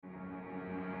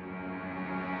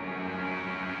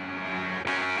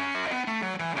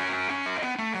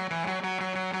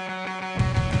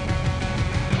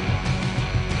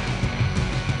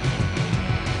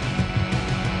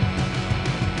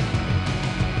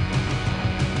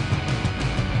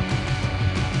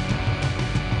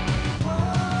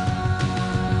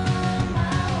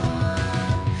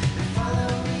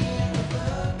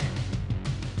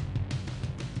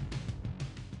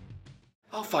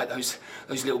those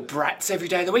little brats every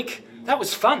day of the week. That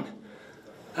was fun.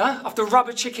 Huh? After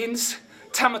rubber chickens,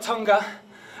 Tamatonga,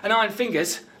 and Iron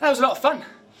Fingers, that was a lot of fun.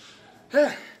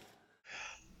 Yeah.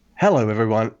 Hello,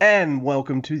 everyone, and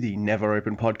welcome to the Never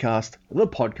Open Podcast, the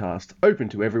podcast open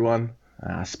to everyone,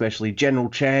 especially General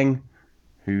Chang,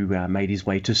 who made his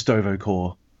way to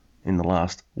Stovokor in the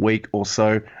last week or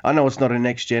so. I know it's not a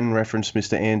next-gen reference,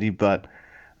 Mr. Andy, but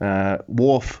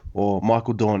Worf, or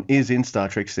Michael Dorn, is in Star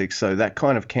Trek 6, so that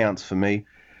kind of counts for me.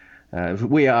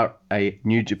 We are a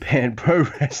New Japan Pro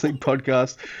Wrestling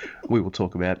podcast. We will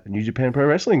talk about New Japan Pro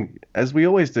Wrestling, as we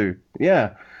always do.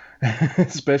 Yeah,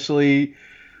 especially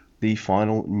the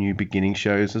final New Beginning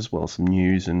shows, as well as some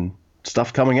news and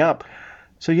stuff coming up.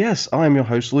 So yes, I am your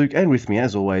host, Luke, and with me,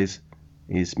 as always,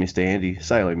 is Mr. Andy.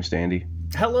 Say hello, Mr. Andy.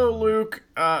 Hello, Luke.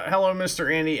 Hello,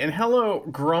 Mr. Andy, and hello,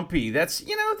 Grumpy. That's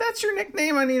your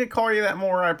nickname. I need to call you that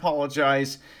more. I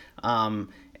apologize.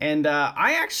 And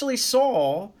I actually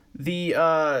saw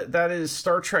that is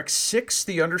Star Trek 6,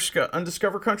 the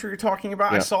Undiscovered Country you're talking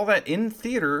about. Yeah. I saw that in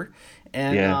theater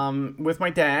and with my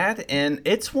dad, and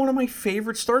it's one of my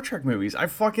favorite Star Trek movies. I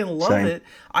fucking love it.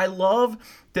 I love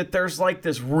that there's like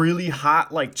this really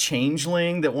hot like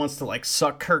changeling that wants to like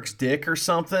suck Kirk's dick or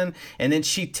something, and then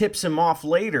she tips him off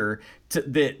later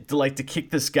to kick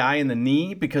this guy in the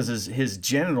knee because his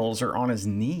genitals are on his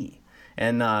knee,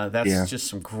 and that's just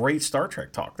some great Star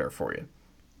Trek talk there for you.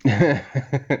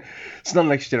 It's not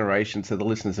Next Generation, so the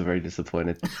listeners are very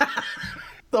disappointed.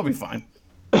 They'll be fine.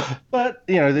 But,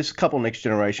 there's a couple Next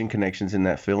Generation connections in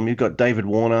that film. You've got David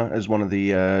Warner as one of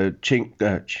the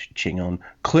Klingon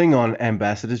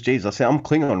ambassadors. Jeez, I'm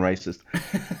Klingon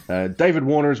racist. David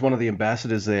Warner is one of the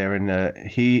ambassadors there, and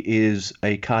he is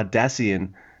a Cardassian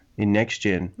in Next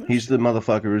Gen. He's the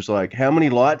motherfucker who's like, how many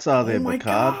lights are there, Picard? Oh my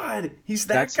God, he's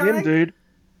that guy? That's him, dude.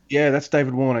 Yeah, that's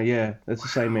David Warner, yeah. That's the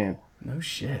same man. No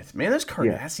shit. Man, those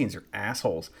Cardassians are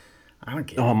assholes. I don't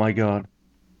get it. Oh my God.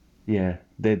 Yeah,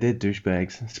 they're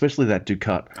douchebags, especially that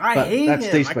Dukat. I hate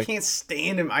him. I can't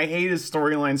stand him. I hate his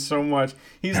storyline so much.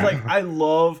 He's like, I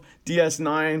love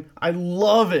DS9. I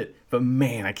love it. But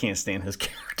man, I can't stand his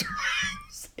character.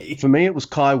 For me, it was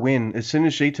Kai Wynn. As soon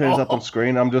as she turns up on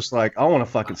screen, I'm just like, I want to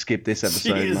fucking skip this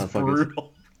episode. She is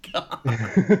brutal. God.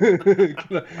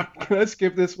 Can I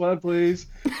skip this one, please?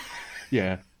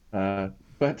 Yeah.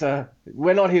 But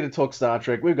we're not here to talk Star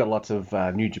Trek. We've got lots of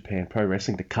New Japan Pro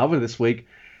Wrestling to cover this week.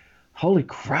 Holy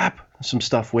crap. Some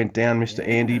stuff went down, Mr.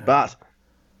 Andy. But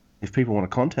if people want to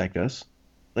contact us,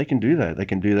 they can do that. They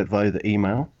can do that via the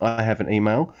email. I have an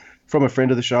email from a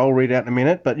friend of the show. I'll read out in a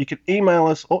minute. But you can email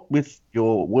us with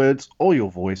your words or your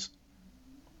voice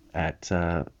at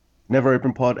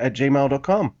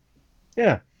neveropenpod@gmail.com.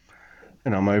 Yeah.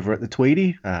 And I'm over at the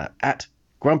Tweety at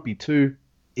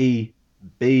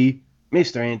Grumpy2EB.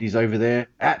 Mr. Andy's over there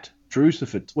at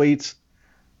Drucifer Tweets,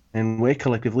 and we're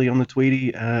collectively on the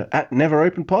Tweety at Never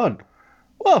Open Pod.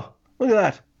 Whoa, look at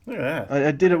that. Look at that.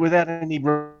 I did it without any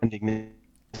branding.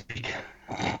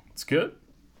 It's good.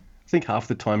 I think half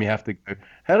the time you have to go,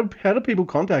 how do people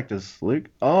contact us, Luke?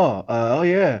 Oh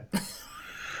yeah.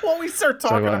 Well, we start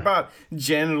talking about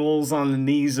genitals on the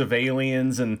knees of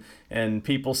aliens and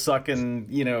people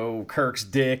sucking, Kirk's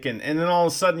dick, and then all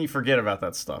of a sudden you forget about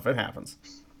that stuff. It happens.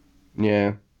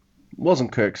 Yeah.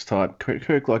 Wasn't Kirk's type.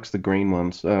 Kirk likes the green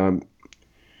ones. All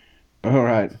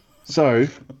right. So,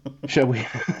 shall we...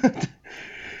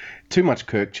 Too much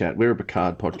Kirk chat. We're a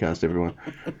Picard podcast, everyone.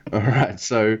 All right.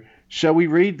 So, shall we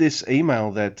read this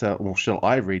email that... shall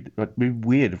I read? It'd be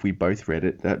weird if we both read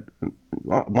it. I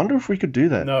wonder if we could do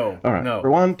that. No. All right. No.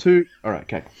 1, 2... All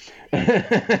right.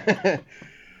 Okay.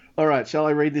 All right. Shall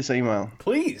I read this email?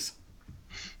 Please.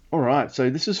 All right. So,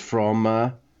 this is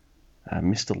from...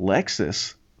 Mr.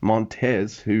 Lexus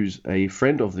Montez, who's a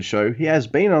friend of the show. He has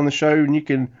been on the show, and you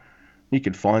can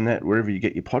find that wherever you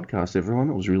get your podcast, everyone.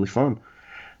 It was really fun.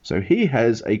 So he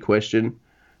has a question,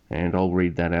 and I'll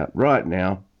read that out right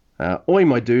now. Oi,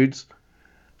 my dudes.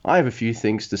 I have a few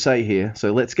things to say here,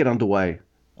 so let's get underway.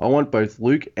 I want both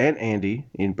Luke and Andy,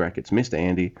 in brackets Mr.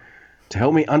 Andy, to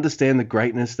help me understand the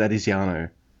greatness that is Yano.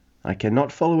 I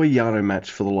cannot follow a Yano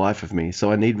match for the life of me,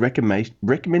 so I need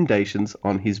recommendations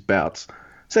on his bouts.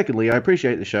 Secondly, I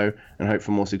appreciate the show and hope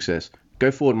for more success. Go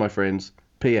forward, my friends.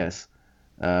 P.S.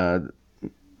 I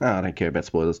don't care about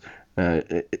spoilers. I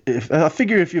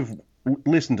figure if you've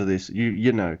listened to this,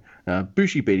 you know.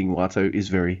 Bushi beating Wato is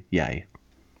very yay.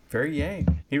 Very yay.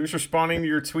 He was responding to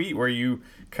your tweet where you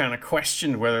kind of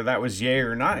questioned whether that was yay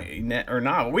or not.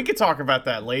 We could talk about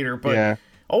that later, but... Yeah.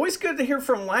 Always good to hear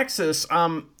from Lexus.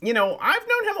 You know, I've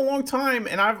known him a long time,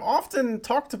 and I've often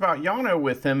talked about Yano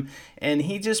with him, and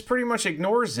he just pretty much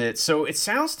ignores it. So it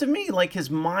sounds to me like his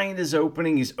mind is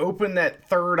opening. He's opened that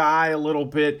third eye a little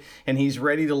bit, and he's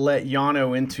ready to let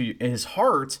Yano into his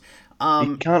heart.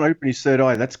 He can't open his third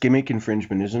eye. That's gimmick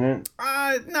infringement, isn't it?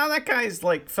 No, that guy's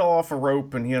like fell off a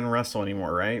rope and he doesn't wrestle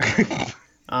anymore, right?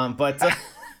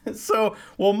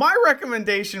 Well, my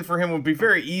recommendation for him would be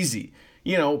very easy,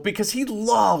 you know, because he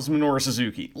loves Minoru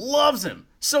Suzuki, loves him.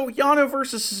 So Yano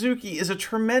versus Suzuki is a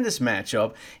tremendous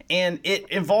matchup, and it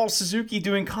involves Suzuki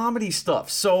doing comedy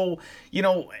stuff. So, you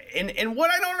know, and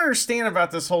what I don't understand about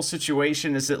this whole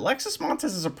situation is that Lexus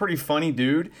Montez is a pretty funny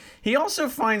dude. He also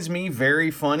finds me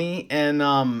very funny,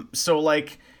 and so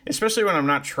like, especially when I'm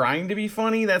not trying to be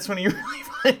funny, that's when he really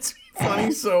finds me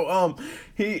funny. So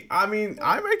I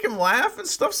make him laugh and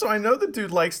stuff, so I know the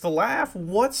dude likes to laugh.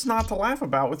 What's not to laugh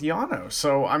about with Yano?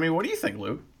 So I mean, what do you think,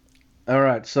 Luke? All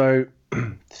right, so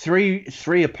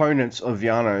three opponents of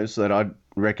Yano's that I'd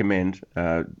recommend,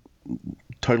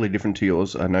 totally different to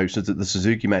yours. I know the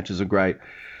Suzuki matches are great,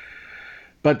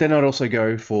 but then I'd also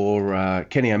go for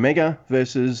Kenny Omega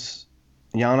versus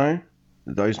Yano.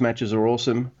 Those matches are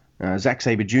awesome. Zack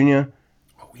Sabre Jr.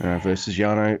 Versus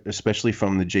Yano, especially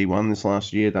from the G1 this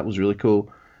last year. That was really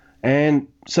cool. And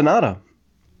Sonata,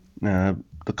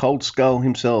 the Cold Skull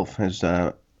himself, has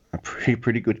a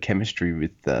pretty good chemistry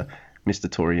with Mr.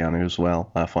 Toru Yano as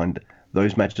well. I find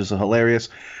those matches are hilarious.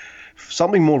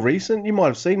 Something more recent, you might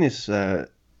have seen this, Mr.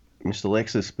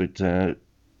 Lexus, but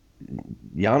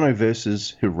Yano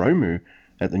versus Hiromu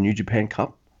at the New Japan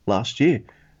Cup last year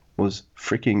was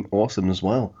freaking awesome as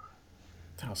well.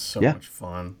 That was so much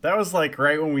fun. That was like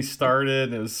right when we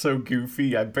started. It was so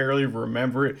goofy. I barely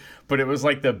remember it, but it was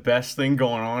like the best thing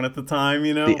going on at the time,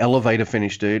 you know? The elevator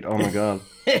finish, dude. Oh my God.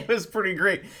 It was pretty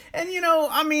great. And, you know,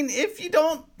 I mean, if you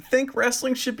don't think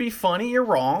wrestling should be funny, you're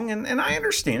wrong. And I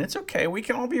understand. It's okay. We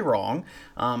can all be wrong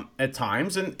at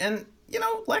times. And you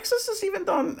know, Lexus has even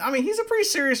done, I mean, he's a pretty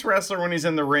serious wrestler when he's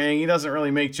in the ring. He doesn't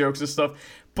really make jokes and stuff.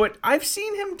 But I've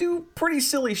seen him do pretty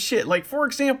silly shit. Like, for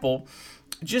example,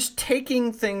 just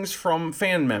taking things from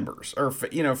fan members or,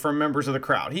 you know, from members of the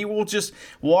crowd. He will just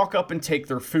walk up and take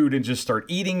their food and just start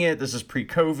eating it. This is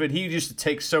pre-COVID. He used to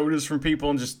take sodas from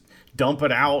people and just dump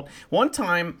it out. One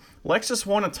time, Lexus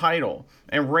won a title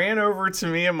and ran over to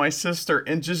me and my sister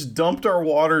and just dumped our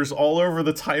waters all over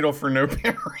the title for no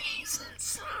apparent reason.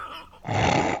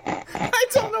 I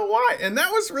don't know why. And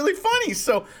that was really funny.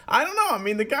 So, I don't know. I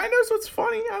mean, the guy knows what's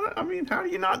funny. I mean, how do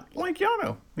you not like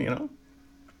Yano, you know?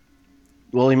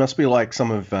 Well, he must be like some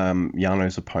of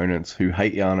Yano's opponents who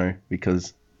hate Yano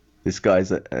because this guy's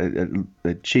a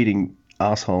cheating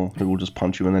asshole who will just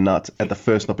punch you in the nuts at the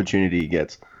first opportunity he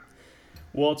gets.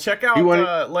 Well, check out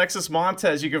Lexus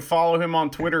Montez. You can follow him on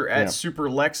Twitter at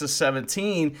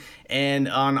SuperLexus17. And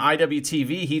on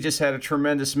IWTV, he just had a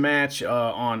tremendous match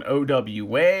on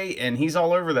OWA, and he's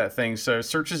all over that thing. So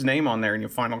search his name on there, and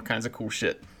you'll find all kinds of cool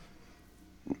shit.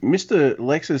 Mr.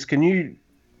 Lexus, can you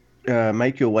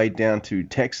make your way down to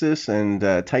Texas and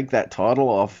take that title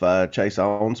off Chase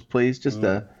Owens, please? Just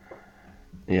do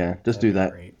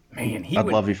that. Great. Man, I'd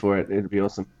love you for it. It'd be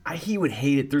awesome. He would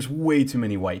hate it. There's way too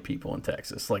many white people in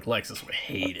Texas. Like, Lexus would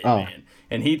hate it, man.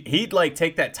 And he'd like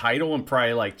take that title and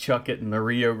probably like chuck it in the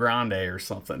Rio Grande or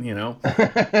something, you know?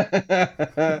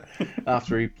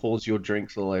 After he pours your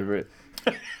drinks all over it.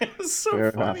 It was so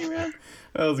Fair funny, enough. Man.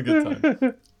 That was a good time.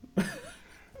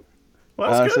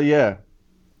 Well, that's good. So, yeah.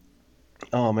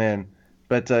 Oh, man.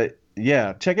 But,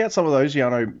 yeah, check out some of those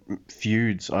Yano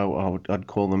feuds, I'd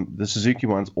call them. The Suzuki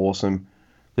one's awesome.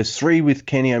 There's 3 with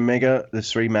Kenny Omega. There's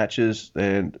 3 matches,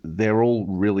 and they're all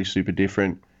really super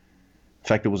different. In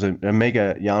fact, it was a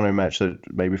Omega Yano match that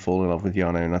made me fall in love with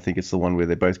Yano, and I think it's the one where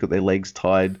they both got their legs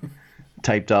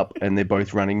taped up, and they're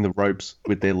both running the ropes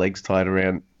with their legs tied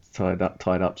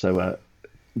up, so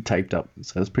taped up.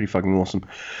 So it's pretty fucking awesome.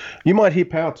 You might hear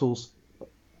Power Tools.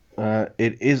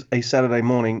 It is a Saturday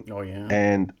morning,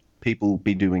 and people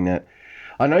be doing that.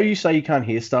 I know you say you can't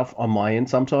hear stuff on my end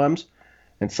sometimes,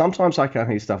 and sometimes I can't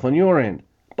hear stuff on your end.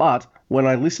 But when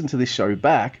I listen to this show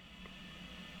back,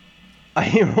 I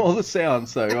hear all the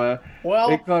sounds. So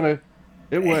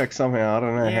it works somehow. I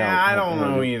don't know how. Yeah, I don't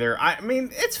know either. I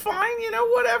mean, it's fine. You know,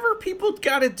 whatever. People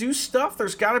got to do stuff.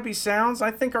 There's got to be sounds.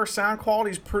 I think our sound quality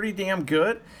is pretty damn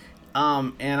good,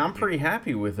 and I'm pretty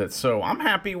happy with it. So I'm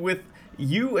happy with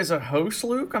you as a host,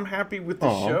 Luke. I'm happy with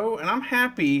the show, and I'm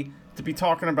happy to be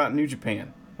talking about New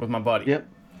Japan with my buddy. Yep.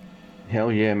 Hell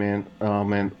yeah, man. Oh,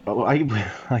 man.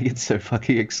 I get so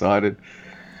fucking excited.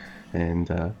 And,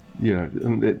 you know,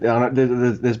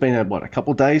 there's been, a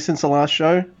couple days since the last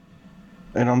show?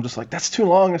 And I'm just like, that's too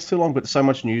long, that's too long. But so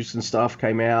much news and stuff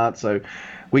came out, so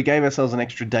we gave ourselves an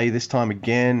extra day this time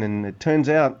again, and it turns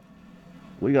out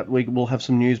we will have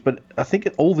some news. But I think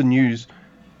all the news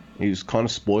is kind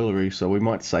of spoilery, so we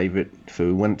might save it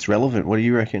for when it's relevant. What do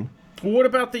you reckon? Well, what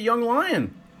about the young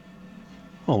lion?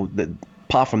 Oh,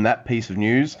 apart from that piece of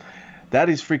news, that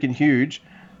is freaking huge,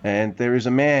 and there is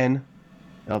a man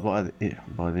by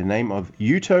the name of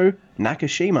Yuto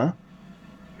Nakashima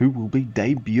who will be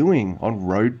debuting on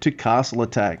Road to Castle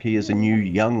Attack. He is a new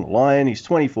young lion. He's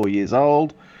 24 years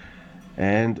old,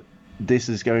 and this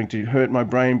is going to hurt my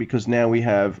brain because now we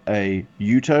have a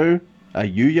Yuto, a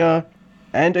Yuya,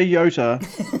 and a Yota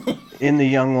in the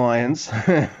young lions.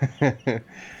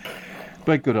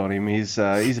 But good on him. He's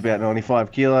about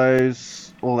 95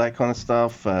 kilos, all that kind of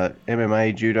stuff.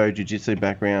 MMA, judo, jiu-jitsu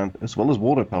background, as well as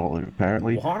water polo,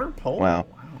 apparently. Water polo? Wow.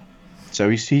 So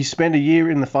he spent a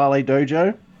year in the Farley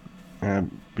dojo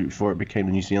before it became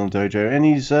the New Zealand dojo, and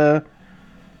he's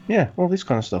all this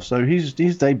kind of stuff. So he's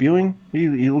debuting.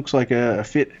 He looks like a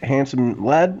fit, handsome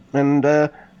lad, and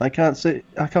I can't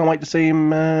wait to see him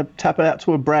tap out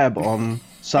to a Brab on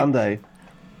Sunday.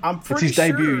 I'm pretty it's his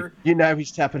sure... debut. You know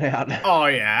he's tapping out. Oh,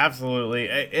 yeah, absolutely.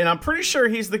 And I'm pretty sure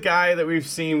he's the guy that we've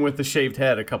seen with the shaved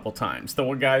head a couple times. The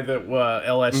one guy that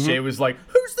LSJ was like,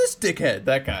 who's this dickhead?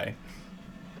 That guy.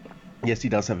 Yes, he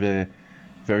does have a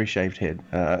very shaved head.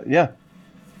 Yeah.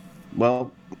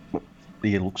 Well,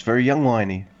 he looks very young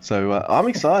liony. So I'm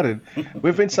excited.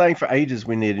 We've been saying for ages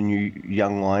we need a new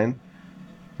young lion.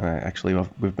 Actually,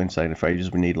 we've been saying for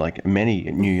ages we need like many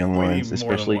new young lions,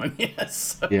 especially. More than one,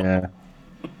 yes. Yeah.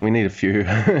 We need a few.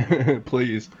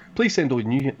 Please send all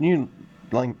new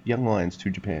young lions to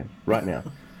Japan right now.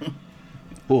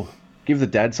 Oh, give the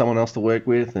dad someone else to work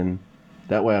with, and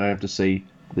that way I don't have to see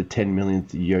the 10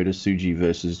 millionth Yoda Tsuji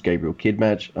versus Gabriel Kidd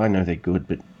match. I know they're good,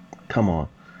 but come on.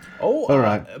 Oh, all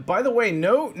right. By the way,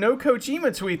 no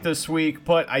Kojima tweet this week,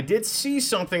 but I did see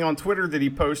something on Twitter that he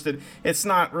posted. It's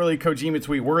not really Kojima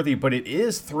tweet worthy, but it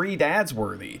is Three Dads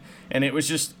worthy. And it was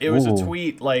a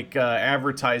tweet like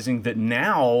advertising that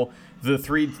now the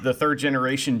third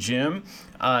generation gym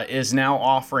is now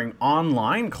offering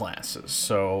online classes.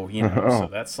 So, so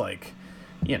that's like,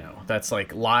 that's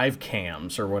like live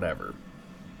cams or whatever.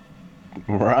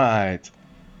 Right.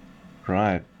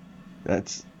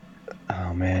 That's...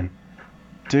 Oh, man.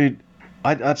 Dude,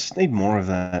 I just need more of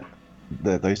that.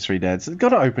 Those Three Dads. They've got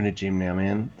to open a gym now,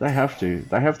 man. They have to.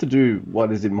 They have to do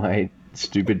what is in my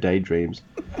stupid daydreams.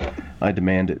 I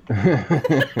demand it.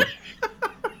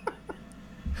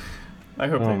 I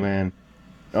hope. Oh, man.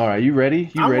 All right, you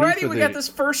ready? I'm ready. We got this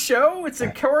first show. It's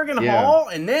at Corrigan Hall,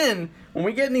 and then when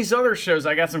we get in these other shows,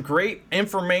 I got some great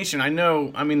information.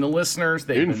 The listeners,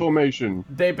 they've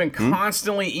been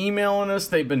constantly emailing us.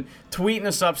 They've been tweeting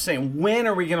us up saying, when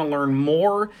are we going to learn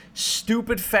more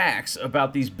stupid facts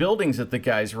about these buildings that the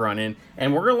guys run in?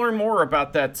 And we're going to learn more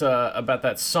about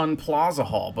that Sun Plaza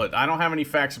Hall. But I don't have any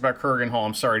facts about Corrigan Hall.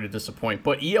 I'm sorry to disappoint.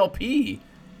 But ELP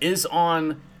is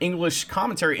on English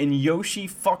commentary, and Yoshi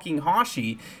fucking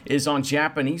Hashi is on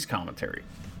Japanese commentary.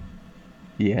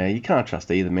 Yeah, you can't trust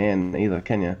either man either,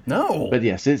 can you? No. But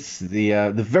yes, it's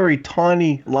the very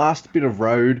tiny last bit of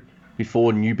road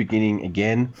before new beginning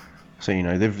again. So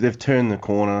they've turned the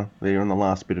corner. They're on the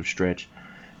last bit of stretch.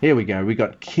 Here we go. We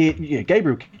got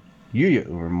Gabriel Yuya,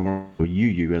 or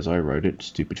Yu as I wrote it,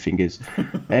 stupid fingers,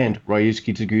 and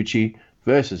Ryusuke Taguchi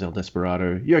versus El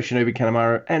Desperado, Yoshinobu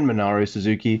Kanemaru, and Minoru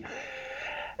Suzuki.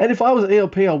 And if I was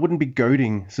ELP, I wouldn't be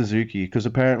goading Suzuki, because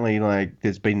apparently,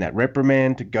 there's been that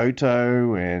reprimand to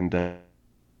Goto, and if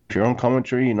you're on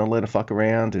commentary, you're not allowed to fuck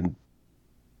around and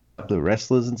the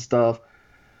wrestlers and stuff.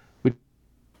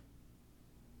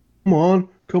 Come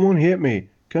on, hit me.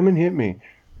 Come and hit me.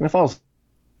 And if I was...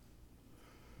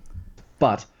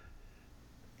 But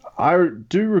I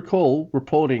do recall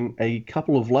reporting a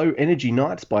couple of low energy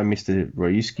nights by Mr.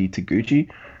 Ryusuke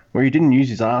Taguchi where he didn't use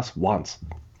his ass once.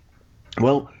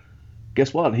 Well,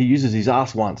 guess what? He uses his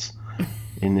ass once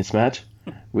in this match,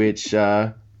 which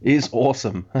is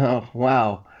awesome. Oh,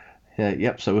 wow.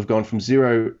 Yep, so we've gone from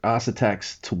 0 ass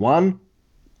attacks to 1.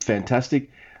 Fantastic.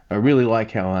 I really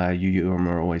like how Yuya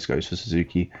Uemura always goes for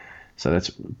Suzuki, so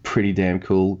that's pretty damn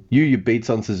cool. Yuya beats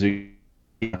on Suzuki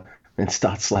and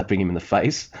starts slapping him in the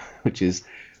face, which is,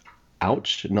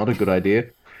 ouch, not a good idea.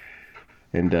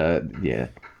 And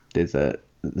there's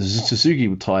Suzuki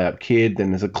will tie up Kid,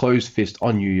 then there's a closed fist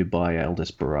on Yuya by El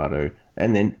Desperado,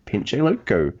 and then Pinche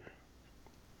Loco.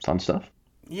 Fun stuff.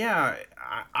 Yeah,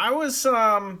 I was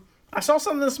I saw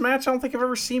something in this match I don't think I've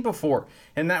ever seen before,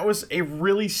 and that was a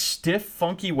really stiff,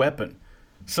 funky weapon.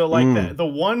 So like the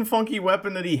one funky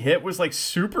weapon that he hit was like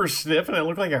super stiff and it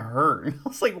looked like it hurt. And I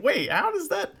was like, wait, how does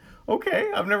that?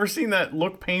 Okay, I've never seen that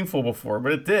look painful before,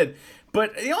 but it did.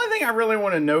 But the only thing I really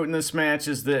want to note in this match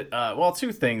is that, well,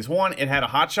 two things. One, it had a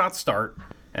hot shot start,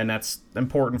 and that's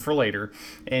important for later.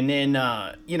 And then,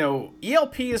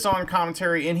 ELP is on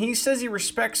commentary, and he says he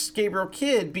respects Gabriel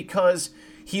Kidd because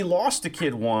he lost a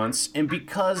kid once, and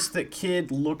because the kid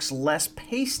looks less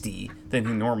pasty than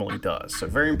he normally does. So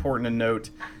very important to note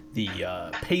the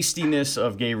pastiness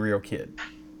of Gabriel Kidd.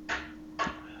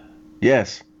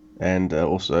 Yes, and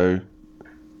also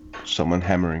someone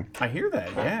hammering. I hear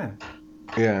that, yeah.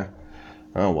 Yeah.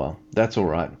 Oh well, that's all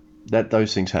right.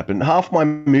 Those things happen. Half my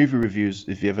movie reviews,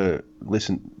 if you ever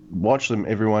watch them,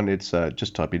 everyone. It's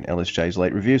just type in LSJ's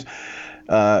late reviews.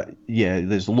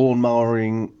 There's lawn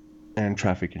mowing and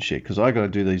traffic and shit because I got to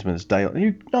do these when it's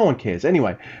daylight. No one cares.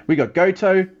 Anyway, we got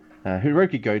Goto,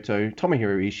 Hiroki Goto,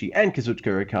 Tomohiro Ishii, and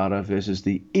Kazuchika Okada versus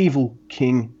the Evil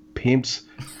King Pimps.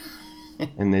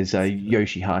 And there's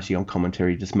Yoshihashi on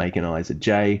commentary just making eyes at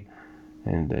Jay.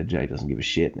 And Jay doesn't give a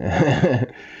shit.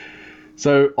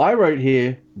 So I wrote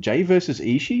here Jay versus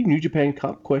Ishii New Japan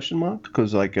Cup ?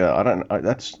 Because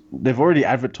they've already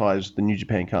advertised the New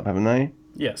Japan Cup, haven't they?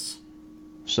 Yes.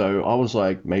 So I was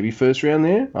like, maybe first round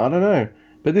there. I don't know.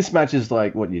 But this match is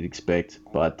like what you'd expect.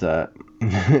 But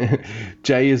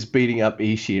Jay is beating up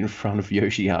Ishii in front of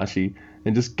Yoshihashi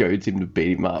and just goads him to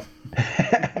beat him up,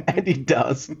 and he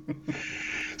does.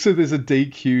 So there's a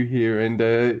DQ here,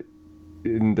 and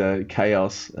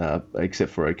Chaos,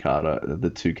 except for Okada, the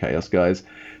two Chaos guys,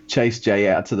 chase Jay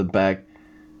out to the back,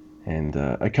 and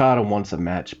Okada wants a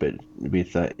match, but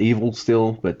with Evil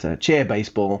still, but chair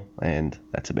baseball, and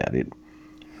that's about it.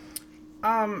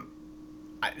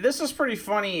 This is pretty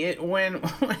funny. When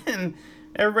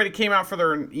everybody came out for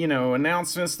their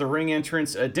announcements, the ring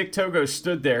entrance, Dick Togo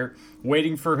stood there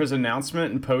waiting for his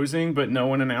announcement and posing, but no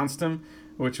one announced him,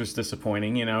 which was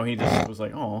disappointing. He just was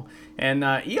like, oh. And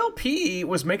ELP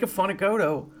was making fun of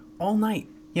Goto all night,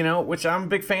 which I'm a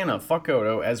big fan of. Fuck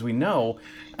Goto, as we know.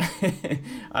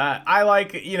 I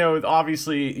like,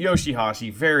 obviously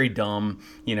Yoshihashi, very dumb.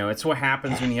 It's what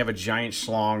happens when you have a giant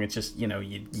schlong. It's just,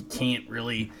 you can't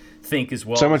really think as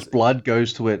well. So much blood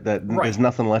goes to it that there's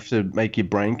nothing left to make your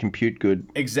brain compute good.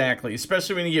 Exactly,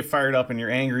 especially when you get fired up and you're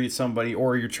angry at somebody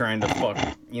or you're trying to fuck,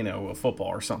 a football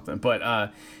or something.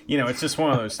 But, it's just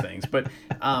one of those things. But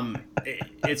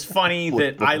it's funny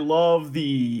that I love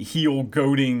the heel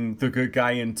goading the good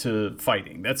guy into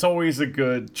fighting. That's always a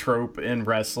good trope in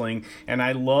wrestling. And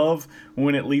I love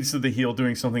when it leads to the heel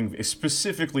doing something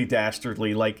specifically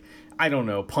dastardly, like, I don't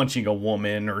know, punching a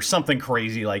woman or something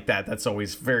crazy like that. That's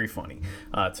always very funny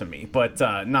to me. But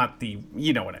not the,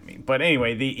 you know what I mean. But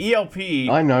anyway, the ELP.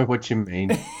 I know what you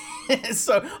mean.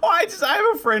 So, I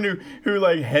have a friend who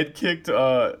like head kicked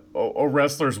a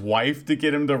wrestler's wife to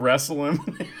get him to wrestle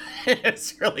him.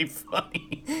 It's really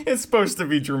funny. It's supposed to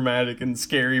be dramatic and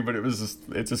scary, but it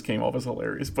just came off as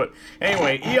hilarious. But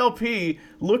anyway, ELP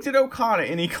looked at Okada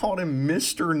and he called him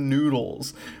Mr.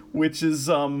 Noodles, which is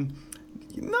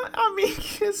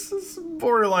it's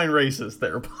borderline racist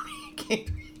there,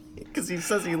 because he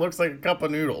says he looks like a cup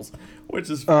of noodles, which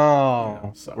is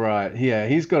right, yeah,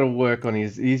 he's got to work on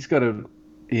that's he's getting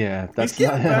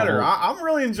better. I'm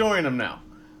really enjoying him now.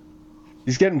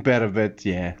 He's getting better, but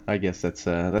yeah, I guess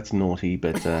that's naughty,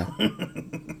 but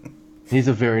he's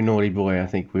a very naughty boy. I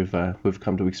think we've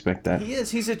come to expect that. He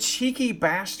is. He's a cheeky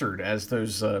bastard, as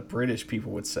those British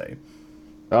people would say.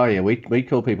 Oh yeah, we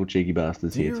call people cheeky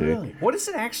bastards here too. Really? What does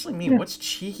it actually mean? Yeah. What's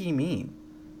cheeky mean?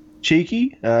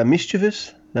 Cheeky,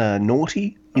 mischievous,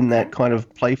 naughty, in that kind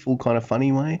of playful, kind of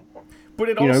funny way. But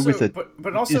it also,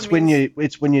 but also it's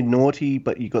means... when you're naughty,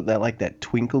 but you got that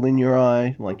twinkle in your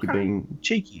eye, like you're being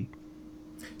cheeky.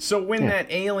 So when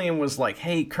that alien was like,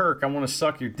 "Hey Kirk, I want to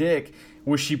suck your dick,"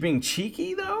 was she being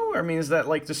cheeky though? I mean, is that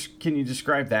like just? Can you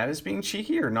describe that as being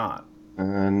cheeky or not?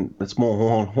 It's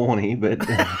more horny, but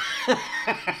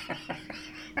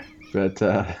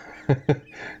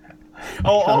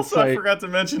also I forgot to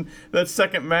mention that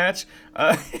second match.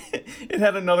 It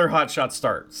had another hotshot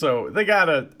start, so they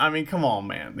gotta. I mean, come on,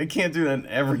 man, they can't do that in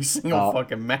every single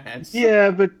fucking match.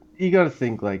 Yeah, but you got to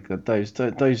think like that. Those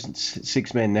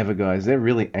 6-man never guys, they're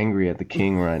really angry at the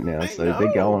king right now, so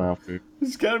they're going after it.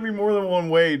 There's got to be more than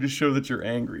one way to show that you're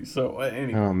angry. So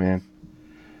anyway. Oh man.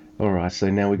 All right, so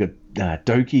now we got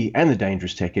Doki and the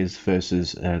Dangerous Tekkers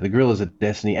versus the Gorillas of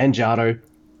Destiny and Jado.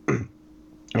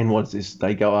 And what's this?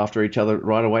 They go after each other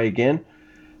right away again.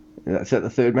 That's at the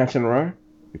third match in a row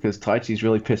because Taichi's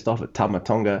really pissed off at Tama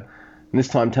Tonga. And this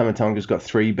time Tama Tonga's got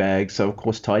 3 bags, so of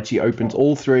course Taichi opens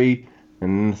all 3,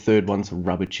 and the third one's a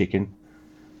rubber chicken.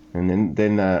 And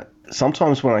then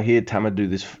sometimes when I hear Tama do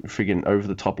this friggin' over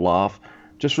the top laugh,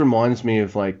 just reminds me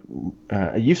of like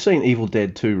you've seen Evil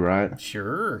Dead 2, right?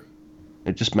 Sure.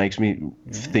 It just makes me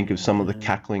think of some of the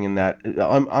cackling in that.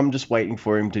 I'm just waiting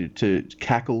for him to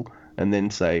cackle and then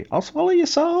say, "I'll swallow your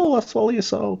soul, I'll swallow your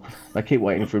soul." I keep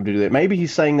waiting for him to do that. Maybe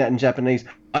he's saying that in Japanese.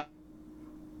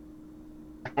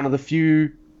 One of the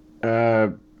few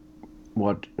gaijin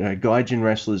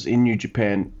wrestlers in New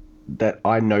Japan that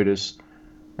I notice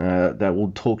that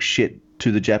will talk shit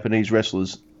to the Japanese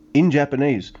wrestlers in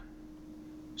Japanese.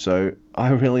 So I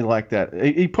really like that.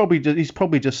 He's probably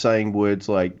just saying words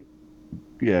like,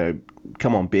 "Yeah,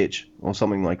 come on, bitch," or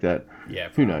something like that. Yeah,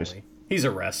 probably. Who knows? He's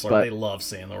a wrestler. They love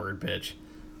saying the word bitch.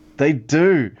 They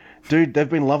do, dude. They've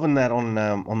been loving that on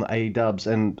the AEWs,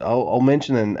 and I'll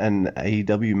mention an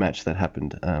AEW match that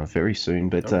happened very soon.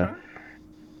 But Okay.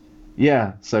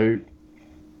 yeah, so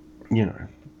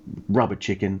Rubber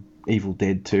Chicken, Evil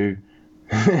Dead 2,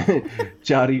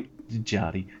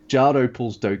 Jado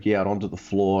pulls Doki out onto the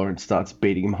floor and starts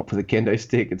beating him up with a kendo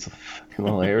stick. It's fucking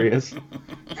hilarious.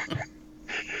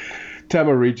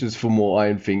 Tama reaches for more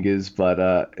iron fingers,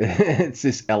 but it's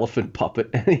this elephant puppet,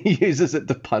 and he uses it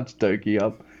to punch Doki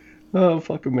up. Oh,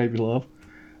 fucking made me laugh.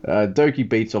 Doki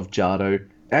beats off Jado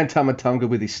and Tamatonga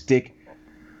with his stick,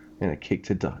 and a kick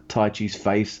to Taichi's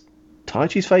face.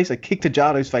 Taichi's face? A kick to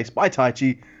Jado's face by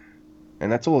Taichi, and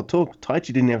that's all it took. Taichi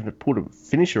didn't have to put a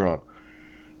finisher on.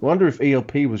 I wonder if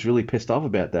ELP was really pissed off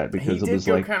about that, because he it was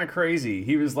did go like kind of crazy.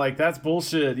 He was like, "That's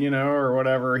bullshit," or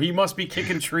whatever. He must be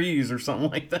kicking trees or something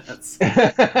like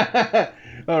that.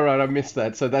 All right, I missed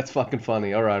that, so that's fucking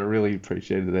funny. All right, I really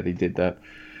appreciated that he did that.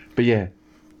 But yeah,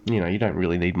 you don't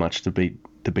really need much to beat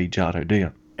Jado, do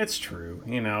you? It's true.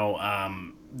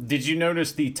 Did you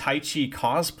notice the Tai Chi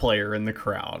cosplayer in the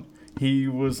crowd? He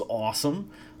was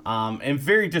awesome, and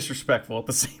very disrespectful at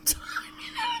the same time.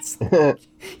 You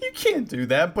can't do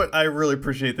that, but I really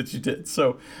appreciate that you did.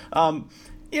 So,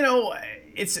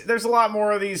 there's a lot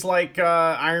more of these like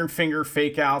Iron Finger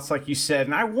fake outs, like you said,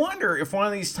 and I wonder if one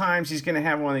of these times he's going to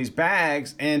have one of these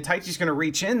bags, and Taichi's going to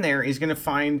reach in there, he's going to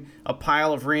find a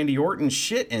pile of Randy Orton's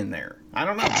shit in there. I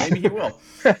don't know. Maybe he will.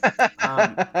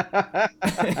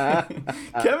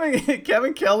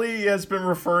 Kevin Kelly has been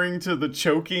referring to the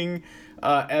choking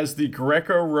as the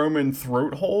Greco-Roman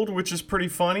throat hold, which is pretty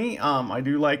funny. I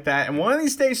do like that. And one of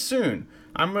these days soon,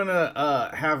 I'm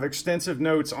gonna have extensive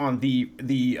notes on the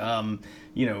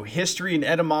history and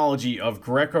etymology of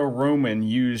Greco-Roman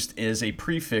used as a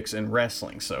prefix in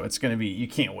wrestling. So it's gonna be, you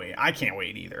can't wait. I can't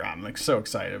wait either. I'm like so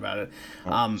excited about it.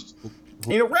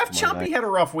 Ref Chumpy had a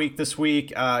rough week this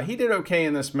week. He did okay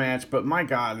in this match, but my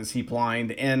God, is he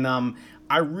blind. And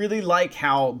I really like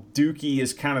how Dookie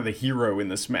is kind of the hero in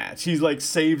this match. He's like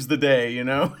saves the day,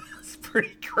 It's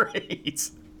pretty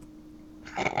great.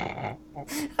 I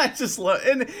just love,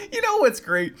 and what's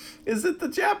great is that the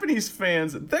Japanese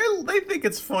fans, they think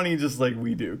it's funny just like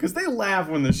we do, because they laugh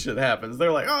when this shit happens.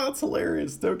 They're like, "Oh, that's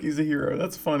hilarious. Doki's a hero.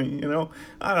 That's funny." I don't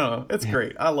know. It's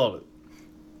great. I love it.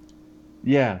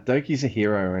 Yeah, Doki's a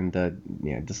hero, and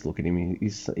just look at him.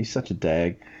 He's such a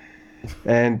dag,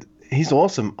 and he's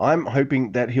awesome. I'm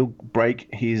hoping that he'll break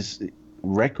his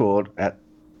record at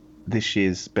this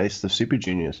year's Best of Super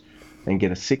Juniors and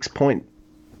get a 6-point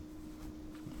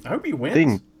I hope he wins.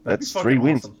 thing. That's 3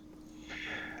 wins. Awesome.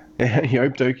 Yeah, you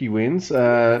hope Doki wins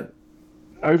over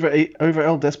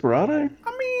El Desperado.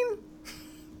 I mean,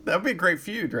 that would be a great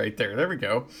feud right there. There we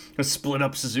go. A split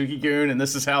up Suzuki Goon, and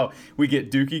this is how we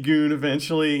get Dookie Goon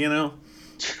eventually,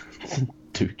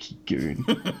 Dookie Goon.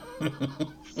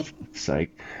 For fuck's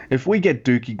sake. If we get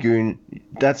Dookie Goon,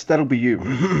 that'll be you.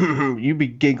 You be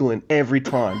giggling every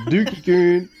time. Dookie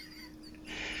Goon.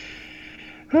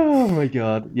 Oh my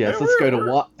God. Yes, let's go to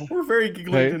what? We're very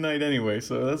giggly tonight anyway,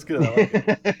 so that's good. I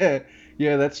like it.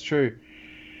 Yeah, that's true.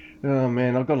 Oh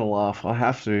man, I've got to laugh. I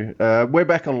have to. We're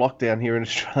back on lockdown here in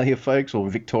Australia, folks, or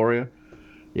Victoria.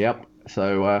 Yep.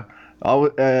 So I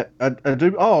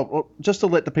do. Oh, well, just to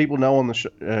let the people know on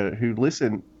the who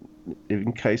listen,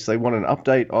 in case they want an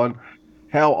update on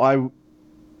how I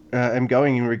am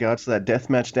going in regards to that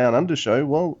Deathmatch Down Under show.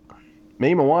 Well,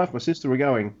 me, my wife, my sister were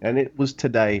going, and it was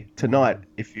tonight,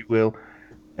 if you will,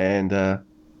 and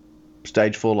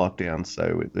stage 4 lockdown.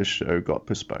 So the show got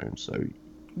postponed. So.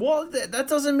 Well, that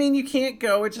doesn't mean you can't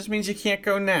go. It just means you can't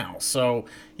go now. So,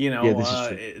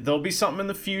 there'll be something in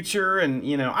the future. And,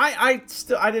 I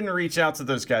didn't reach out to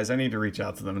those guys. I need to reach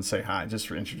out to them and say hi, just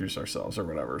to introduce ourselves or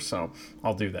whatever. So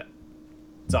I'll do that.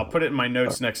 So I'll put it in my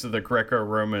notes next to the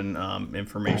Greco-Roman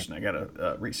information I got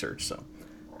to research. So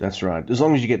That's right. As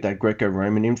long as you get that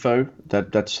Greco-Roman info,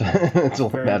 that's that's all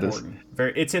that Very matters.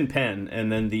 important. It's in pen,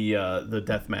 and then the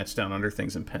death match down under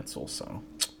things in pencil. So.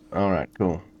 All right,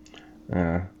 cool.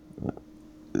 All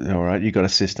right, you got a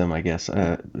system, I guess.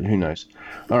 Who knows?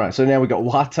 All right, so now we got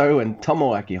Wato and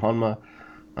Tomoaki Honma.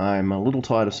 I'm a little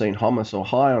tired of seeing Honma so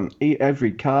high on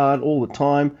every card all the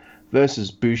time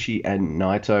versus Bushi and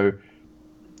Naito.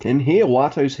 And here,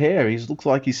 Wato's hair. He looks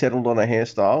like he settled on a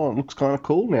hairstyle and looks kind of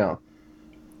cool now.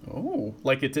 Oh,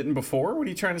 like it didn't before? What are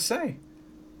you trying to say?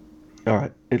 All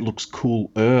right, it looks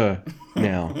cooler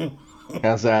now.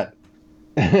 How's that?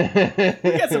 We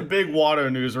got some big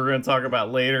Watto news we're going to talk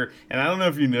about later, and I don't know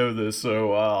if you know this,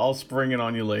 so I'll spring it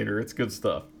on you later. It's good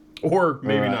stuff. Or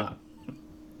maybe not.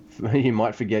 You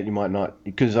might forget, you might not.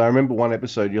 Because I remember one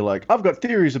episode, you're like, I've got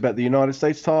theories about the United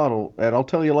States title, and I'll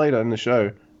tell you later in the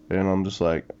show. And I'm just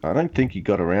like, I don't think you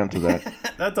got around to that.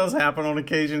 That does happen on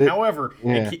occasion. However,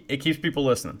 yeah. it keeps people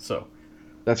listening, so.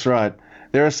 That's right.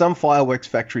 There are some fireworks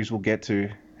factories we'll get to,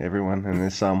 everyone, and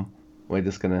there's some we're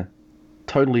just going to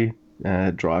totally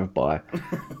drive by.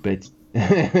 But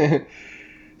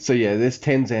so, yeah, there's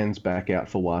Tenzan's back out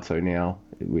for Wato now,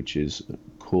 which is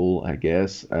cool, I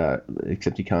guess,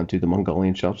 except you can't do the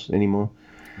Mongolian chops anymore.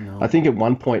 No. I think at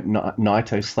one point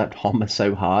Naito slapped Honma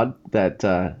so hard that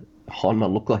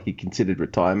Honma looked like he considered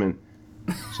retirement.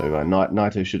 So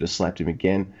Naito should have slapped him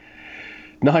again.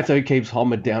 Naito keeps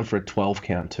Honma down for a 12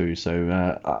 count too,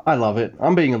 so I love it.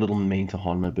 I'm being a little mean to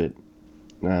Honma, but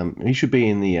he should be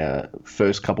in the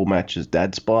first couple matches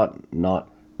dad spot, not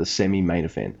the semi-main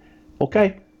event.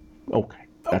 Okay.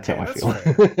 That's how I feel.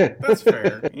 Fair. That's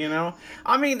fair. You know,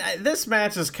 I mean, this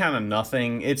match is kind of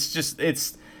nothing. It's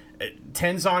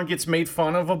Tenzan gets made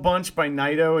fun of a bunch by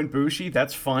Naito and Bushi.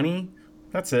 That's funny.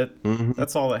 That's it. Mm-hmm.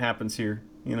 That's all that happens here.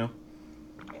 You know.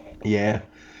 Yeah,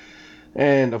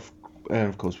 and of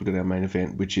course we got our main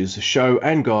event, which is Sho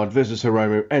and God versus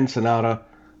Hiromu and Sanada.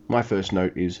 My first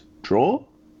note is draw ?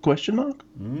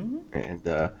 Mm-hmm.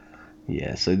 And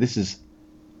yeah, so this is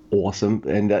awesome.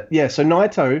 And so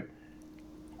Naito.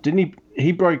 Didn't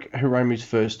he broke Hiromu's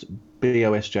first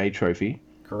BOSJ trophy?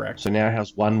 Correct. So now he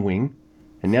has one wing,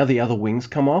 and now the other wings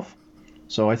come off.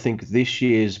 So I think this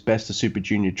year's Best of Super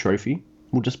Junior trophy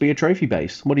will just be a trophy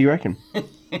base. What do you reckon?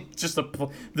 just the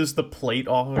plate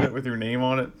off of it with your name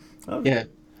on it. Okay.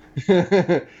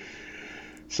 Yeah.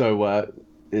 So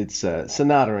it's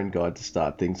Sanada and God to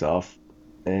start things off,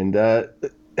 and I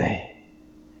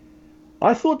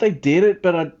thought they did it,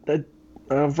 but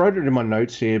I've wrote it in my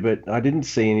notes here, but I didn't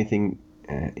see anything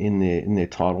in their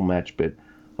title match. But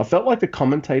I felt like the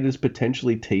commentators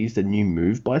potentially teased a new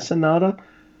move by Sanada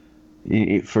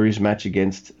for his match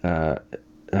against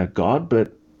God,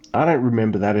 but I don't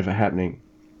remember that ever happening.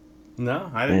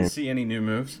 No, I didn't see any new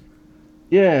moves.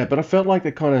 Yeah, but I felt like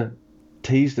they kind of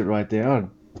teased it right there.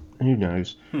 Who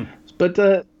knows? But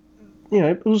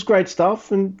it was great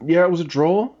stuff, and yeah, it was a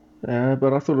draw.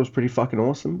 But I thought it was pretty fucking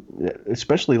awesome,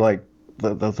 especially like.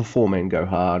 The four men go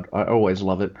hard. I always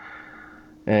love it.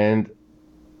 And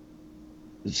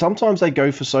sometimes they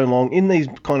go for so long in these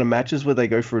kind of matches where they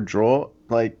go for a draw.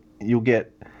 Like you'll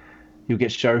get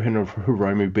Sho and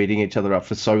Hiromu beating each other up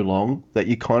for so long that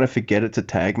you kind of forget it's a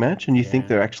tag match and you think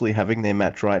they're actually having their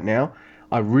match right now.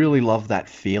 I really love that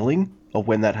feeling of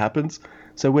when that happens.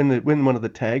 So when one of the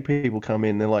tag people come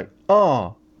in, they're like,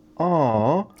 oh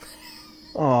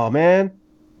man.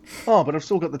 Oh, but I've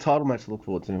still got the title match to look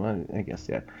forward to. I guess,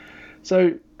 yeah.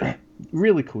 So,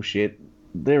 really cool shit.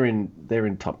 They're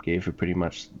in Top Gear for pretty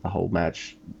much the whole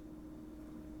match.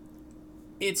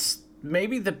 It's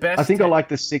maybe the best. I think I like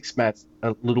the six man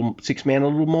a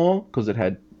little more because it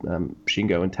had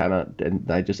Shingo and Tana, and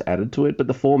they just added to it. But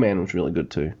the 4-man was really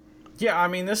good too. Yeah, I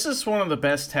mean, this is one of the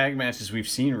best tag matches we've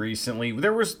seen recently.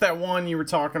 There was that one you were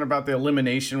talking about, the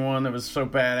elimination one, that was so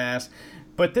badass.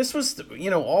 But this was,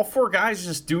 all four guys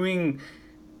just doing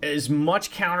as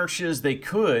much counter shit as they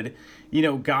could.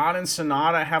 God and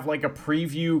Sanada have like a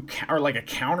preview or like a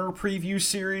counter preview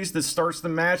series that starts the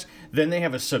match. Then they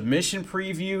have a submission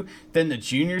preview. Then the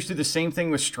juniors do the same thing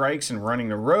with strikes and running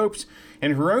the ropes.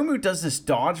 And Hiromu does this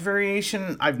dodge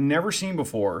variation I've never seen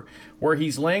before, where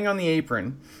he's laying on the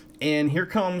apron, and here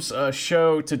comes a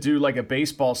Sho to do like a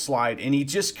baseball slide, and he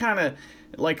just kind of...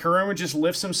 Like, Hiromu just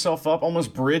lifts himself up,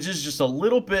 almost bridges just a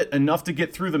little bit, enough to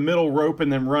get through the middle rope and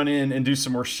then run in and do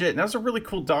some more shit. And that was a really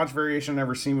cool dodge variation I've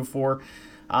never seen before.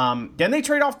 Then they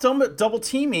trade off double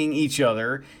teaming each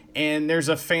other, and there's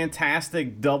a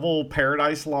fantastic double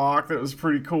Paradise Lock that was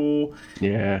pretty cool.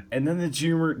 Yeah. And then the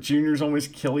juniors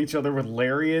almost kill each other with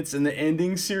lariats, and the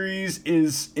ending series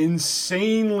is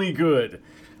insanely good.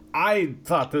 I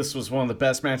thought this was one of the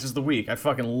best matches of the week. I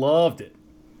fucking loved it.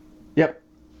 Yep,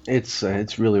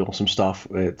 it's really awesome stuff.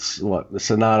 It's what the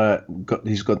Sonata got.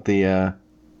 He's got the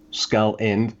skull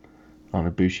end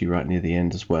on Ibushi right near the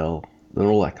end as well, and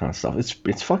all that kind of stuff.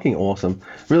 It's fucking awesome,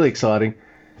 really exciting,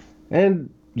 and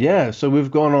yeah. So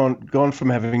we've gone from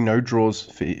having no draws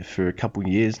for a couple of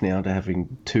years now to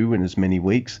having two in as many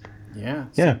weeks. Yeah.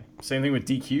 Yeah. Same thing with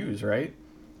DQs, right?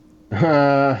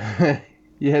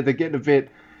 Yeah, they're getting a bit.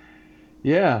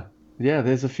 Yeah, yeah.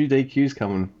 There's a few DQs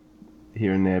coming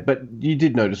here and there, but you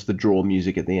did notice the draw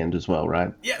music at the end as well,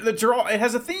 right? Yeah, the draw, it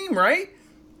has a theme, right?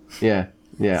 Yeah,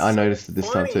 yeah. I noticed it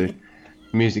this time Funny. too.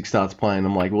 Music starts playing.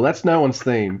 I'm like, well, that's no one's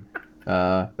theme.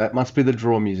 That must be the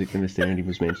draw music that Mr. Andy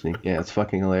was mentioning. Yeah, it's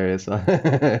fucking hilarious.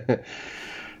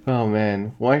 Oh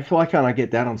man, why can't I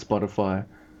get that on Spotify?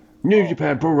 New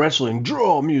Japan Pro Wrestling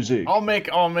draw music. I'll make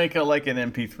a like an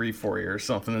MP3 for you or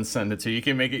something and send it to you. You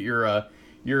can make it your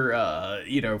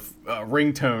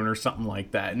ringtone or something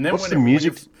like that. And then What's when the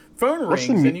music? your phone What's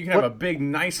rings, the then you can have what- a big,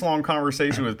 nice, long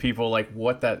conversation with people like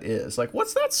what that is. Like,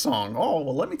 what's that song? Oh,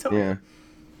 well, let me tell Yeah. you.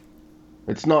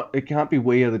 It's not. It can't be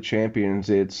We Are the Champions.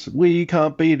 It's We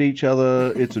Can't Beat Each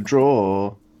Other. It's a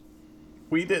draw.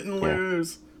 We didn't Yeah.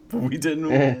 lose, but we didn't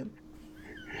Yeah. win.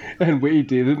 And we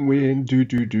didn't win. Do.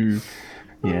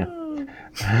 Yeah.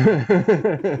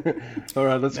 All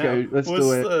right, let's go. Let's What's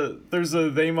do it. There's a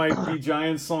They Might Be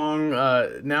Giants song.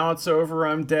 Now it's over.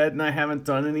 I'm dead, and I haven't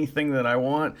done anything that I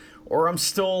want, or I'm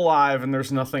still alive, and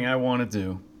there's nothing I want to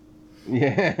do.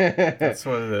 Yeah. That's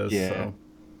what it is. Yeah. So.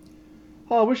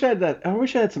 Oh, I wish I had that. I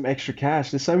wish I had some extra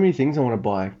cash. There's so many things I want to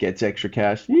buy. Gets extra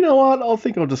cash. You know what? I'll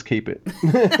just keep it.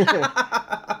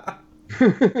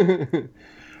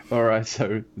 All right.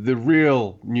 So the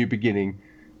real new beginning,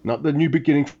 not the new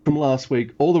beginning from last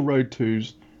week. All the road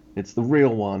twos. It's the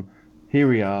real one. Here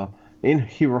we are in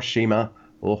Hiroshima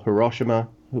or Hiroshima,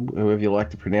 however you like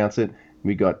to pronounce it.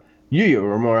 We got Yuya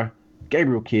Uemura,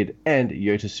 Gabriel Kidd, and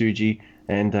Yota Tsuji,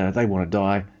 and they want to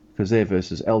die because they're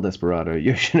versus El Desperado,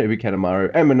 Yoshinobu Kanemaru,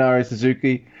 and Minari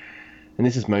Suzuki. And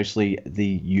this is mostly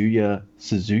the Yuya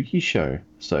Suzuki show.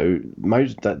 So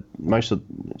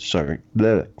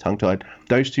tongue-tied.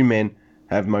 Those two men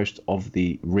have most of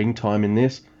the ring time in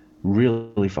this.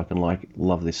 Really fucking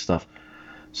love this stuff.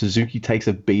 Suzuki takes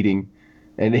a beating,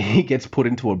 and he gets put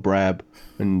into a brab,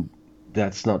 and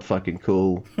that's not fucking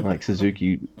cool. Like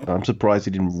Suzuki, I'm surprised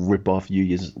he didn't rip off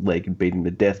Yuya's leg and beat him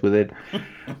to death with it.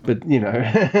 But you know,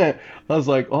 I was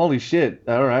like, holy shit!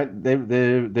 All right,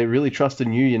 they're really trusting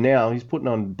Yuya now. He's putting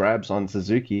on brabs on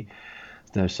Suzuki.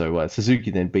 So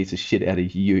Suzuki then beats the shit out of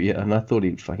Yuya, and I thought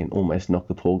he'd fucking almost knock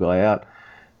the poor guy out.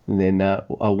 And then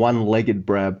a one-legged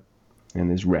brab, and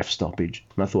there's ref stoppage.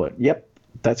 And I thought, yep,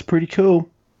 that's pretty cool.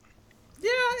 Yeah,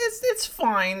 it's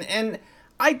fine, and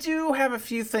I do have a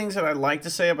few things that I'd like to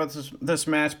say about this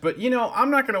match, but you know,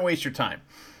 I'm not going to waste your time.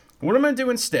 What I'm going to do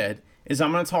instead is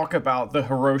I'm going to talk about the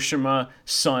Hiroshima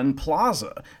Sun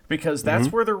Plaza, because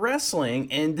that's where they're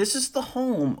wrestling, and this is the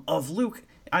home of Luke.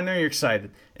 I know you're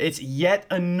excited. It's yet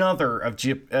another of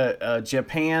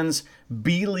Japan's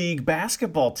B-League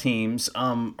basketball teams.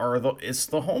 It's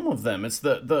the home of them. It's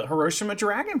the Hiroshima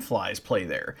Dragonflies play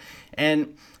there,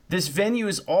 and this venue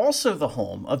is also the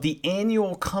home of the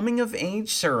annual Coming of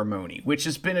Age ceremony, which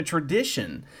has been a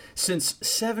tradition since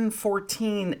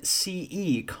 714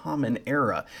 CE Common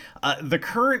Era. The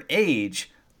current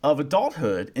age of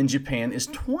adulthood in Japan is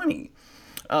 20.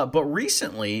 But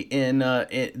recently,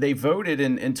 they voted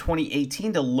in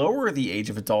 2018 to lower the age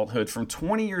of adulthood from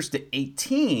 20 years to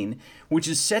 18, which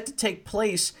is set to take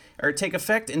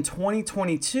effect in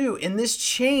 2022. And this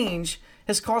change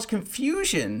has caused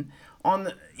confusion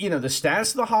on the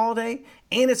status of the holiday,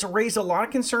 and it's raised a lot of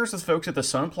concerns with folks at the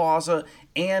Sun Plaza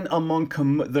and among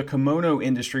the kimono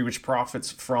industry, which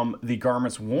profits from the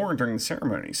garments worn during the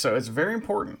ceremony. So it's very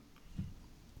important.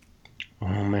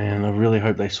 Oh man, I really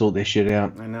hope they sort their shit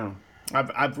out. I know.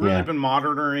 I've really been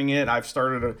monitoring it. I've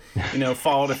started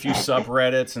followed a few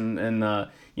subreddits and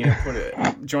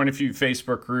joined a few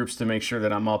Facebook groups to make sure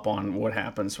that I'm up on what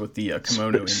happens with the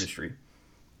kimono industry.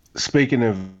 Speaking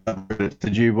of,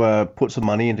 did you put some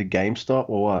money into GameStop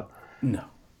or what? No.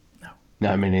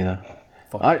 No, me neither.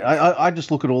 I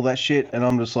just look at all that shit and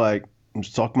I'm just like,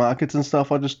 stock markets and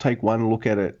stuff. I just take one look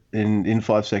at it in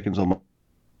 5 seconds.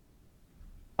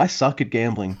 I suck at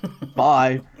gambling.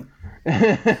 Bye.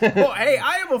 Well, hey,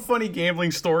 I have a funny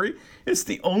gambling story. It's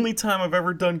the only time I've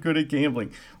ever done good at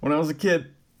gambling. When I was a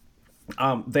kid,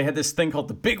 they had this thing called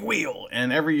the Big Wheel,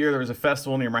 and every year there was a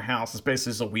festival near my house. It's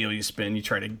basically just a wheel you spin. You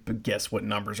try to guess what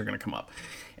numbers are going to come up.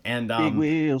 And Big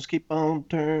wheels keep on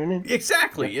turning.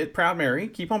 exactly, Proud Mary,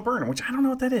 keep on burning, which I don't know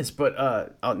what that is,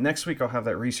 but next week I'll have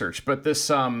that research. But this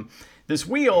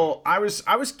wheel, I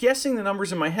was guessing the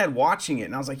numbers in my head watching it,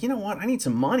 and I was like, you know what, I need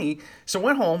some money. So I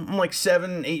went home. I'm like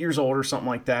 7, 8 years old or something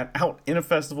like that, out in a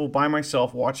festival by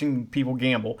myself watching people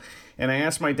gamble. And I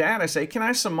asked my dad, I say, can I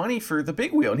have some money for the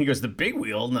big wheel? And he goes, the big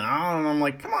wheel? No. And I'm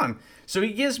like, come on. So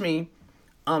he gives me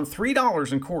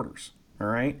 $3 in quarters. All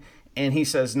right. And he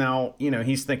says, now,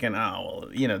 he's thinking, oh,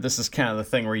 well, this is kind of the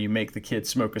thing where you make the kids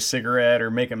smoke a cigarette or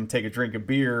make them take a drink of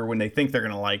beer when they think they're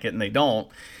going to like it and they don't.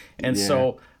 And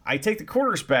so I take the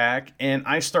quarters back and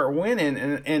I start winning.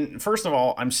 And first of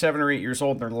all, I'm 7 or 8 years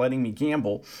old and they're letting me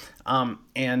gamble.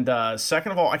 And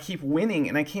second of all, I keep winning.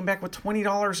 And I came back with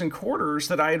 $20 in quarters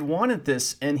that I had won at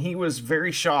this. And he was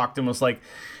very shocked and was like,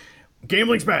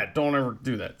 gambling's bad. Don't ever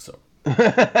do that. So.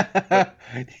 But,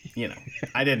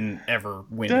 I didn't ever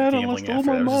win Dad, gambling I lost after all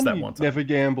that. It my was just that money. one time. Never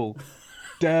gamble.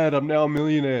 Dad, I'm now a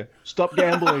millionaire. Stop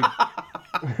gambling.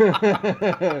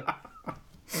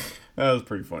 That was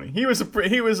pretty funny. He was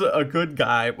a good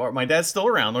guy. My dad's still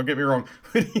around. Don't get me wrong,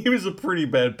 but he was a pretty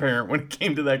bad parent when it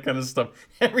came to that kind of stuff.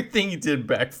 Everything he did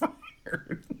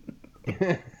backfired.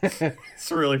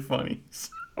 It's really funny.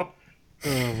 So,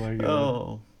 Oh my god.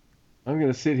 oh. I'm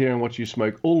going to sit here and watch you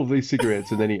smoke all of these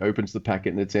cigarettes, and then he opens the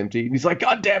packet and it's empty. And he's like,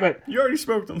 God damn it. You already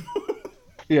smoked them.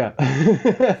 Yeah.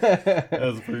 That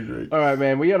was pretty great. All right,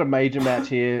 man. We got a major match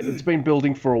here. It's been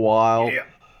building for a while. Yeah.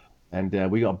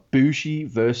 And we got Bushi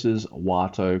versus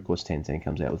Wato. Of course, Tenzan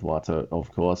comes out with Wato,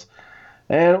 of course.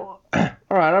 And, all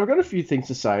right, I've got a few things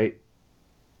to say.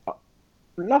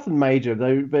 Nothing major,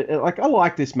 though. But, I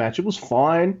like this match. It was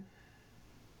fine.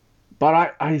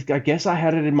 But I guess I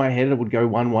had it in my head it would go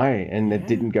one way, and it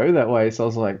didn't go that way. So I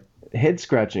was like, head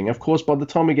scratching. Of course, by the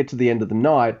time we get to the end of the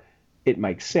night, it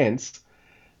makes sense.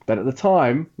 But at the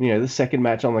time, the second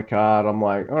match on the card, I'm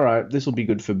like, all right, this will be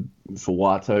good for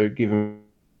Wato, give him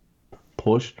a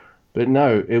push. But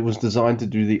no, it was designed to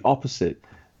do the opposite.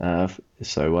 So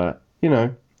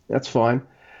that's fine.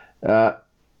 It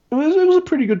was a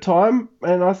pretty good time,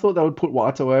 and I thought that would put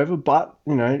Wato over, but,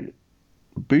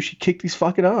 Bushi kicked his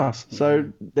fucking ass.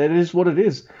 So that is what it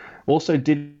is. Also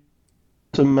did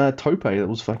some tope that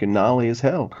was fucking gnarly as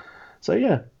hell. So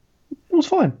yeah, it was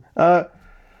fine.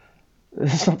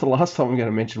 It's not the last time I'm going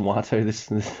to mention Wato. This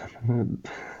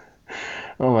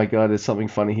oh my god, there's something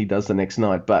funny he does the next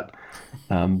night. But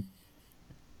yeah,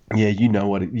 you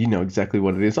know exactly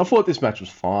what it is. I thought this match was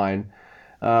fine.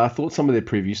 I thought some of their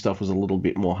preview stuff was a little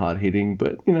bit more hard hitting,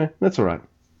 but that's all right.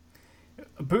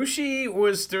 Bushi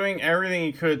was doing everything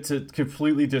he could to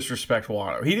completely disrespect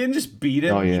Wato. He didn't just beat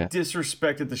him; he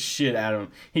disrespected the shit out of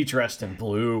him. He dressed in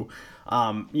blue.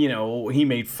 He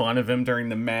made fun of him during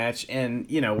the match, and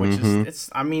which is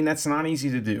that's not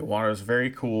easy to do. Wato's very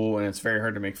cool, and it's very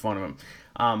hard to make fun of him.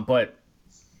 But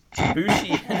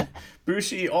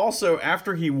Bushi also,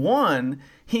 after he won,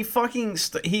 he fucking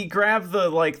he grabbed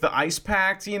the ice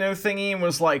pack thingy and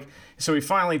was like, so he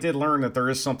finally did learn that there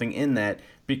is something in that.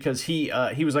 Because he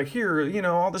was like, here,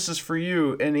 all this is for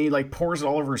you, and he pours it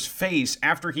all over his face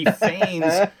after he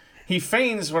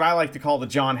feigns what I like to call the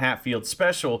John Hatfield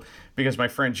special, because my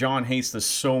friend John hates this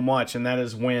so much, and that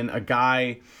is when a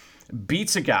guy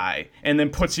beats a guy and then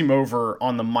puts him over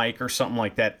on the mic or something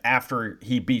like that after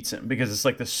he beats him, because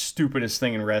it's the stupidest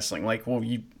thing in wrestling. Well,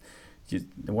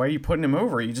 why are you putting him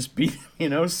over? You just beat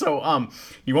him, So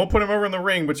you won't put him over in the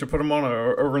ring, but you put him on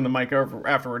over in the mic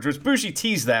afterwards. Which Bushi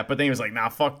teased that, but then he was like, nah,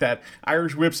 fuck that.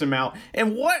 Irish whips him out.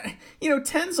 And what?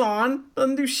 Tenzan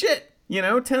doesn't do shit.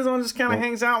 Tenzan just kind of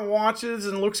hangs out and watches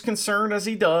and looks concerned as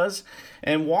he does.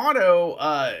 And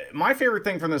Wato, my favorite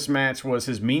thing from this match was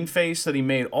his mean face that he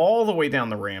made all the way down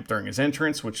the ramp during his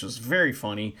entrance, which was very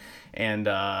funny. And,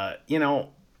 I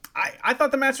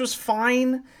thought the match was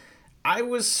fine. I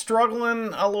was struggling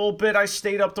a little bit. I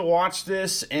stayed up to watch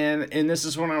this, and this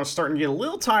is when I was starting to get a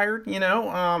little tired, and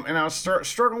I was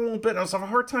struggling a little bit, and I was having a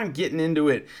hard time getting into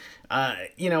it.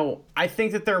 I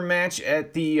think that their match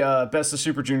at the Best of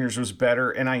Super Juniors was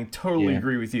better, and I totally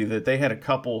agree with you that they had a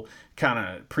couple kind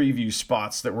of preview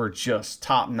spots that were just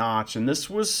top-notch, and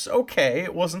this was okay.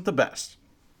 It wasn't the best.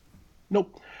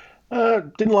 Nope.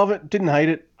 Didn't love it, didn't hate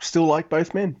it, still like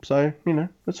both men, so,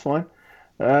 that's fine.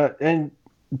 And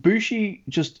Bushi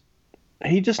just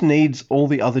needs all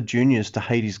the other juniors to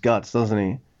hate his guts, doesn't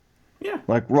he? Yeah.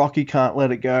 Rocky can't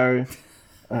let it go.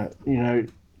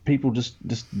 People just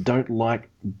don't like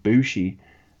Bushi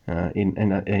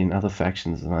in other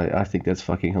factions, and I think that's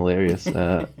fucking hilarious.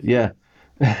 Yeah.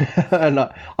 And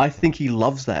I think he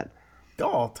loves that.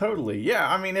 Oh, totally.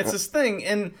 Yeah, it's his thing.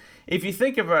 And if you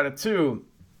think about it, too,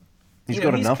 He's you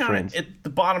know, got he's enough kind friends. of at the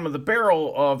bottom of the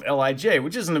barrel of LIJ,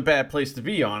 which isn't a bad place to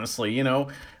be, honestly. You know,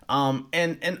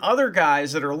 and other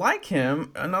guys that are like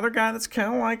him, another guy that's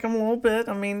kind of like him a little bit.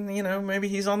 I mean, you know, maybe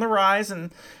he's on the rise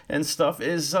and stuff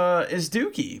is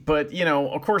Dookie. But you know,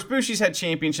 of course, Bushi's had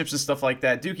championships and stuff like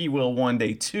that. Dookie will one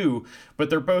day too. But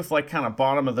they're both like kind of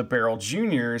bottom of the barrel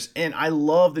juniors, and I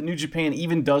love that New Japan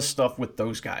even does stuff with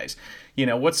those guys. You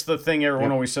know, what's the thing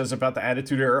everyone always says about the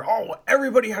Attitude Era? Oh,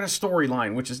 everybody had a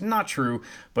storyline, which is not true,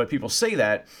 but people say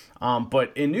that.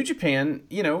 But in New Japan,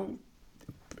 you know,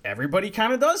 everybody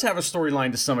kind of does have a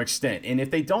storyline to some extent. And if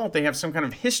they don't, they have some kind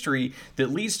of history that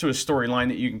leads to a storyline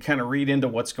that you can kind of read into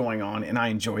what's going on. And I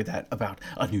enjoy that about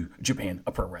a New Japan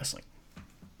Pro Wrestling.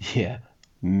 Yeah,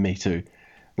 me too.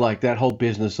 Like that whole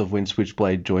business of when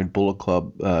Switchblade joined Bullet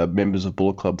Club, members of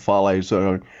Bullet Club, Fale,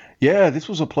 so yeah, this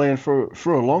was a plan for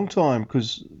a long time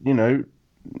because, you know,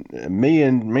 me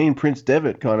and Prince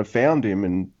Devitt kind of found him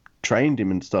and trained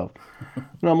him and stuff.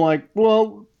 And I'm like,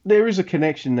 well, there is a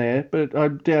connection there, but I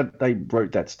doubt they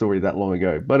wrote that story that long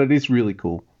ago. But it is really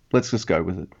cool. Let's just go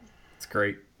with it. It's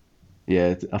great.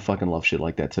 Yeah, I fucking love shit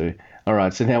like that too. All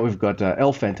right, so now we've got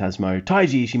El Phantasmo,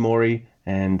 Taiji Ishimori,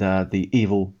 and the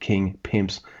Evil King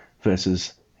Pimps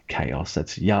versus Chaos.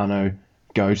 That's Yano,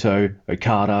 Goto,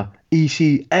 Okada,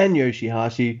 Ishii, and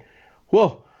Yoshihashi.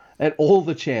 Whoa! And all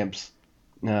the champs,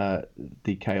 the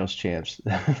Chaos champs,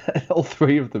 all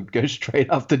three of them go straight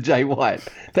after Jay White.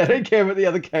 They don't care about the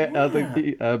other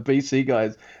BC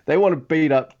guys. They want to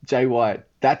beat up Jay White.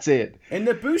 That's it. And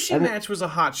the Bushi match was a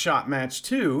hot shot match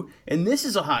too, and this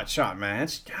is a hot shot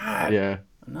match. God, yeah.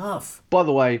 Enough. By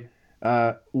the way,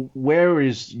 where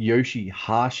is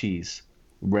Yoshihashi's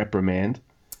reprimand?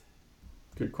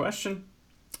 Good question.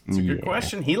 It's a good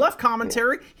question. He left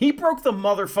commentary. Yeah. He broke the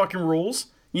motherfucking rules,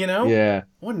 you know? Yeah.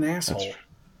 What an asshole.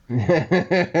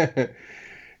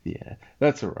 Yeah,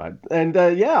 that's all right. And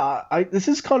this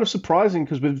is kind of surprising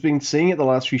because we've been seeing it the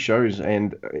last few shows,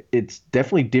 and it's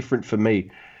definitely different for me.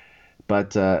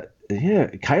 But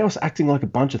Chaos acting like a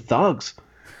bunch of thugs.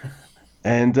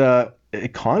 And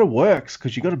it kind of works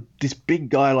because you got this big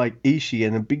guy like Ishii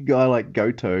and a big guy like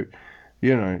Goto.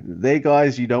 You know, they're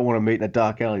guys you don't want to meet in a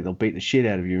dark alley. They'll beat the shit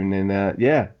out of you. And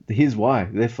then, here's why.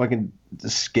 They're fucking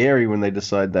scary when they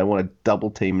decide they want to double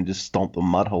team and just stomp a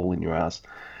mud hole in your ass.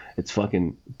 It's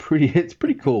fucking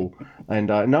pretty cool.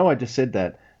 And I know I just said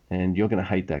that, and you're going to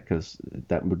hate that because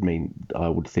that would mean I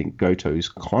would think Goto's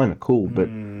kind of cool, but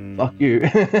fuck you.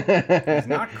 He's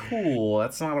not cool.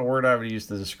 That's not a word I would use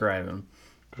to describe him.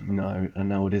 No, I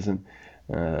know it isn't.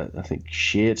 I think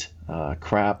shit,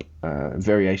 crap,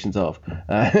 variations of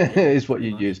is what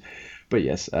you use. But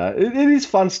yes, it is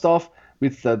fun stuff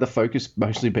with the focus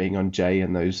mostly being on Jay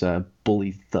and those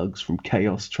bully thugs from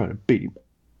Chaos trying to beat him.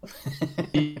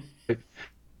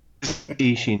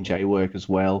 Ishii and Jay work as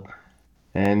well.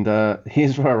 And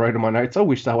here's what I wrote in my notes. I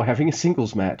wish they were having a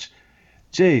singles match.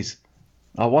 Jeez,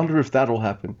 I wonder if that'll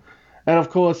happen. And of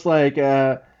course, like...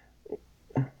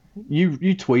 You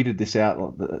tweeted this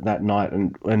out that night,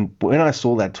 and when I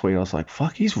saw that tweet, I was like,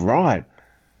 fuck, he's right.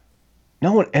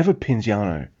 No one ever pins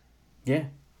Yano. Yeah.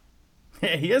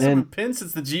 He hasn't been pinned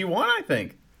since the G1, I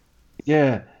think.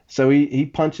 Yeah, so he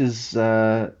punches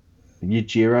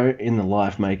Yujiro in the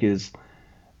Life Makers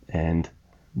and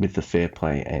with the fair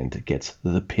play and gets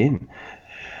the pin.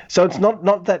 So it's not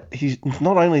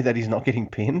only that he's not getting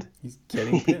pinned, he's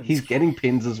getting pins. He's getting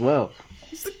pins as well.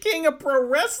 He's the king of pro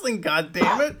wrestling,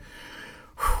 goddammit.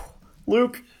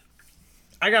 Luke,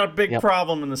 I got a big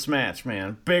problem in this match,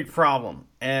 man. Big problem.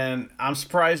 And I'm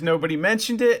surprised nobody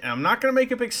mentioned it. And I'm not going to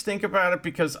make a big stink about it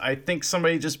because I think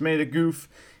somebody just made a goof,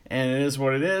 and it is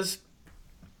what it is.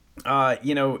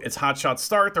 It's hotshot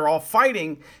start. They're all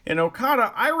fighting, and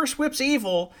Okada Irish whips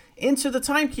Evil into the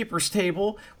timekeeper's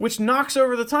table, which knocks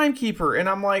over the timekeeper. And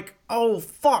I'm like, oh,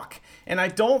 fuck. And I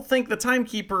don't think the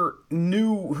timekeeper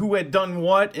knew who had done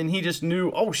what, and he just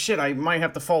knew, oh, shit, I might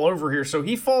have to fall over here. So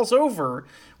he falls over,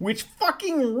 which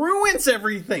fucking ruins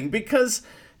everything, because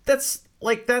that's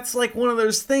like one of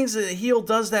those things that a heel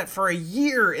does that for a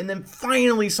year, and then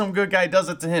finally some good guy does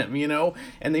it to him, you know?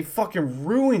 And they fucking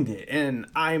ruined it, and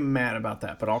I'm mad about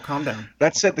that, but I'll calm down.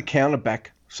 That set the counter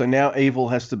back. So now Evil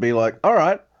has to be like, all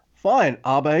right, fine,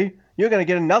 Abe, you're going to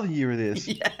get another year of this.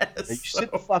 Yes. You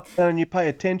sit the fuck down and you pay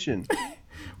attention.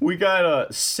 We got a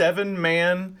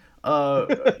 7-man...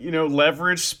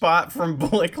 leverage spot from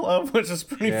Bullet Club, which is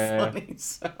pretty funny.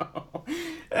 So,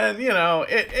 and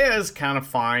it is kind of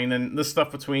fine, and the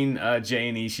stuff between Jay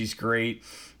and Ishii's great.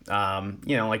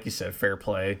 Like you said, fair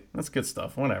play. That's good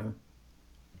stuff. Whatever.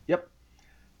 Yep.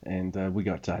 And we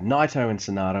got Naito and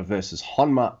Sonata versus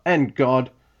Honma and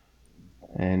God.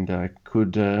 And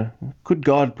could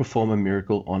God perform a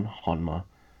miracle on Honma?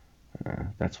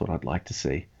 That's what I'd like to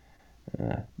see.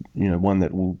 One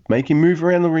that will make him move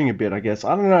around the ring a bit, I guess.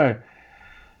 I don't know.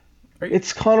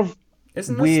 It's kind of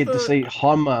Isn't this weird to the? see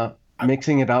Honma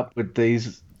mixing it up with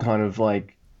these kind of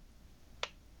like,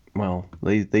 well,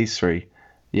 these three.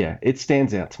 Yeah, it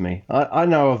stands out to me. I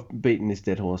know I've beaten this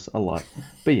dead horse a lot,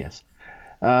 but yes.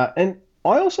 And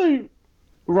I also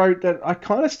wrote that I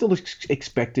kind of still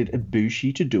expected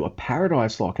Ibushi to do a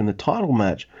Paradise Lock in the title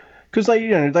match, because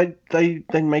they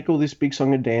make all this big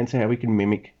song and dance how he can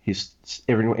mimic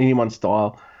anyone's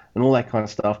style and all that kind of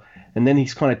stuff, and then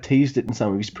he's kind of teased it in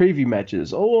some of his preview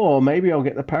matches. Oh, maybe I'll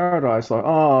get the Paradise Lock.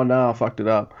 Oh no, I fucked it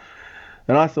up.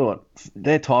 And I thought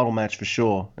their title match for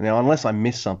sure. Now, unless I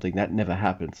miss something, that never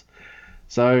happens.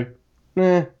 So,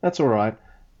 that's all right.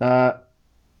 I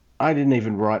didn't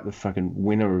even write the fucking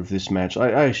winner of this match.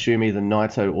 I assume either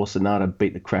Naito or Sonata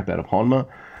beat the crap out of Honma.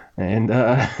 And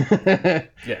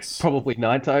Yes, probably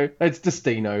Naito. It's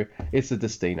Destino. It's a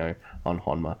Destino on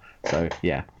Honma. So,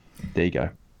 yeah, there you go.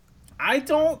 I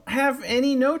don't have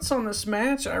any notes on this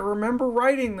match. I remember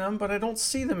writing them, but I don't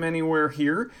see them anywhere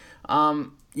here. I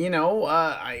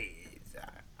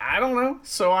don't know.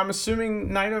 So I'm assuming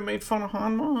Naito made fun of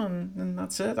Hanma, and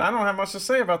that's it. I don't have much to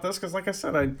say about this because, like I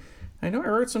said, I know I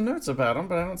wrote some notes about him,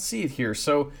 but I don't see it here.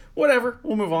 So whatever.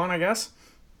 We'll move on, I guess.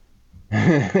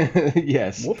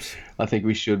 Yes. Whoops. I think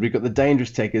we should. We've got the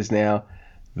Dangerous Tekkers now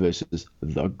versus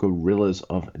the Gorillas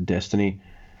of Destiny.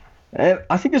 And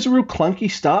I think there's a real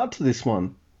clunky start to this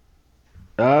one.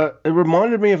 It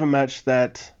reminded me of a match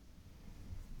that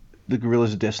the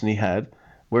Gorillas of Destiny had,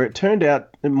 where it turned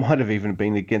out it might have even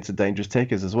been against the Dangerous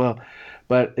Tekkers as well.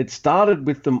 But it started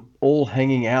with them all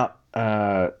hanging out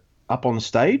up on the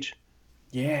stage.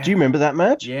 Yeah. Do you remember that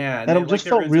match? Yeah. And it just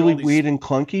felt really weird and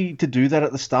clunky to do that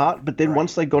at the start. But then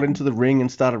once they got into the ring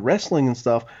and started wrestling and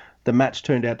stuff, the match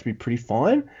turned out to be pretty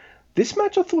fine. This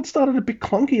match I thought started a bit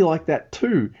clunky like that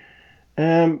too.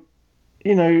 And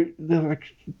also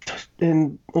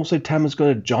Tama's got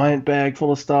a giant bag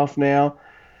full of stuff now.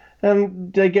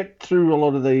 And they get through a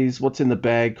lot of these what's in the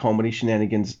bag comedy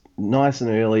shenanigans nice and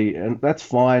early, and that's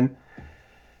fine.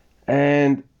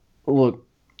 And look,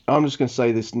 I'm just going to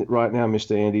say this right now,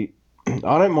 Mr. Andy.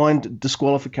 I don't mind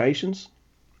disqualifications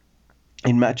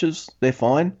in matches. They're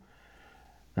fine.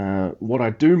 What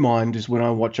I do mind is when I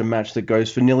watch a match that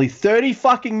goes for nearly 30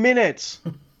 fucking minutes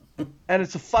and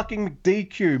it's a fucking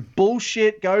DQ.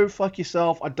 Bullshit, go fuck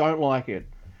yourself. I don't like it.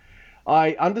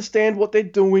 I understand what they're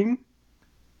doing,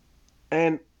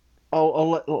 and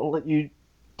I'll let you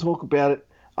talk about it.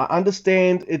 I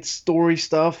understand it's story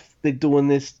stuff. They're doing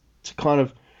this to kind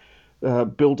of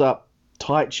build up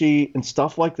Taichi and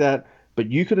stuff like that.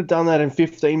 But you could have done that in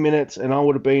 15 minutes and I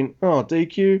would have been, oh,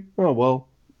 DQ? Oh, well.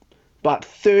 But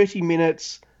 30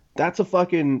 minutes, that's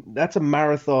a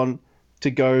marathon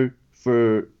to go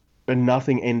for a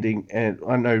nothing ending. And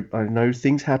I know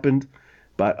things happened,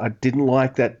 but I didn't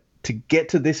like that. To get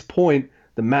to this point,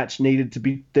 the match needed to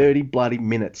be 30 bloody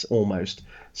minutes almost.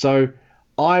 So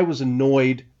I was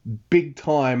annoyed big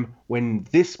time when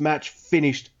this match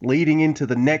finished leading into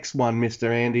the next one, Mr.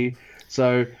 Andy.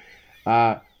 So,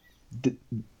 yeah,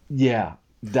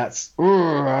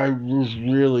 I was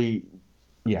really,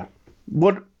 yeah.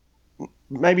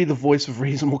 Maybe the voice of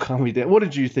reason will calm me down. What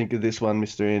did you think of this one,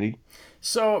 Mr. Andy?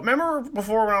 So remember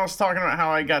before when I was talking about how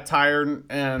I got tired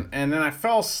and then I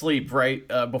fell asleep right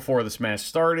before this match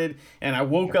started, and I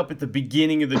woke up at the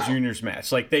beginning of the juniors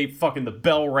match. Like the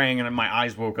bell rang and my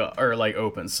eyes woke up or like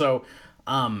opened. So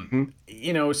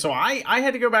so I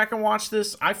had to go back and watch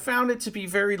this. I found it to be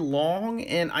very long,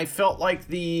 and I felt like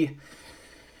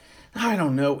I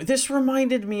don't know. This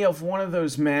reminded me of one of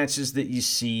those matches that you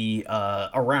see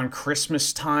around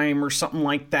Christmas time or something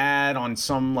like that on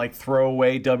some like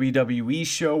throwaway WWE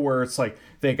show where it's like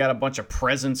they got a bunch of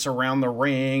presents around the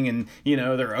ring and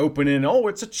they're opening. Oh,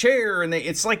 it's a chair, and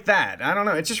it's like that. I don't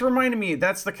know. It just reminded me.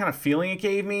 That's the kind of feeling it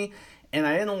gave me, and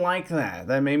I didn't like that.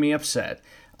 That made me upset.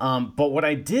 But what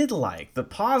I did like, the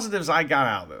positives I got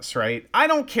out of this, right? I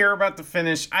don't care about the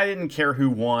finish. I didn't care who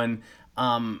won.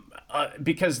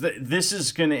 Because this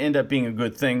is going to end up being a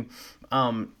good thing.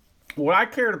 What I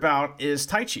cared about is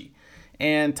Taichi.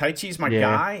 And Taichi's my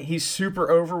guy. He's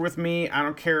super over with me. I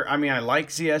don't care. I mean, I like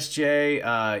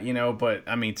ZSJ, but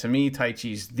I mean, to me,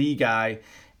 Taichi's the guy.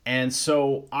 And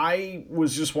so I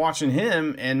was just watching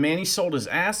him, and man, he sold his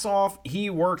ass off. He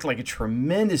worked like a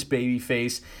tremendous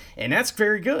babyface, and that's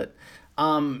very good.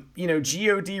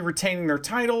 GOD retaining their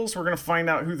titles. We're going to find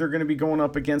out who they're going to be going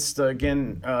up against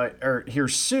again here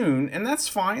soon, and that's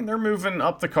fine. They're moving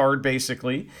up the card,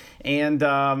 basically. And,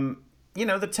 you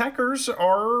know, the Techers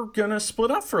are going to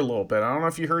split up for a little bit. I don't know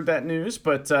if you heard that news,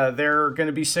 but they're going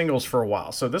to be singles for a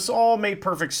while. So this all made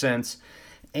perfect sense.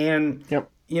 And,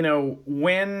 you know,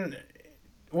 when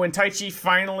Taichi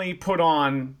finally put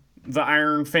on the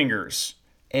Iron Fingers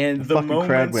and the fucking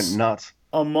crowd went nuts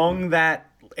among that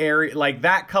area, like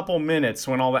that couple minutes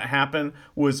when all that happened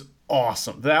was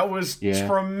awesome. That was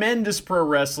tremendous pro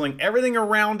wrestling. Everything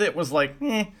around it was like,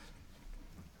 eh.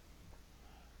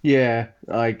 Yeah,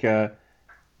 like,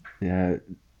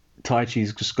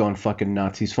 Taichi's just gone fucking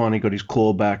nuts. He's finally got his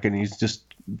claw back, and he's just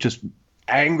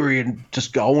angry and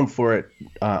just going for it,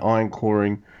 iron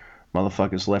clawing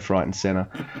motherfuckers left, right, and center.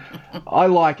 I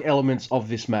like elements of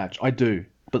this match, I do,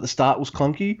 but the start was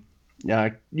clunky.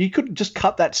 You could just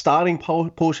cut that starting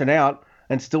portion out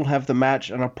and still have the match,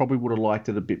 and I probably would have liked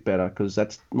it a bit better, because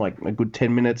that's like a good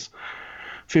 10 minutes,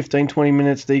 15, 20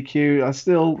 minutes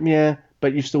DQ.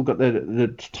 But you've still got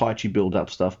the Taichi build-up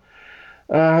stuff.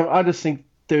 I just think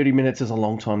 30 minutes is a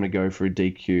long time to go for a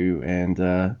DQ,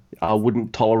 and I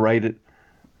wouldn't tolerate it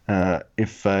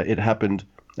if it happened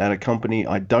at a company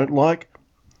I don't like.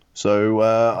 So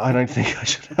I don't think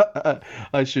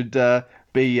I should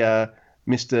be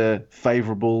Mr.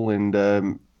 Favorable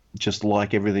and just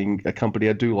like everything a company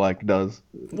I do like does.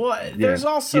 Well, there's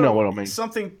also you know what I mean.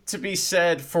 Something to be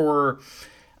said for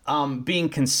being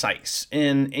concise.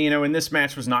 And, you know, and this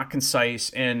match was not concise.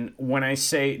 And when I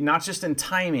say not just in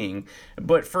timing,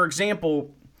 but for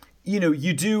example, you know,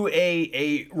 you do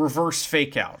a reverse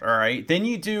fake out, all right? Then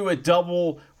you do a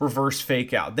double reverse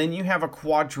fake out. Then you have a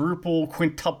quadruple,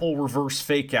 quintuple reverse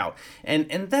fake out. And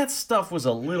that stuff was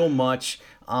a little much.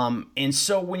 And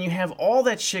so when you have all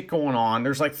that shit going on,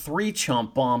 there's like 3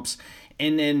 chump bumps,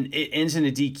 and then it ends in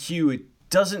a DQ. It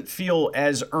doesn't feel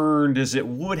as earned as it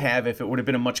would have if it would have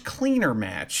been a much cleaner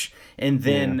match. And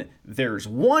then there's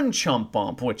 1 chump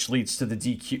bump, which leads to the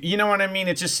DQ. You know what I mean?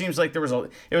 It just seems like it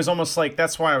was almost like,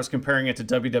 that's why I was comparing it to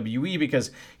WWE,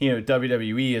 because, you know,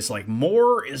 WWE is like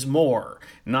more is more,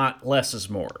 not less is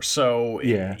more. So,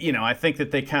 you know, I think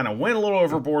that they kind of went a little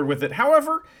overboard with it.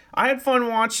 However, I had fun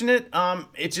watching it.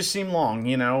 It just seemed long,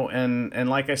 you know, and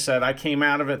like I said, I came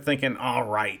out of it thinking, all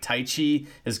right, Taichi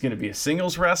is going to be a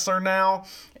singles wrestler now,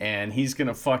 and he's going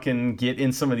to fucking get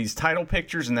in some of these title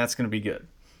pictures, and that's going to be good.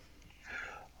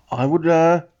 I would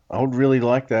really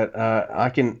like that. I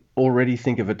can already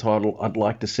think of a title I'd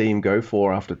like to see him go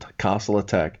for after Castle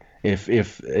Attack, if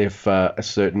a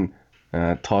certain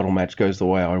title match goes the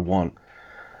way I want.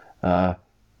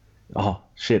 Oh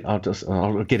shit!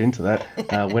 I'll get into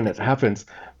that when it happens.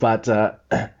 But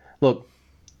look,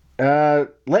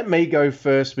 let me go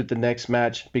first with the next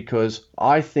match, because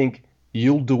I think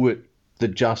you'll do it the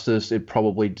justice it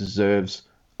probably deserves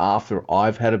after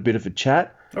I've had a bit of a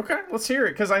chat. Okay, let's hear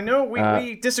it, because I know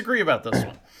we disagree about this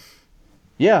one.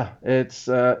 Yeah, it's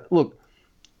look.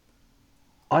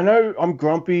 I know I'm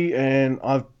grumpy, and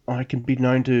I can be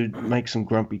known to make some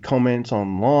grumpy comments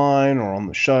online or on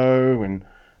the show and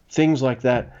things like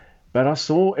that. But I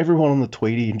saw everyone on the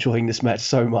Tweety enjoying this match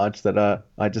so much that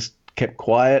I just kept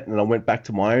quiet, and I went back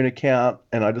to my own account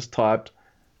and I just typed,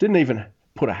 didn't even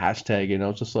put a hashtag in. I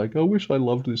was just like, I wish I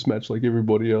loved this match like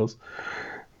everybody else.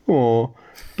 Oh,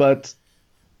 but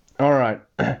all right.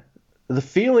 The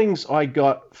feelings I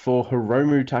got for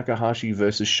Hiromu Takahashi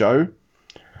versus Sho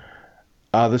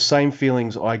are the same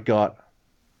feelings I got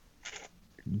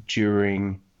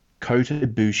during Kota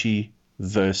Ibushi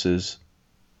versus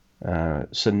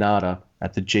Sonata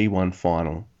at the G1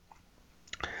 final.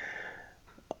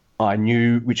 I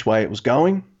knew which way it was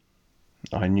going.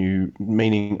 I knew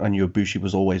Ibushi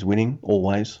was always winning,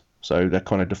 always. So that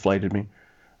kind of deflated me,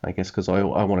 I guess, because I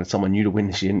wanted someone new to win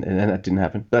this year, and that didn't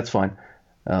happen. That's fine,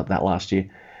 that last year.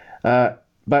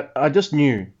 But I just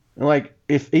knew, like,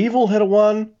 if Evil had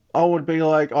won, I would be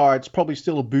like, all right, it's probably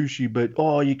still Ibushi, but,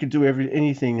 you can do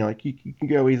anything. Like, you can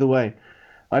go either way.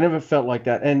 I never felt like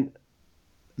that. And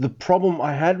the problem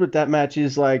I had with that match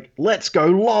is, like, let's go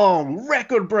long,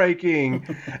 record breaking.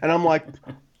 And I'm like,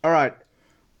 all right,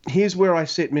 here's where I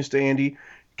sit, Mr. Andy.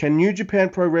 Can New Japan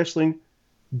Pro Wrestling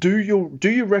do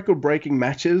your record breaking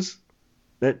matches,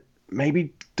 that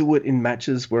maybe do it in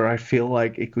matches where I feel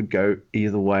like it could go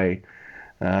either way?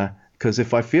 Because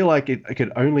if I feel like it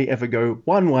could only ever go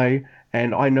one way,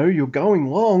 and I know you're going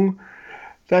long,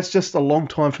 that's just a long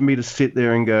time for me to sit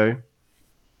there and go,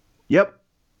 yep,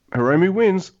 Hiromu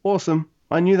wins. Awesome.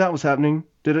 I knew that was happening.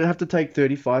 Did it have to take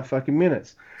 35 fucking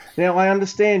minutes? Now, I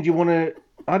understand you want to...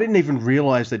 I didn't even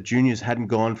realize that juniors hadn't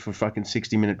gone for fucking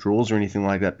 60-minute draws or anything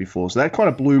like that before. So that kind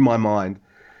of blew my mind.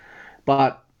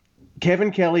 But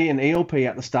Kevin Kelly and ELP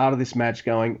at the start of this match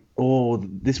going, oh,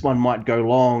 this one might go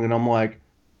long. And I'm like,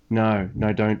 No,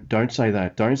 no, don't say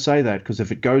that. Don't say that, because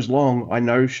if it goes long, I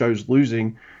know Show's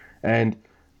losing, and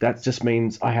that just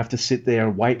means I have to sit there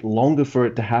and wait longer for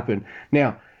it to happen.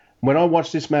 Now, when I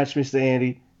watch this match, Mr.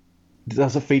 Andy,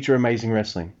 does it feature amazing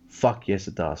wrestling? Fuck yes,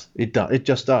 it does. It does. It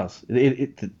just does.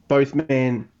 Both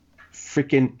men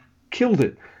freaking killed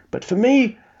it. But for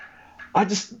me, I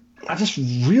just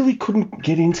really couldn't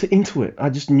get into it. I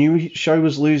just knew Show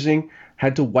was losing.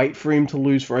 Had to wait for him to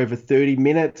lose for over 30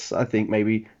 minutes. I think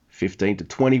maybe 15 to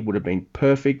 20 would have been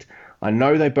perfect. I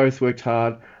know they both worked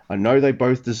hard. I know they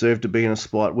both deserve to be in a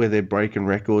spot where they're breaking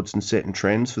records and setting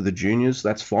trends for the juniors.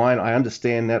 That's fine. I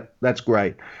understand that. That's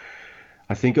great.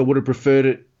 I think I would have preferred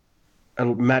it a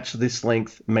match this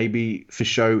length maybe for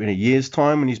Show in a year's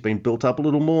time when he's been built up a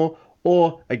little more,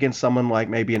 or against someone like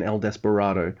maybe an El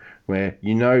Desperado, where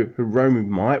Hiromu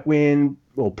might win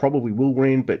or probably will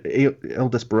win, but El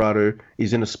Desperado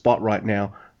is in a spot right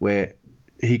now where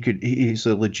he's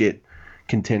a legit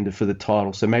contender for the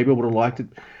title. So maybe I would have liked it.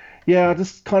 Yeah, I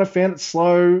just kind of found it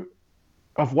slow.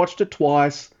 I've watched it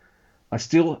twice. I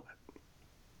still...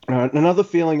 another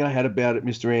feeling I had about it,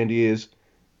 Mr. Andy, is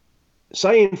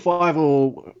say in 5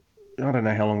 or... I don't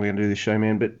know how long we're going to do this show,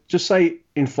 man, but just say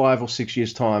in 5 or 6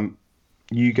 years' time,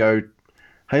 you go,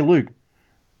 hey, Luke,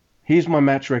 here's my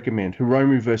match recommend,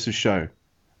 Hiromu versus Show.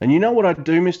 And you know what I'd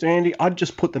do, Mr. Andy? I'd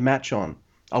just put the match on.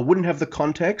 I wouldn't have the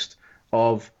context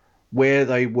of where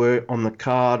they were on the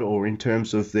card or in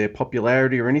terms of their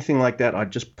popularity or anything like that.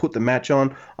 I'd just put the match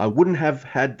on. I wouldn't have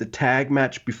had the tag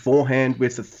match beforehand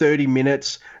with the 30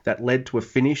 minutes that led to a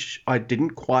finish I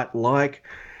didn't quite like.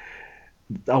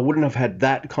 I wouldn't have had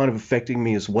that kind of affecting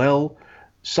me as well.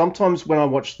 Sometimes when I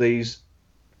watch these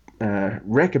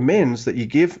recommends that you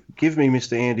give me,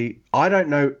 Mr. Andy, I don't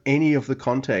know any of the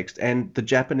context, and the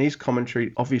Japanese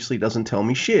commentary obviously doesn't tell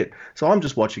me shit. So I'm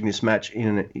just watching this match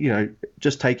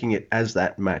just taking it as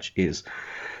that match is.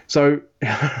 So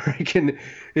I reckon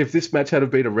if this match had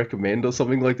been a recommend or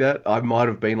something like that, I might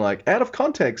have been like, out of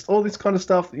context, all this kind of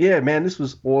stuff. Yeah, man, this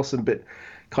was awesome, but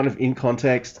kind of in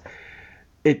context,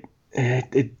 it's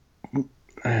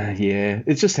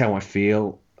just how I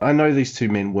feel. I know these two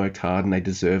men worked hard and they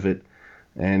deserve it,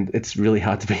 and it's really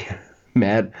hard to be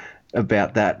mad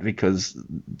about that because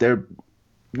they're,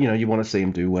 you want to see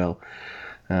them do well.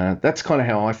 That's kind of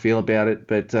how I feel about it,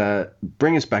 but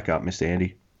bring us back up, Mr.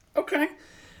 Andy. Okay.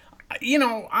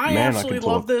 I absolutely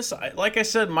love this. Like I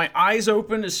said, my eyes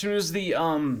opened as soon as the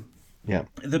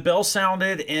bell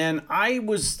sounded, and I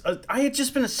had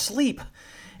just been asleep.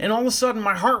 And all of a sudden,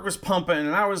 my heart was pumping,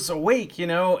 and I was awake,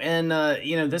 and,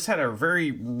 this had a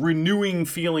very renewing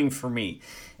feeling for me.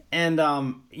 And,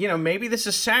 maybe this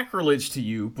is sacrilege to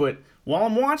you, but while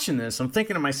I'm watching this, I'm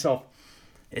thinking to myself,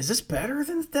 is this better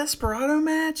than the Desperado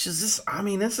match? This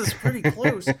is pretty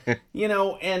close, and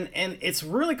it's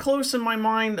really close in my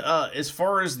mind as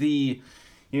far as the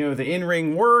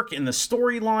in-ring work and the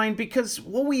storyline, because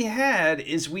what we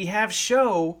have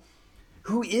Show,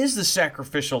 who is the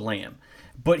sacrificial lamb.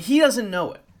 But he doesn't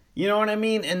know it. You know what I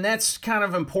mean? And that's kind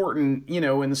of important, in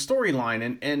the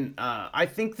storyline. And I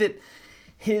think that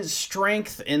his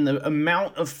strength and the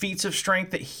amount of feats of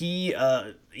strength that he,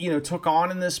 took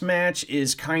on in this match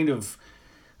is kind of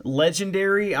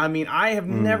legendary. I mean, I have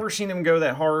never seen him go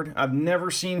that hard. I've never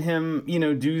seen him,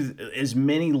 do as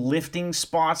many lifting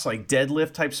spots, like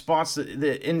deadlift type spots.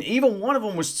 And even one of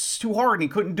them was too hard and he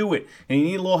couldn't do it. And he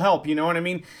needed a little help, you know what I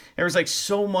mean? There was like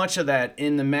so much of that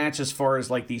in the match as far as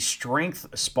like these strength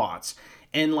spots.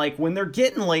 And like when they're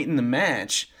getting late in the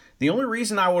match, the only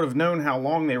reason I would have known how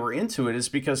long they were into it is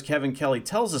because Kevin Kelly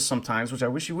tells us sometimes, which I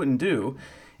wish he wouldn't do.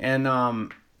 And,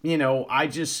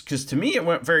 because to me it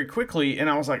went very quickly, and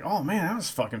I was like, oh man, that was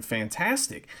fucking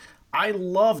fantastic. I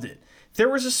loved it. There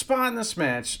was a spot in this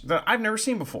match that I've never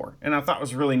seen before, and I thought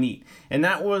was really neat. And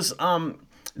that was,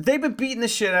 they've been beating the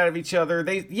shit out of each other.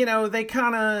 They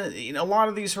kind of, a lot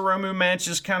of these Hiromu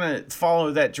matches kind of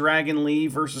follow that Dragon Lee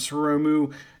versus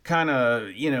Hiromu kind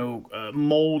of,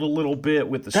 mold a little bit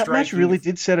with the striking. That match really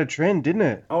did set a trend, didn't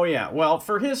it? Oh yeah. Well,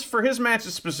 for his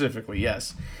matches specifically,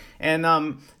 yes. And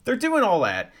they're doing all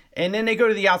that, and then they go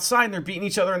to the outside and they're beating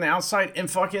each other on the outside, and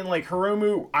fucking like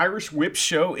Hiromu Irish whip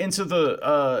Show into the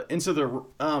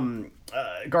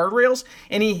guardrails,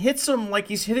 and he hits him like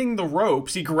he's hitting the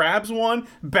ropes. He grabs one,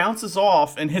 bounces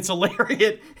off, and hits a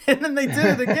lariat, and then they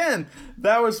did it again.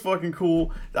 That was fucking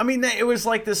cool. I mean, it was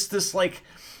like this like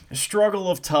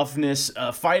struggle of toughness.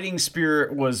 Fighting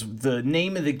spirit was the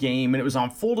name of the game, and it was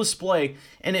on full display,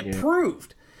 and it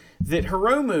proved that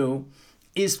Hiromu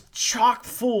is chock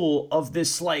full of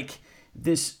this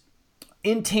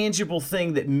intangible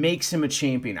thing that makes him a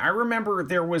champion. I remember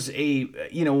there was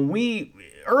when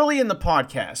early in the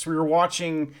podcast, we were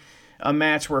watching a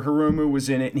match where Hiromu was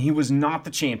in it and he was not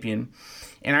the champion.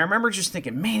 And I remember just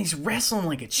thinking, man, he's wrestling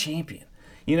like a champion,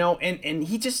 and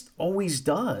he just always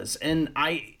does. And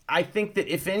I think that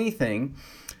if anything,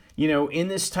 in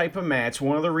this type of match,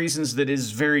 one of the reasons that is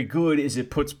very good is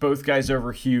it puts both guys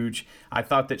over huge. I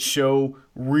thought that Sho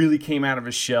really came out of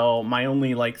his shell. My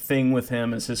only thing with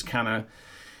him is his kind of,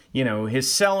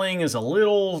 his selling is a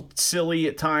little silly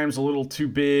at times, a little too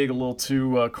big, a little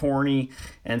too corny,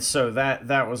 and so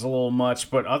that was a little much.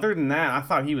 But other than that, I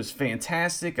thought he was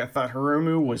fantastic. I thought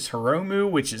Hiromu was Hiromu,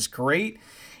 which is great.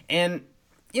 And,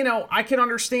 I can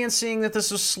understand seeing that this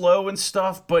was slow and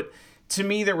stuff, but to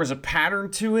me, there was a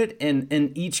pattern to it,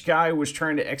 and each guy was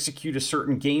trying to execute a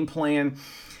certain game plan,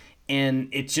 and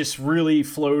it just really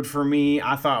flowed for me.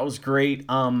 I thought it was great.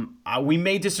 We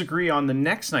may disagree on the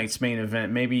next night's main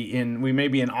event. We may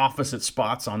be in opposite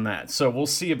spots on that, so we'll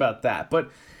see about that. But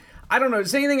I don't know.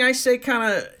 Does anything I say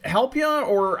kind of help you,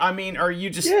 or are you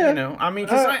just because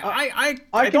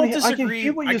I don't disagree.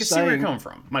 I can see where you're coming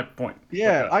from. My point.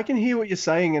 Yeah, I can hear what you're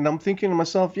saying, and I'm thinking to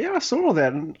myself, yeah, I saw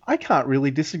that, and I can't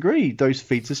really disagree. Those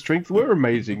feats of strength were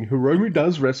amazing. Hiromu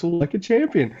does wrestle like a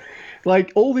champion,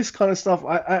 all this kind of stuff.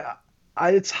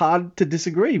 It's hard to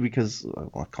disagree because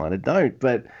I kind of don't,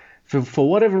 but for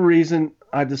whatever reason,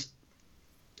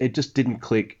 it just didn't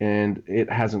click, and it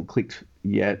hasn't clicked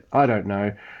yet. I don't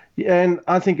know. And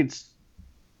I think a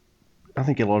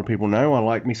lot of people know I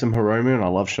like me some Hiromu, and I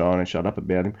love Sho, and I shut up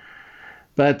about him.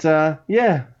 But I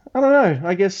don't know.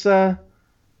 I guess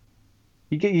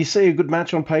you see a good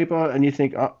match on paper, and you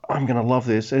think, oh, I'm gonna love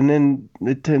this, and then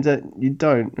it turns out you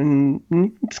don't,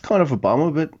 and it's kind of a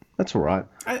bummer, but that's all right.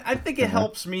 I think it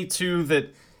helps me too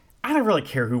that I don't really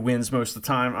care who wins most of the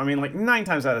time. I mean, 9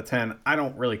 times out of 10, I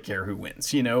don't really care who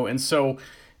wins, and so.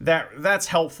 That's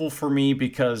helpful for me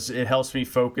because it helps me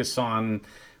focus on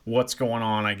what's going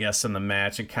on, I guess, in the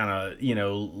match and kind of,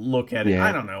 look at it. Yeah.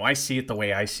 I don't know. I see it the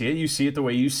way I see it. You see it the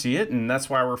way you see it, and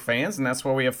that's why we're fans, and that's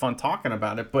why we have fun talking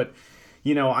about it. But,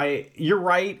 you're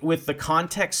right with the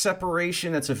context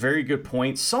separation. That's a very good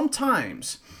point.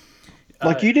 Sometimes... you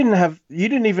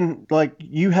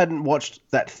hadn't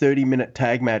watched that 30-minute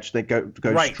tag match that goes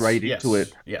right, straight into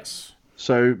it. Yes.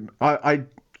 So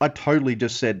I totally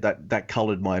just said that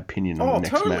colored my opinion on the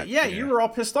next match. Yeah, you were all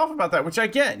pissed off about that, which I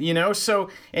get, So,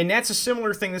 and that's a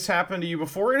similar thing that's happened to you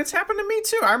before, and it's happened to me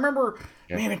too. I remember,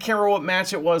 man, I can't remember what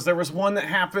match it was. There was one that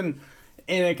happened,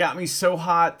 and it got me so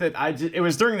hot that it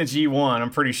was during the G1, I'm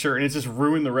pretty sure, and it just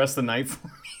ruined the rest of the night for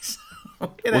me. So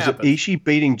was it Ishii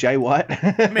beating Jay White?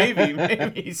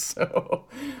 maybe so.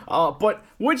 But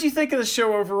what'd you think of the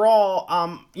show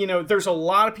overall? There's a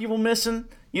lot of people missing.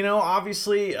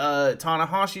 Obviously,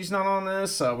 Tanahashi's not on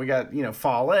this. We got,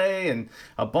 Fale and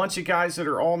a bunch of guys that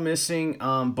are all missing.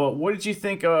 But what did you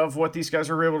think of what these guys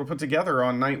were able to put together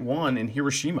on night 1 in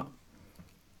Hiroshima?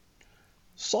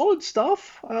 Solid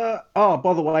stuff. By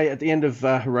the way, at the end of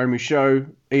Hiromu's show,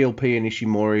 ELP and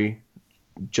Ishimori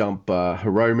jump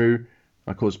Hiromu.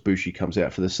 Of course, Bushi comes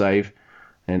out for the save.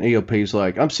 And ELP's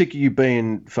like, I'm sick of you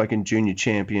being fucking junior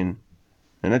champion.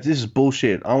 And this is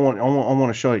bullshit. I want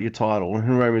a shot at your title. And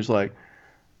Hiromu's like,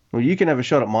 well, you can have a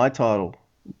shot at my title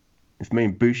if me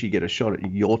and Bushi get a shot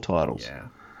at your titles. Yeah,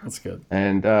 that's good.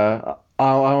 And I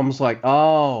was like,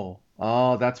 oh,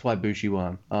 that's why Bushi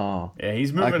won. Oh, yeah,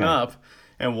 he's moving up.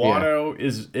 And Wado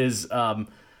is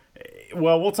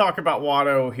well, we'll talk about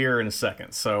Wado here in a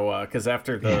second. So, because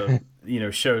after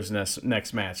the show's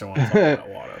next match, I want to talk about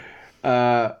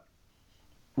Wado.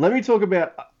 Let me talk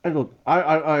about. Look,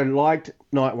 I liked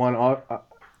night 1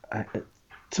 I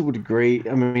to a degree.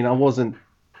 I mean, I wasn't.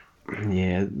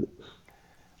 Yeah,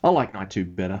 I like night 2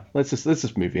 better. Let's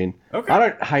just move in. Okay. I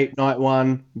don't hate night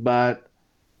 1, but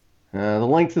the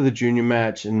length of the junior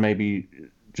match and maybe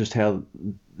just how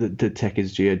the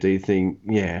Tekka's GOD thing.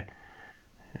 Yeah.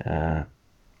 I've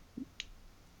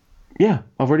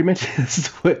already mentioned this.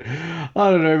 But I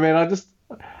don't know, man.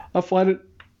 I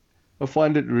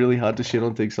find it really hard to shit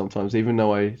on things sometimes, even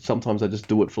though I just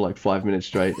do it for 5 minutes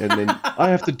straight, and then I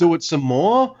have to do it some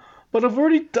more. But I've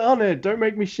already done it. Don't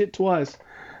make me shit twice.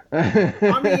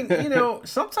 I mean,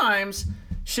 sometimes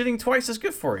shitting twice is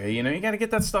good for you. You got to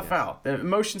get that stuff out. The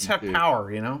emotions have power,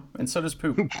 and so does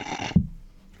poop.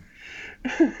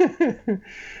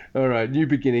 All right, new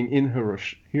beginning in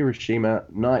Hiroshima,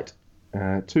 night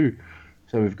 2.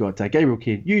 So we've got Gabriel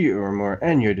Kidd, Yuya Uemura,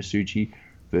 and Yota Tsuji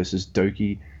versus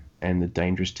Doki and the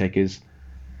Dangerous Tekkers.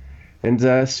 And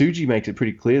Tsuji makes it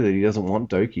pretty clear that he doesn't want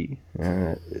Doki,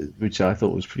 which I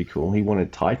thought was pretty cool. He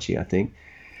wanted Taichi, I think.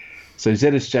 So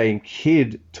ZSJ and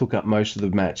Kid took up most of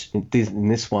the match in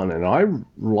this one, and I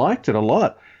liked it a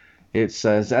lot. It's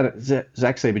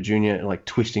Zack Sabre Jr. like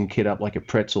twisting Kid up like a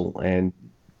pretzel, and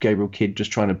Gabriel Kidd just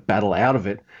trying to battle out of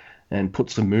it and put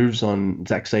some moves on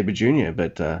Zack Sabre Jr.,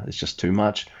 but it's just too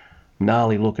much.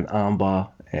 Gnarly looking armbar,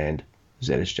 and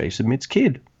ZSJ submits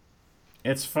Kid.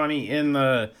 It's funny in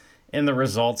the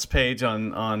results page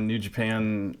on New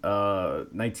Japan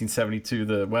 1972,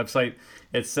 the website.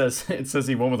 It says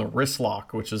he won with a wrist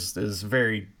lock, which is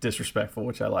very disrespectful,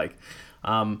 which I like.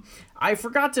 I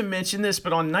forgot to mention this,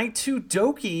 but on night 2,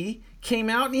 Doki came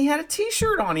out and he had a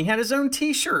T-shirt on. He had his own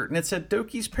T-shirt, and it said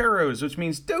Doki's Perros, which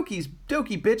means Doki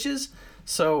bitches.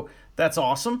 So that's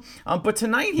awesome. But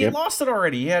tonight he lost it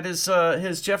already. He had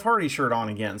his Jeff Hardy shirt on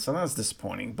again, so that was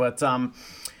disappointing. But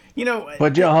you know.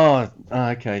 But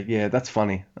okay, yeah, that's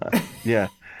funny. Yeah,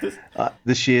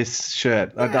 the sheer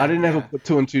shirt. I didn't ever put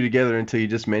 2 and 2 together until you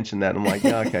just mentioned that. I'm like,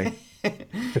 yeah, okay.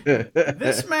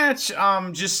 This match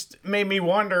just made me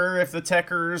wonder if the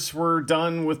Techers were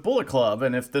done with Bullet Club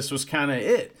and if this was kind of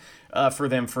it for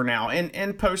them for now.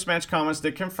 And post-match comments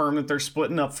did confirm that they're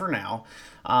splitting up for now.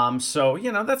 So,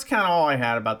 you know, that's kind of all I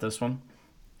had about this one.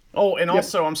 Oh, and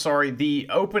also, I'm sorry, the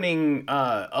opening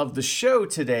of the show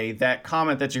today, that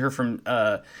comment that you heard from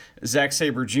Zack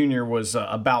Sabre Jr. was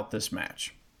about this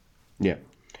match. Yeah.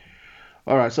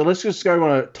 All right, so let's just go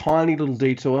on a tiny little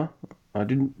detour. I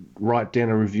didn't write down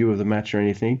a review of the match or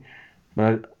anything,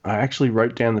 but I actually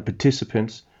wrote down the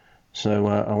participants, so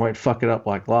I won't fuck it up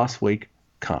like last week.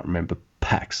 Can't remember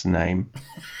Pac's name.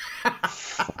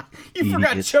 You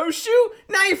forgot Choshu?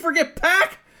 Now you forget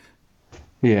Pac?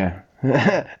 Yeah.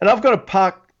 And I've got a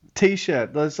Pac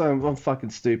t-shirt. I'm fucking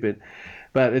stupid.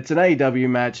 But it's an AEW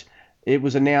match. It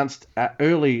was announced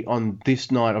early on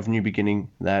this night of New Beginning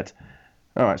that...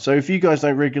 All right, so if you guys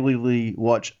don't regularly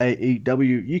watch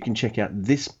AEW, you can check out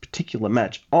this particular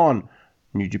match on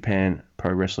New Japan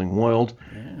Pro Wrestling World.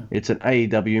 Yeah. It's an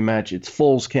AEW match. It's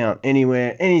Falls Count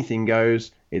Anywhere. Anything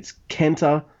goes. It's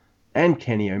Kenta and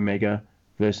Kenny Omega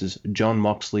versus Jon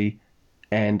Moxley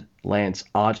and Lance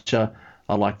Archer.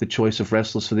 I like the choice of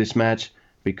wrestlers for this match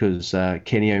because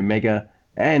Kenny Omega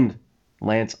and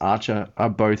Lance Archer are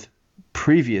both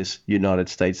previous United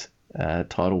States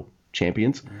title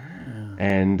champions.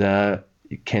 And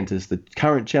Kenta's the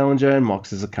current challenger and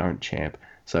Mox is the current champ.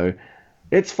 So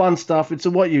it's fun stuff. It's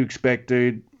what you expect,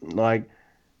 dude. Like,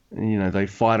 you know, they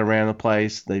fight around the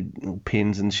place. They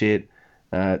pins and shit.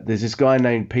 There's this guy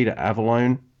named Peter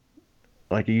Avalone.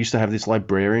 Like, he used to have this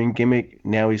librarian gimmick.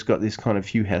 Now he's got this kind of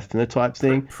Hugh Hefner type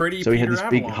thing. Pretty so he Peter had this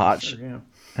big Avalon, heart. sure,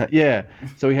 yeah.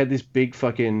 So he had this big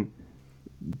fucking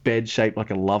bed shaped like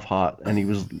a love heart, and he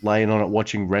was laying on it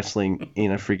watching wrestling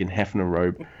in a freaking Hefner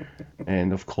robe.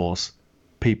 And of course,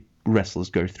 wrestlers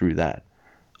go through that.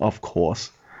 Of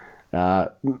course, you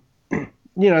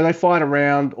know, they fight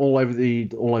around all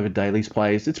over Daly's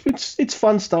place. It's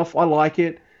fun stuff. I like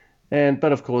it.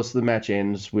 But of course, the match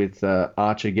ends with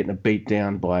Archer getting a beat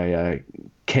down by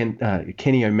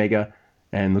Kenny Omega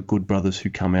and the Good Brothers who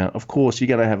come out. Of course, you're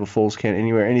going to have a Falls Count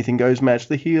Anywhere, anything goes match.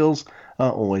 The heels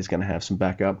are always going to have some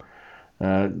backup.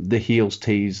 The heels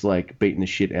tease like beating the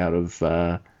shit out of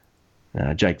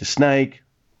Jake the Snake.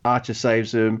 Archer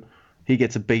saves him. He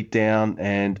gets a beat down,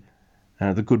 and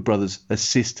the Good Brothers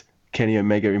assist Kenny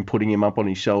Omega in putting him up on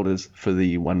his shoulders for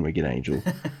the one-wigged angel.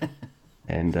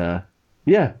 And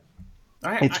yeah,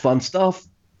 it's fun stuff.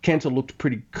 Kenta looked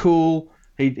pretty cool.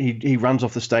 He runs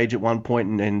off the stage at one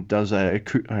point and does a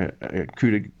coup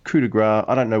de grace.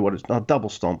 I don't know what it's a double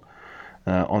stomp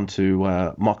onto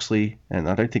Moxley, and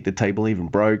I don't think the table even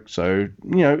broke. So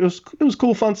you know, it was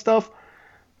cool, fun stuff.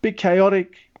 Bit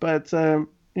chaotic, but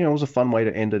you know, it was a fun way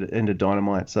to end a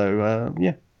Dynamite. So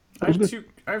yeah, I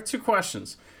have two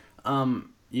questions.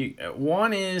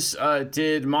 One is,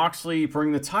 did Moxley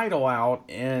bring the title out?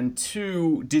 And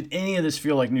two, did any of this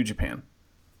feel like New Japan?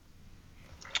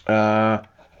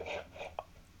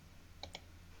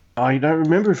 I don't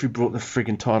remember if he brought the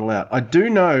freaking title out. I do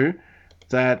know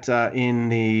that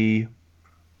in a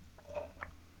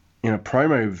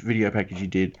promo video package he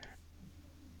did,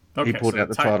 he pulled out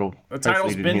the title. The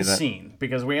title's been seen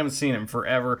because we haven't seen him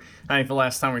forever. I think the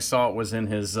last time we saw it was in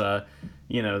his, that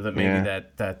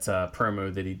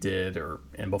promo that he did,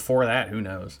 and before that, who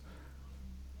knows?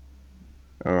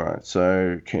 All right,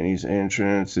 so Kenny's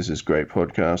entrance. This is great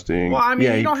podcasting. Well, I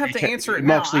mean, you don't have to answer it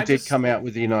now. Moxley did come out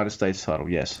with the United States title,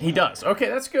 yes. He does. Okay,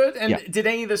 that's good. And did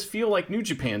any of this feel like New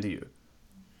Japan to you?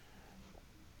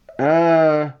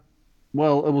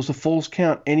 Well, it was a Falls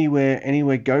Count anywhere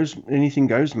goes, anything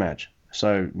goes match.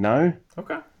 So no.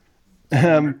 Okay.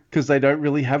 because they don't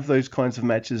really have those kinds of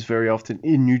matches very often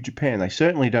in New Japan. They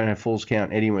certainly don't have Falls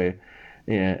Count anywhere.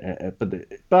 Yeah,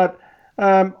 but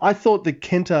I thought the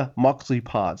Kenta Moxley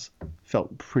parts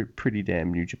felt pretty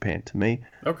damn New Japan to me.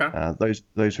 Okay.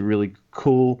 Those were really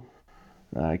cool.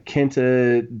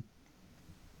 Kenta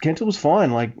was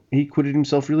fine. Like, he acquitted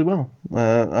himself really well.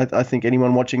 I think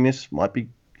anyone watching this might be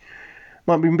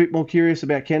a bit more curious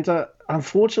about Kenta.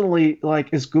 Unfortunately,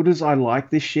 like, as good as I like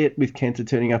this shit with Kenta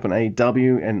turning up on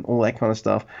AEW and all that kind of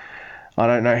stuff, I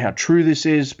don't know how true this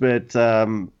is, but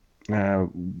one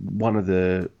of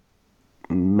the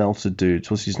Meltzer dudes,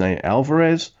 what's his name,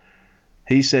 Alvarez,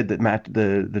 he said that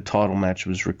the title match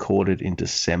was recorded in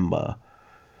December.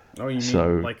 Oh, you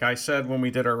mean like I said when we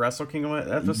did our Wrestle Kingdom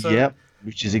episode? Yep,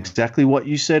 which is exactly what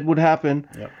you said would happen.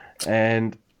 Yep.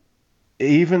 And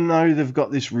even though they've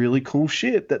got this really cool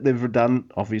shit that they've done,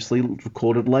 obviously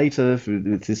recorded later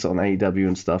with this on AEW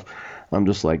and stuff, I'm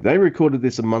just like, they recorded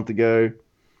this a month ago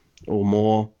or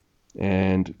more,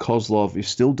 and Kozlov is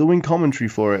still doing commentary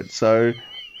for it. So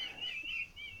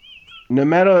no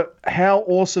matter how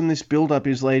awesome this build-up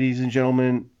is, ladies and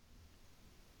gentlemen,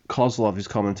 Kozlov is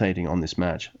commentating on this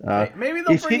match. Maybe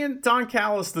they'll bring in Don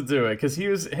Callis to do it, because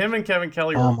him and Kevin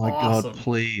Kelly were awesome. Oh my God,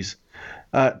 please.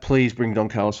 Please bring Don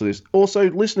Callis for this. Also,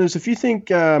 listeners, if you think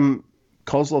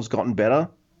Kozlov's gotten better,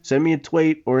 send me a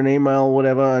tweet or an email or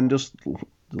whatever and just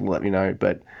let me know.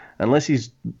 But unless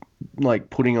he's like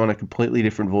putting on a completely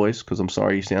different voice, because I'm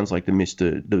sorry, he sounds like the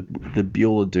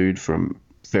Bueller dude from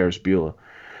Ferris Bueller.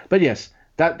 But yes,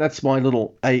 that's my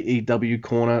little AEW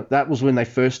corner. That was when they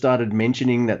first started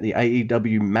mentioning that the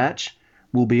AEW match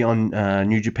will be on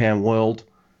New Japan World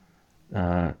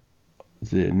the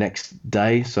next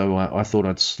day. So I thought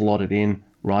I'd slot it in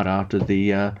right after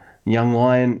the Young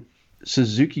Lion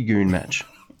Suzuki-gun match.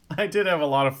 I did have a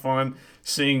lot of fun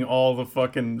seeing all the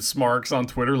fucking smarks on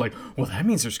Twitter like, well, that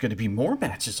means there's going to be more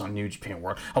matches on New Japan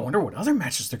World. I wonder what other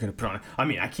matches they're going to put on. I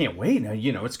mean, I can't wait.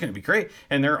 You know, it's going to be great.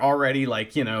 And they're already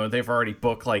like, you know, they've already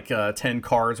booked like 10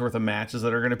 cards worth of matches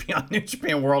that are going to be on New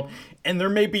Japan World. And there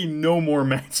may be no more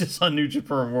matches on New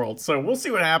Japan World. So we'll see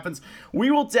what happens.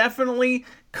 We will definitely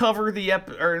cover the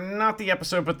not the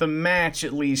episode, but the match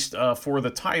at least for the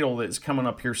title that's coming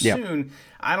up here soon.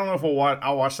 I don't know if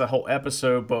I'll watch the whole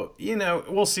episode, but you know,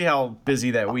 we'll see how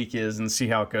busy that week is and see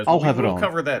how it goes. We'll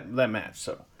cover that match.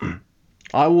 So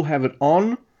I will have it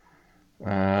on,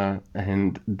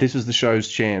 and this is the show's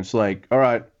chance. Like, all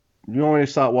right, you want me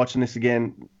to start watching this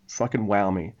again? Fucking wow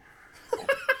me.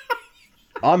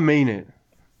 I mean it.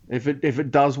 If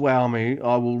it does wow me,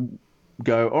 I will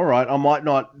go, all right, I might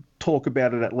not talk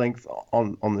about it at length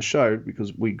on the show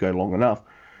because we go long enough,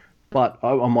 but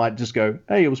I might just go,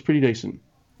 hey, it was pretty decent.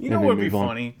 You know what would be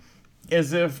funny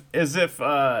is if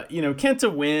you know,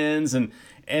 Kenta wins and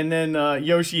then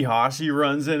Yoshihashi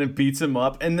runs in and beats him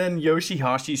up, and then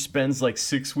Yoshihashi spends like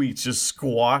 6 weeks just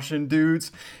squashing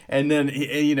dudes, and then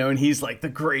and he's like the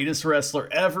greatest wrestler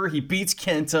ever. He beats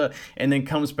Kenta and then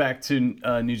comes back to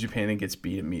New Japan and gets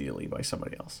beat immediately by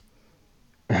somebody else.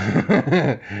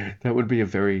 That would be a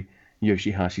very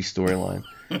Yoshihashi storyline.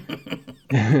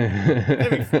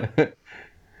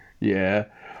 Yeah.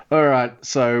 All right.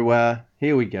 So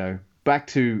here we go. Back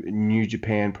to New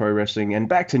Japan Pro Wrestling and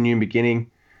back to New Beginning.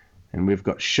 And we've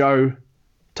got Sho,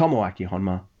 Tomoaki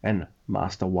Honma, and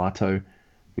Master Wato,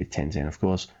 with Tenzan, of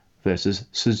course, versus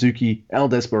Suzuki, El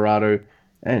Desperado,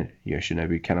 and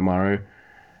Yoshinobu Kanemaru.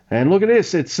 And look at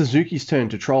this. It's Suzuki's turn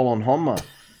to troll on Honma.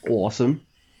 Awesome.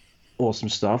 Awesome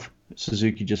stuff.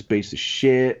 Suzuki just beats the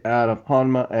shit out of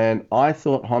Honma, and I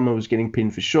thought Honma was getting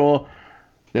pinned for sure.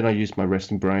 Then I used my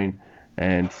wrestling brain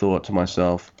and thought to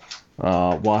myself,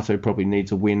 Wato probably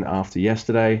needs a win after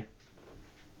yesterday.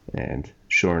 And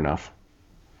sure enough.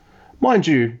 Mind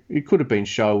you, it could have been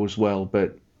Sho as well,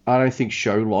 but I don't think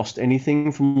Sho lost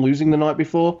anything from losing the night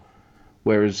before,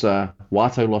 whereas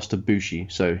Wato lost to Bushi,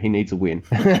 so he needs a win.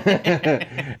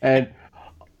 And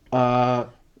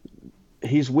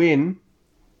his win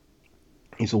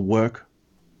is a work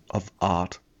of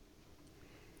art.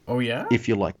 Oh yeah? If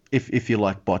you like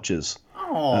botches.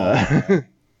 Oh.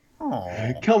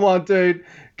 Come on, dude.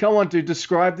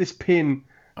 Describe this pin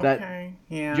that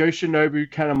Yoshinobu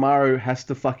Kanemaru has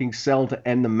to fucking sell to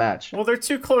end the match. Well, they're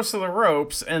too close to the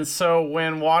ropes, and so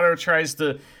when Wato tries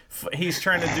to, he's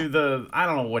trying to do the, I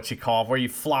don't know what you call it, where you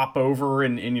flop over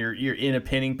and you're in a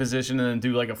pinning position and then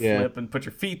do like a flip and put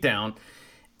your feet down.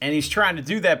 And he's trying to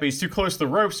do that, but he's too close to the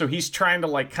rope, so he's trying to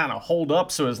like kind of hold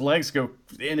up so his legs go,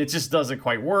 and it just doesn't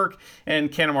quite work.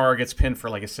 And Kanemaru gets pinned for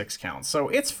like a 6 count, so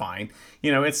it's fine.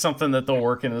 You know, it's something that they'll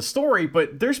work into the story.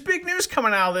 But there's big news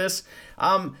coming out of this.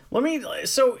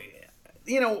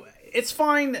 It's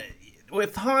fine.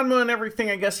 with Hanma and everything,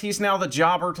 I guess he's now the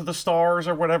jobber to the stars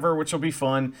or whatever, which will be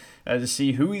fun to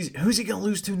see who's he gonna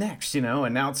lose to next,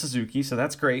 And now it's Suzuki, so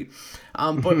that's great.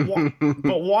 But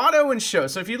Wado and Sho.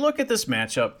 So if you look at this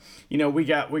matchup, we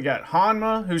got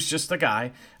Hanma, who's just a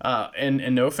guy,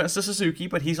 and no offense to Suzuki,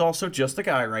 but he's also just a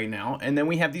guy right now. And then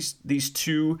we have these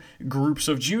two groups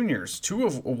of juniors,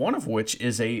 one of which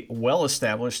is a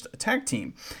well-established tag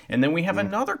team, and then we have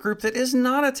another group that is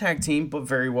not a tag team, but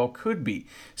very well could be.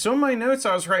 So in my notes,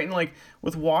 I was writing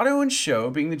with Wado and Sho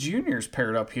being the juniors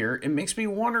paired up here, it makes me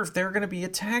wonder if they're going to be a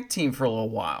tag team for a little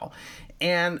while.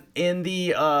 And in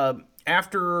the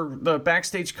after the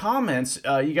backstage comments,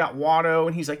 you got Wado,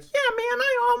 and he's like, "Yeah, man,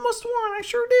 I almost won. I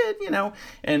sure did,"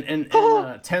 And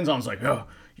Tenzon's like, "Oh,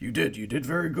 you did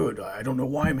very good. I don't know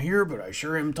why I'm here, but I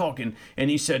sure am talking." And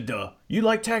he said, "You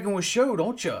like tagging with Sho,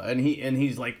 don't you?" And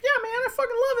he's like, "Yeah, man, I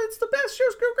fucking love it. It's the best.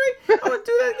 Show's go great. I want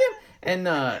to do that again." And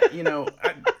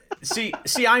see,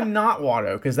 I'm not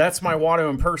Wado, because that's my Wado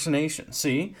impersonation.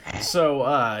 See, so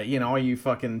all you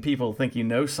fucking people think you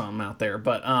know something out there,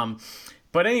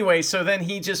 But anyway, so then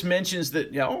he just mentions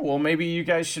that, maybe you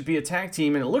guys should be a tag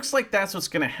team, and it looks like that's what's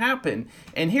going to happen.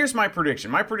 And here's my prediction.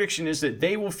 My prediction is that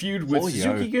they will feud with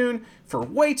Suzuki-gun for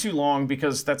way too long,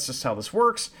 because that's just how this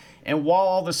works. And while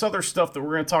all this other stuff that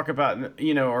we're going to talk about,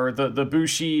 or the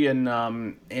Bushi and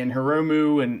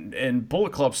Hiromu and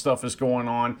Bullet Club stuff is going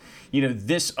on,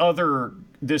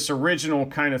 this original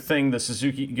kind of thing, the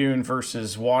Suzuki-gun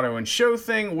versus Wado and Sho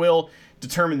thing, will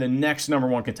determine the next number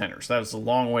one contenders. That was a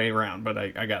long way around, but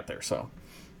I got there. So,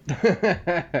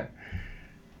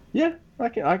 yeah,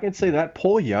 I can see that.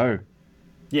 Poor Yo.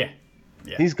 Yeah.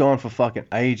 He's gone for fucking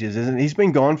ages, isn't he? He's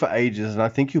been gone for ages, and I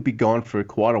think he'll be gone for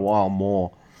quite a while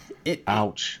more.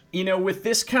 Ouch. With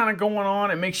this kind of going on,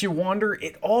 it makes you wonder.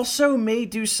 It also may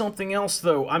do something else,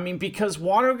 though. I mean, because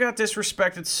Wado got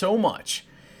disrespected so much.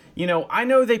 I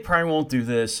know they probably won't do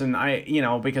this, and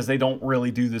because they don't really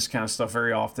do this kind of stuff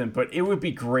very often, but it would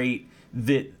be great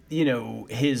that,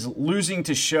 his losing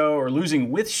to Sho or losing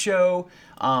with Sho,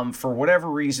 for whatever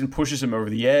reason, pushes him over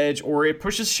the edge, or it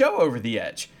pushes Sho over the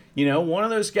edge. One of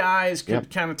those guys could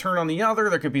kind of turn on the other.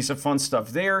 There could be some fun stuff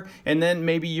there, and then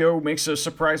maybe Yo makes a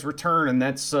surprise return, and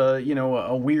that's,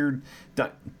 a weird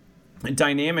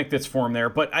dynamic that's formed there.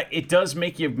 But it does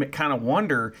make you kind of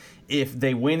wonder if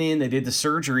they went in, they did the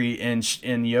surgery,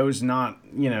 and Yo's not,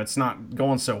 it's not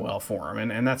going so well for him,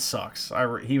 and that sucks.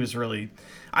 He was really,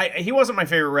 he wasn't my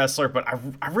favorite wrestler, but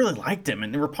I really liked him,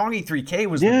 and Roppongi 3K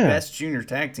was the best junior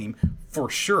tag team for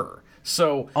sure.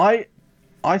 So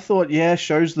I thought,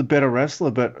 Sho's the better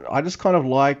wrestler, but I just kind of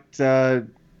liked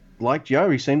Yo.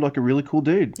 He seemed like a really cool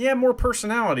dude. Yeah, more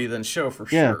personality than Sho for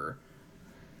sure.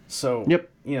 So, yep.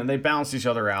 They balance each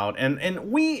other out.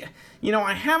 And we,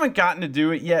 I haven't gotten to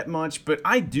do it yet much, but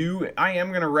I am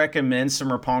going to recommend some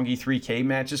Roppongi 3K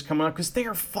matches coming up, because they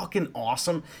are fucking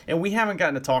awesome, and we haven't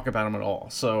gotten to talk about them at all.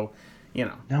 So,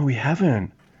 No, we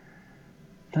haven't.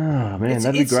 Oh, man,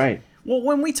 that'd be great. Well,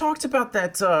 when we talked about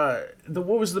that,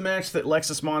 what was the match that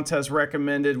Lexus Montez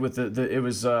recommended with it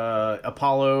was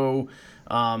Apollo,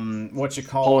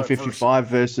 Apollo 55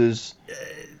 versus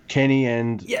Kenny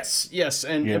and... Yes,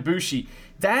 and Ibushi.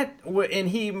 And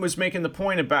he was making the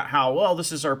point about how,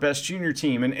 this is our best junior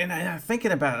team. And I'm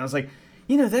thinking about it, I was like,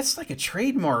 that's like a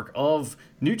trademark of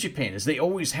New Japan, is they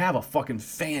always have a fucking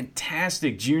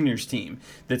fantastic juniors team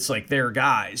that's like their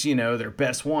guys, their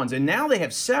best ones. And now they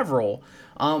have several,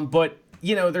 but,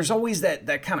 there's always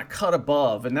that kind of cut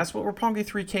above, and that's what Roppongi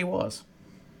 3K was.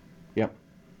 Yep.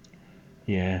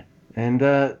 Yeah. And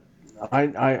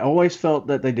I always felt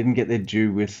that they didn't get their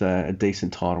due with a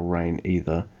decent title reign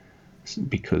either,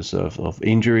 because of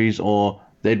injuries, or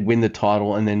they'd win the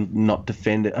title and then not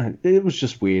defend it. It was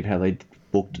just weird how they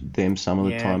booked them some of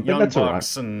the time. But Young that's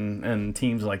Bucks all right. and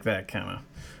teams like that kind of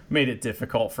made it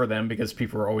difficult for them, because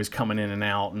people were always coming in and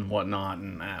out and whatnot,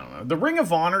 and I don't know. The Ring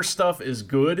of Honor stuff is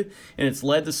good, and it's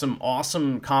led to some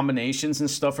awesome combinations and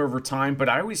stuff over time, but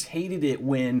I always hated it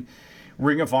when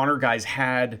Ring of Honor guys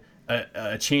had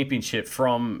a championship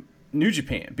from New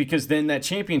Japan, because then that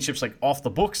championship's like off the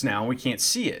books now, and we can't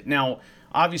see it. Now,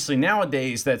 obviously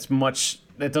nowadays that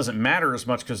doesn't matter as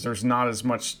much, because there's not as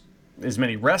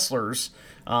many wrestlers,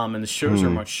 and the shows are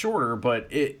much shorter, but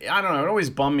I don't know, it always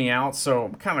bummed me out, so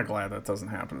I'm kind of glad that doesn't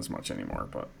happen as much anymore.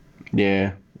 But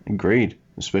yeah, agreed,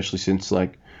 especially since,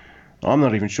 I'm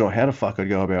not even sure how the fuck I'd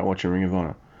go about watching Ring of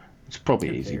Honor. It's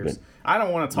probably easy, but I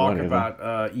don't want to talk whatever.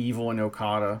 about Evil and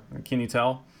Okada. Can you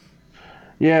tell?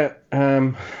 Yeah.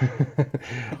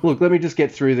 Look, let me just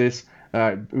get through this.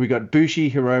 We got Bushi,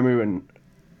 Hiromu, and...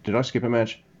 Did I skip a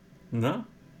match? No.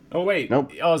 Oh, wait.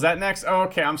 Nope. Oh, is that next? Oh,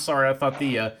 okay. I'm sorry. I thought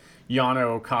the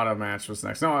Yano Okada match was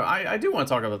next. No, I do want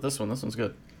to talk about this one. This one's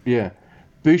good. Yeah.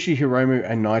 Bushi, Hiromu,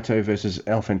 and Naito versus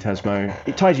El Phantasmo,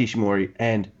 Taiji Ishimori,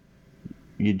 and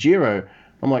Yujiro.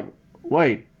 I'm like,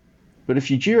 wait, but if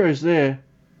Yujiro's there,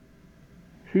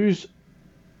 who's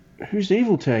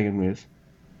Evil tagging with?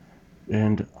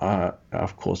 And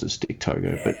of course it's Dick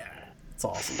Togo. Yeah, but it's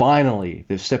awesome. Finally,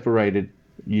 they've separated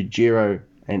Yujiro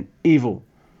and Evil.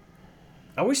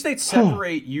 I wish they'd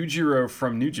separate Yujiro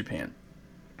from New Japan.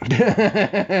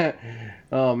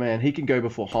 Oh man, he can go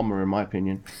before Homer in my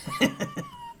opinion.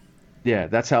 Yeah,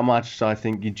 that's how much I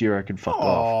think Yujiro can fuck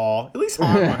off. At least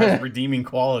Honma has redeeming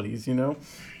qualities, you know?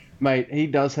 Mate, he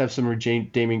does have some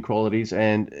redeeming qualities,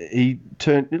 and he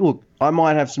turned... Look, I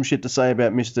might have some shit to say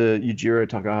about Mr. Yujiro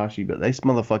Takahashi, but this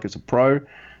motherfucker's a pro,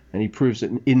 and he proves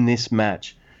it in this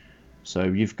match. So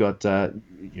you've got... I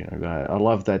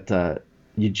love that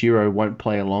Yujiro won't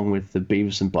play along with the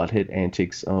Beavis and Butthead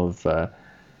antics of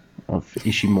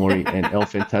Ishimori and El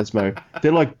Phantasmo.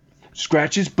 They're like,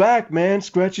 scratch his back, man,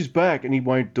 scratch his back, and he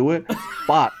won't do it.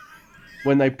 But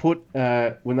when they put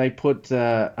I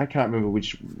can't remember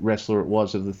which wrestler it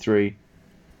was of the three.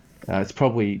 It's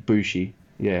probably Bushi.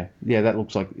 Yeah, that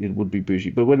looks like it would be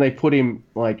Bushi. But when they put him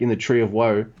like in the Tree of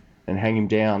Woe and hang him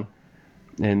down,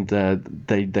 and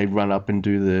they run up and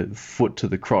do the foot to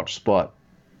the crotch spot,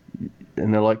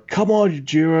 and they're like, "Come on,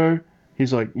 Yujiro."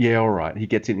 He's like, yeah, all right. He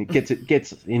gets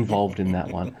involved in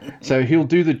that one. So he'll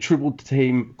do the triple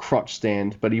team crotch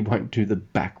stand, but he won't do the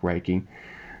back raking.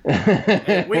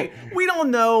 we don't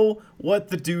know what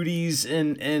the duties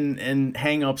and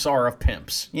hang-ups are of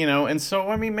pimps, you know? And so,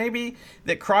 I mean, maybe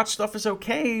that crotch stuff is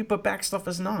okay, but back stuff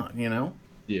is not, you know?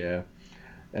 Yeah.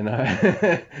 And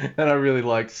I really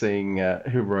liked seeing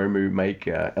Hiromu make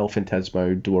El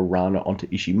Phantasmo do a run onto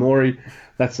Ishimori.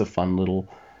 That's a fun little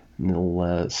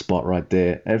spot right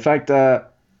there. In fact,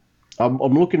 I'm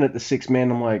looking at the six man.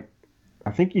 I'm like,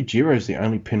 I think Yujiro's the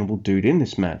only pinnable dude in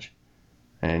this match.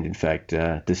 And in fact,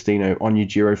 Destino on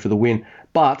Yujiro for the win.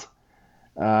 But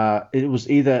it was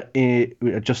either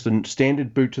just a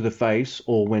standard boot to the face,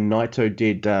 or when Naito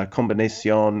did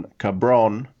Combinacion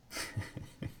Cabron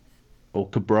or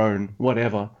Cabron,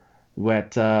 whatever,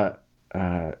 that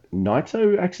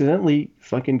Naito accidentally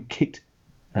fucking kicked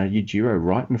Yujiro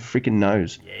right in the freaking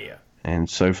nose. Yeah. And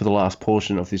so for the last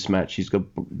portion of this match, he's got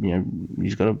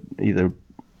to either,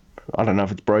 I don't know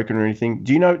if it's broken or anything.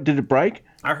 Do you know, did it break?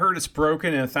 I heard it's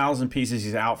broken in 1,000 pieces.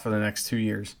 He's out for the next 2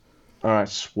 years. All right,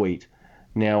 sweet.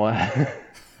 Now, I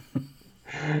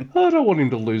don't want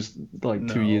him to lose like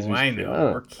 2 years. I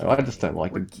know. I just don't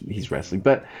like his wrestling.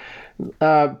 But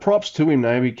props to him,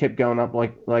 though. He kept going up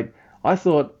like I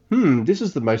thought, this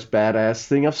is the most badass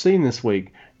thing I've seen this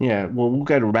week. Yeah, well, we'll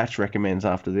go to match recommends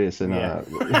after this, and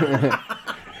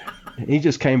he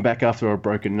just came back after a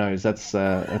broken nose. That's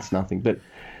nothing. But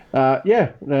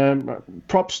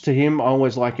props to him. I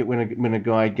always like it when a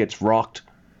guy gets rocked,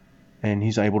 and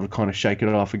he's able to kind of shake it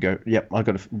off and go, "Yep,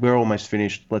 we're almost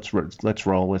finished. Let's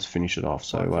roll. Let's finish it off."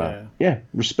 So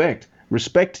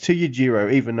respect to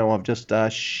Yujiro, even though I've just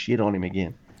shit on him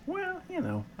again. Well,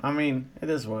 I mean, it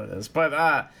is what it is. But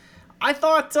I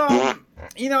thought, I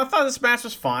thought this match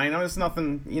was fine. It was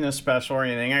nothing, special or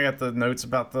anything. I got the notes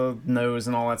about the nose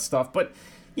and all that stuff. But,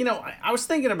 I was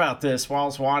thinking about this while I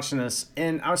was watching this,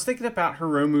 and I was thinking about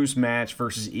Hiromu's match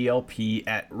versus ELP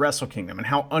at Wrestle Kingdom and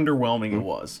how underwhelming it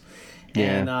was.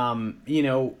 Yeah. And,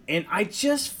 and I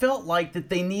just felt like that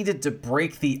they needed to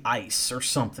break the ice or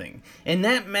something. And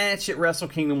that match at Wrestle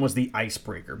Kingdom was the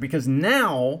icebreaker, because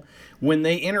now when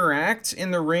they interact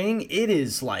in the ring, it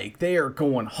is like they are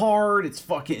going hard. It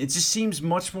just seems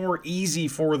much more easy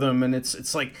for them, and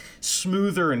it's like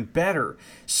smoother and better.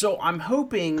 So I'm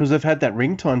hoping, because they've had that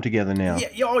ring time together now.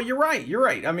 Yeah, oh, you're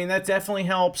right. I mean, that definitely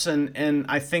helps, and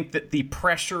I think that the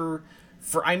pressure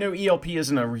I know ELP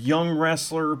isn't a young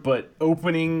wrestler, but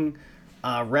opening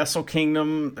Wrestle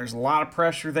Kingdom, there's a lot of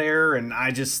pressure there, and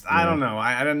I don't know.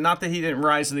 I not that he didn't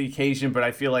rise to the occasion, but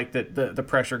I feel like that the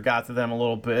pressure got to them a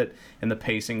little bit, and the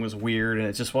pacing was weird, and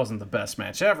it just wasn't the best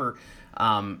match ever.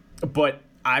 But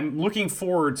I'm looking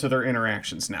forward to their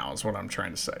interactions now, is what I'm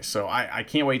trying to say. So I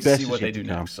can't wait to see what they do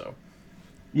next. So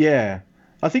yeah.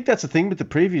 I think that's the thing with the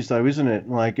previews, though, isn't it?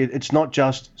 Like, it's not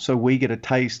just so we get a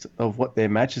taste of what their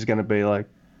match is going to be like.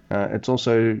 It's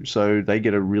also so they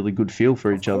get a really good feel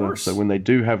for each other. So when they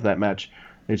do have that match,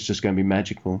 it's just going to be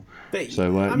magical. When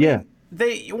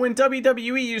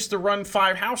WWE used to run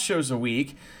 5 house shows a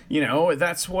week,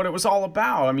 that's what it was all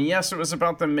about. I mean, yes, it was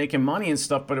about them making money and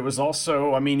stuff, but it was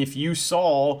also, I mean, if you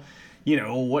saw,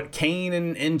 what Kane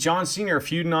and John Cena are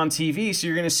feuding on TV. So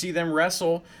you're going to see them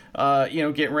wrestle,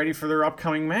 getting ready for their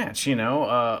upcoming match,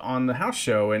 on the house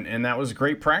show. And that was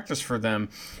great practice for them.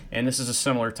 And this is a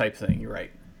similar type thing. You're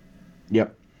right.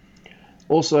 Yep.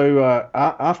 Also,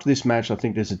 after this match, I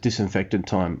think there's a disinfectant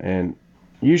time. And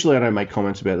usually I don't make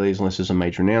comments about these unless there's a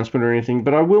major announcement or anything.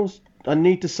 But I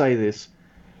need to say this.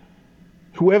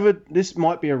 This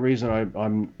might be a reason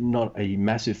I'm not a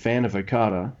massive fan of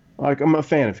Okada. Like, I'm a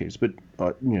fan of his, but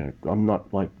I'm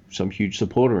not like some huge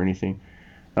supporter or anything.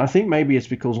 And I think maybe it's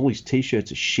because all his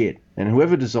t-shirts are shit. And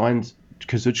whoever designs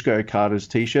Kazuchika Okada's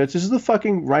t-shirts, this is the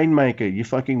fucking Rainmaker. You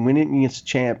fucking winningest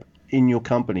champ in your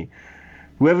company.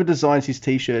 Whoever designs his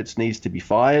t-shirts needs to be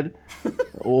fired,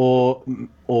 or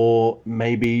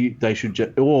maybe they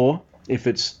should or if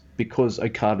it's because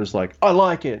Okada's like, I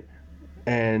like it,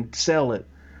 and sell it,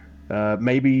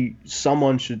 maybe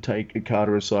someone should take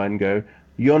Okada aside and go,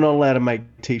 you're not allowed to make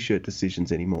t-shirt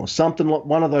decisions anymore. Something like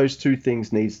one of those two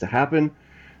things needs to happen.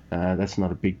 That's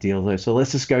not a big deal though. So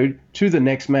let's just go to the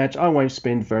next match. I won't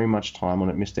spend very much time on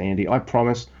it, Mr. Andy. I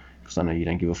promise, because I know you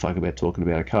don't give a fuck about talking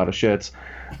about Okada shirts.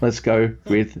 Let's go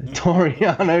with Toru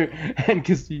Yano, and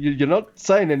because you're not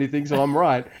saying anything, so I'm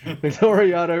right. Toru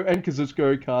Yano and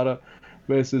Kazuchika Okada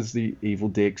versus the Evil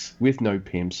Dicks with no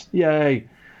pimps. Yay!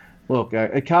 Look,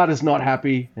 Okada's not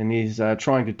happy, and he's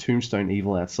trying to tombstone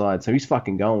Evil outside, so he's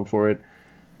fucking going for it.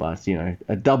 But,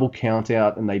 a double count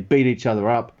out, and they beat each other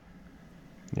up.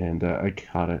 And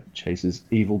Okada chases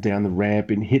Evil down the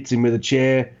ramp and hits him with a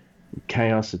chair.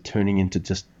 Chaos are turning into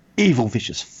just evil,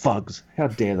 vicious thugs. How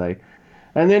dare they?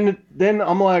 And then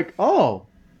I'm like, oh,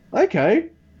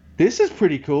 okay, this is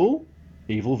pretty cool.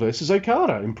 Evil versus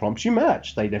Okada, impromptu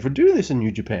match. They never do this in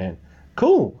New Japan.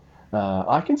 Cool.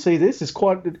 I can see this. It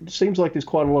seems like there's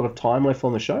quite a lot of time left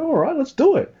on the show. All right, let's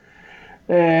do it.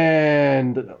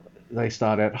 And they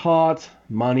start out hot,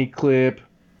 money clip,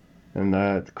 and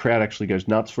the crowd actually goes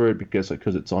nuts for it because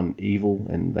it's on Evil,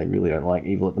 and they really don't like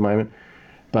Evil at the moment.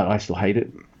 But I still hate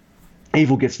it.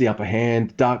 Evil gets the upper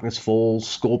hand, Darkness falls,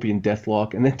 Scorpion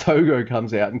Deathlock, and then Togo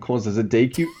comes out and causes a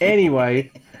DQ anyway.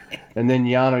 And then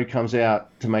Yano comes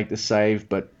out to make the save,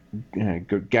 but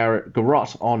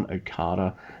Garrot on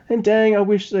Okada. And dang, I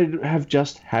wish they'd have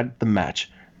just had the match.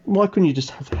 Why couldn't you just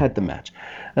have had the match?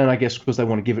 And I guess because they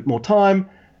want to give it more time,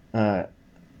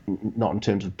 not in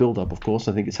terms of build-up, of course.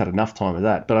 I think it's had enough time of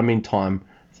that. But I mean time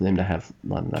for them to have,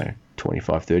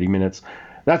 25, 30 minutes.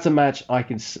 That's a match I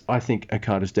think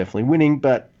Okada's definitely winning,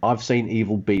 but I've seen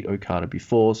Evil beat Okada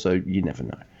before, so you never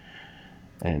know.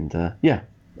 And,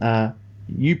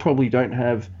 you probably don't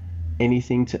have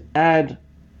anything to add.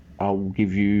 I'll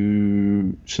give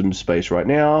you some space right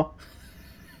now.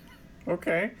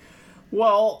 Okay.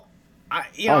 Well, I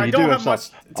don't have much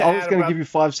to add. I was going to give you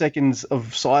 5 seconds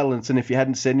of silence, and if you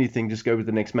hadn't said anything, just go with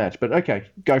the next match. But okay,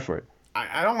 go for it.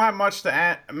 I don't have much to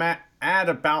add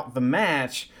about the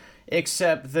match,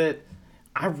 except that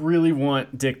I really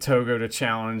want Dick Togo to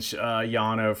challenge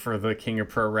Yano for the King of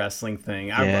Pro Wrestling thing.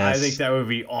 Yes. I think that would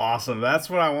be awesome. That's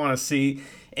what I want to see,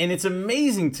 and it's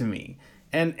amazing to me.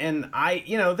 And I,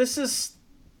 this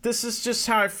is just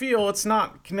how I feel. It's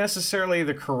not necessarily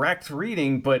the correct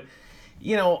reading, but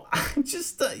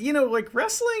just like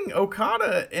wrestling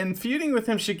Okada and feuding with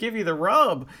him should give you the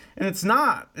rub, and it's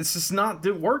not. It's just not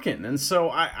working. And so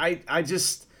I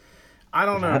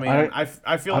don't know, man.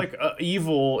 I feel like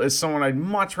Evil is someone I'd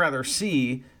much rather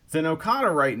see than Okada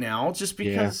right now, just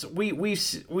because we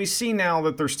see now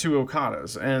that there's two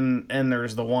Okadas, and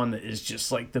there's the one that is just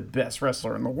like the best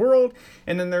wrestler in the world,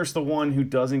 and then there's the one who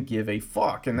doesn't give a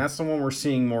fuck, and that's the one we're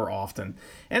seeing more often.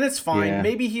 And it's fine. Yeah.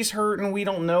 Maybe he's hurt and we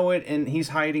don't know it, and he's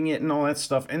hiding it and all that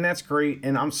stuff, and that's great.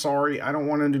 And I'm sorry, I don't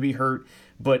want him to be hurt,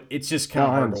 but it's just kind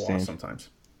of hard to watch sometimes.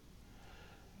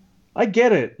 I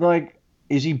get it. Like,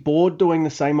 is he bored doing the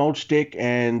same old shtick?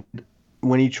 And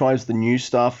when he tries the new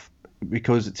stuff,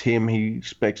 because it's him, he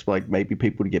expects like maybe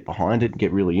people to get behind it and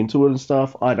get really into it and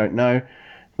stuff. I don't know.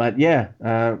 But yeah,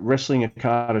 wrestling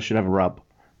Okada should have a rub.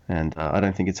 And I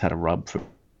don't think it's had a rub for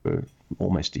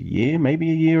almost a year,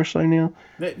 maybe a year or so now.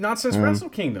 Not since Wrestle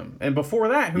Kingdom. And before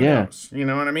that, who knows? You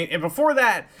know what I mean? And before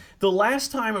that, the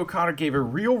last time Okada gave a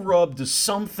real rub to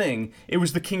something, it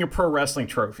was the King of Pro Wrestling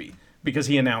trophy, because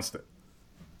he announced it.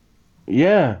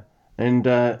 Yeah,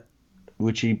 and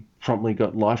which he promptly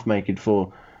got life makered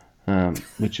for.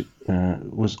 Which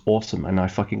was awesome, and I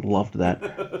fucking loved that.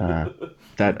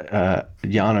 That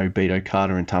Yano beat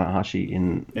Okada and Tanahashi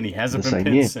and he hasn't been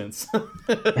pinned since.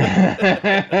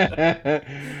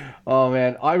 Oh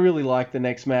man, I really like the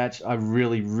next match. I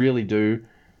really, really do.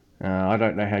 I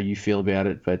don't know how you feel about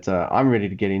it, but I'm ready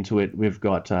to get into it. We've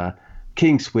got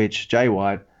King Switch, Jay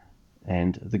White,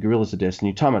 and the Gorillas of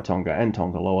Destiny, Tama Tonga and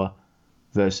Tonga Loa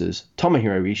versus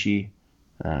Tomohiro Ishii,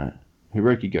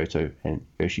 Hiroki Goto, and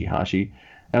Yoshihashi.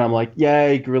 And I'm like,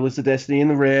 yay, Gorillas of Destiny in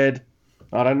the red.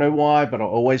 I don't know why, but I'll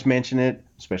always mention it,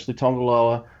 especially Tonga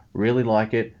Loa. Really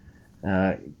like it.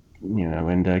 And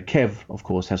Kev, of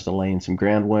course, has to lay in some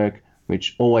groundwork,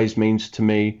 which always means to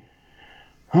me,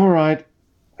 all right,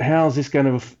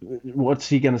 what's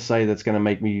he going to say that's going to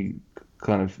make me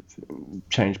kind of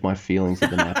change my feelings of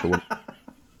the match or whatever.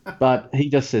 But he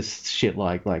just says shit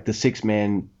like the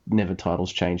 6-man never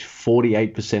titles change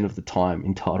 48% of the time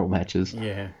in title matches.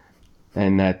 Yeah.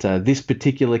 And that this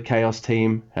particular Chaos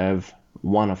team have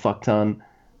won a fuck ton,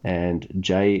 and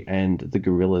Jay and the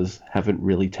Gorillas haven't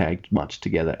really tagged much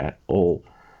together at all.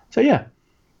 So yeah.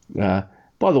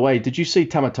 By the way, did you see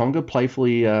Tama Tonga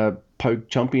playfully poke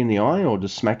Chumpy in the eye or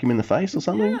just smack him in the face or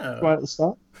something right at the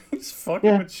start? He's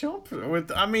fucking with Chump.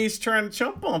 He's trying to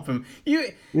chump bump him.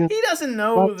 He doesn't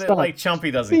know that like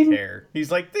Chumpy doesn't care. He's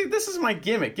like, dude, this is my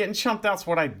gimmick. Getting chumped out's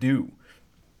what I do.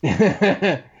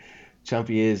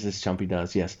 Chumpy is as Chumpy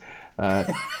does, yes.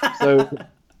 So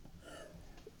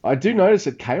I do notice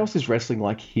that Chaos is wrestling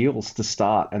like heels to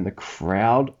start, and the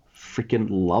crowd freaking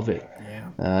love it.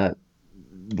 Yeah.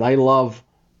 They love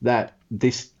that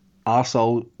this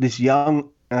arsehole, this young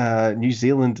New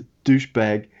Zealand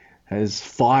douchebag, has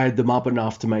fired them up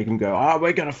enough to make them go,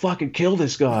 we're going to fucking kill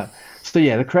this guy. So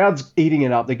yeah, the crowd's eating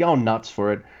it up. They're going nuts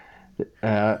for it.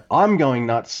 I'm going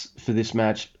nuts for this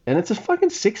match, and it's a fucking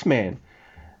 6-man.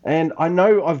 And I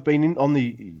know I've been on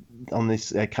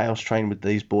this Chaos train with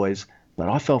these boys, but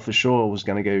I felt for sure it was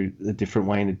going to go a different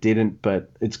way, and it didn't. But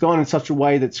it's gone in such a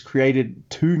way that's created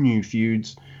 2 new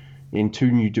feuds in 2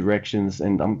 new directions,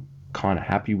 and I'm kind of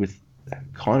happy with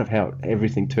kind of how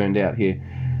everything turned out here.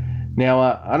 Now,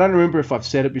 I don't remember if I've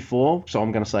said it before, so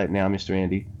I'm going to say it now, Mr.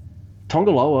 Andy.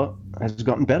 Tonga Loa has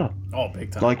gotten better. Oh,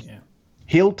 big time.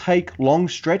 He'll take long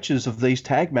stretches of these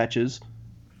tag matches,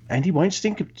 and he won't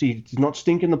stink. He's not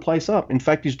stinking the place up. In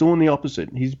fact, he's doing the opposite.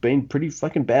 He's been pretty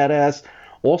fucking badass.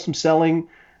 Awesome selling.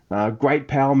 Great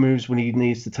power moves when he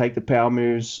needs to take the power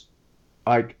moves.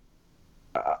 I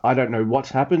don't know what's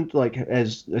happened, like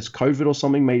as COVID or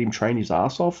something made him train his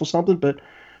ass off or something, but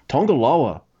Tonga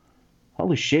Loa,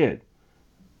 holy shit.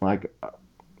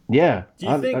 Yeah.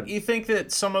 Do you think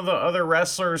that some of the other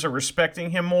wrestlers are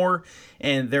respecting him more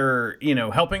and they're,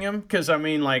 helping him? Because,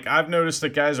 I've noticed that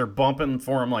guys are bumping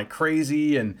for him like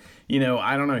crazy, and,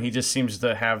 I don't know, he just seems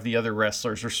to have the other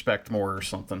wrestlers respect more or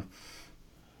something.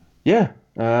 Yeah.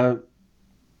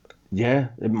 Yeah,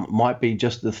 it might be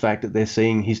just the fact that they're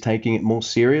seeing he's taking it more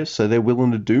serious, so they're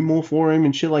willing to do more for him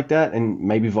and shit like that, and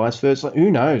maybe vice versa. Who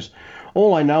knows?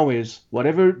 All I know is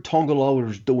whatever Tonga Loa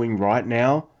is doing right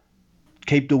now,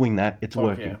 keep doing that. It's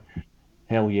working. Yeah.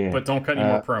 Hell yeah. But don't cut any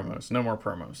more promos. No more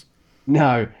promos.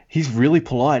 No, he's really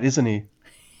polite, isn't he?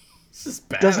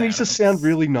 Doesn't he just sound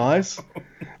really nice?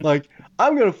 Like,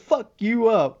 I'm going to fuck you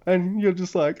up. And you're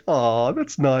just like, oh,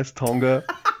 that's nice, Tonga.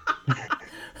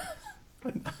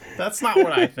 That's not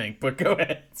what I think, but go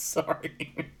ahead.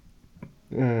 Sorry.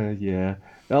 Yeah.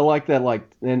 I like that.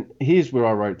 And here's where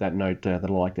I wrote that note that I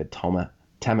like that Tama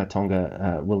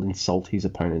Tonga will insult his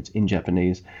opponents in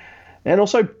Japanese. And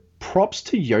also, props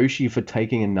to Yoshi for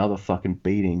taking another fucking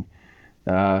beating.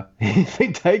 He's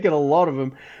been taking a lot of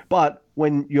them. But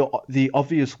when you're the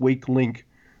obvious weak link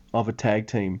of a tag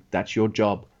team, that's your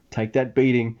job. Take that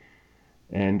beating.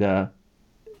 And,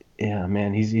 yeah,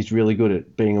 man, he's really good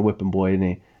at being a whipping boy, isn't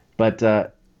he?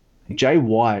 But Jay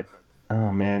White,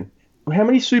 oh, man. How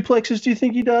many suplexes do you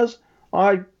think he does?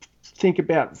 I think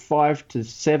about 5 to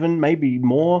 7, maybe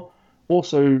more.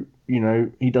 Also,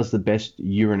 he does the best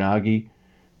Uranagi.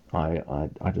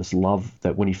 I just love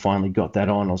that when he finally got that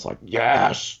on, I was like,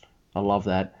 yes! I love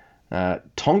that.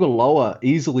 Tonga Loa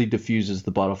easily diffuses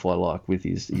the butterfly lock with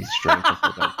his strength.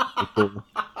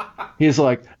 He's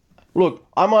like, look,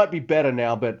 I might be better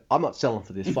now, but I'm not selling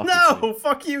for this fucking thing.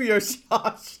 Fuck you,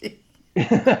 Yoshihashi.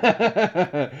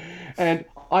 And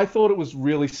I thought it was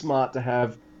really smart to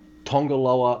have Tonga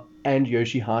Loa and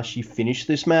Yoshihashi finish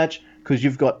this match, because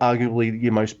you've got arguably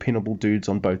your most pinnable dudes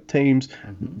on both teams.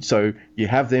 Mm-hmm. So you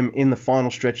have them in the final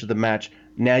stretch of the match.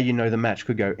 Now you know the match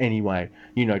could go anyway.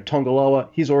 Tonga Loa,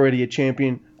 he's already a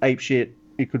champion. Ape shit,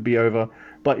 it could be over.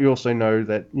 But you also know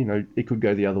that, it could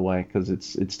go the other way because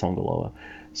it's Tonga Loa.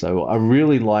 So I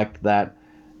really liked that.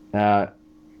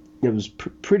 It was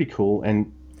pretty cool.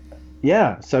 And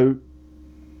yeah, so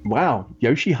wow,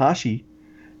 Yoshihashi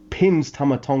pins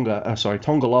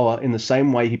Tonga Loa in the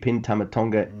same way he pinned Tama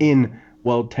Tonga in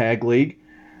World Tag League.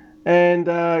 And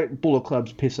Bullet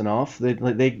Club's pissing off.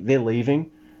 They're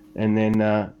leaving. And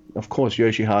then of course,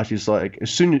 Yoshihashi's like,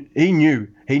 as soon as he knew.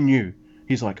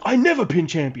 He's like, I never pin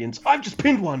champions. I've just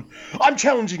pinned one. I'm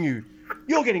challenging you.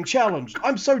 You're getting challenged.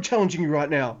 I'm so challenging you right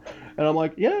now. And I'm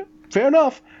like, yeah, fair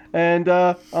enough. And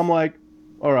I'm like,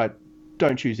 all right,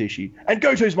 don't choose Ishii. And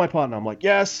Goto's my partner. I'm like,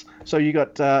 yes. So you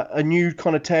got a new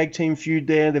kind of tag team feud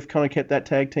there. They've kind of kept that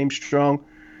tag team strong.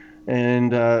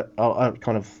 And I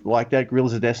kind of like that.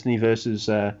 Gorillas of Destiny versus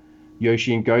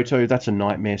Yoshi and Goto. That's a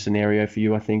nightmare scenario for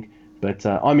you, I think. But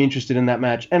I'm interested in that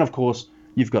match. And, of course,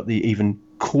 you've got the even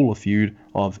cooler feud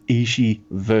of Ishii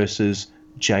versus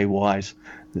Jay Wise.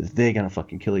 They're going to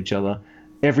fucking kill each other.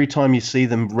 Every time you see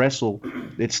them wrestle,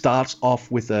 it starts off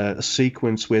with a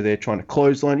sequence where they're trying to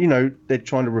clothesline. You know, they're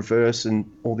trying to reverse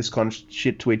and all this kind of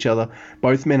shit to each other.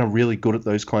 Both men are really good at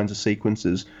those kinds of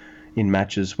sequences in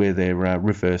matches where they're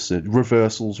reversals.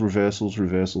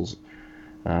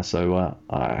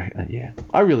 Yeah,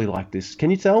 I really like this. Can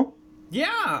you tell? Yeah,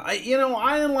 I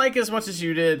didn't like it as much as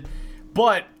you did,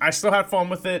 but I still had fun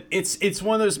with it. It's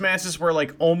one of those matches where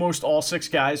like almost all 6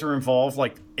 guys are involved,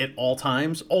 like at all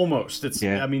times. Almost.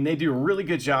 I mean, they do a really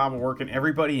good job of working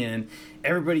everybody in.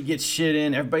 Everybody gets shit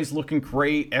in. Everybody's looking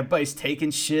great. Everybody's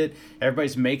taking shit.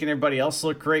 Everybody's making everybody else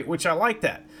look great, which I like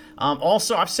that.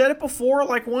 Also, I've said it before,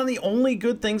 like one of the only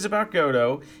good things about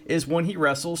Goto is when he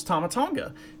wrestles Tama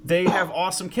Tonga. They have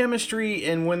awesome chemistry,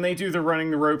 and when they do the running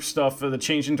the rope stuff, the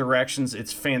changing directions,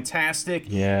 it's fantastic.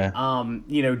 Yeah.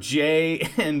 Jay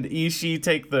and Ishii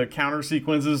take the counter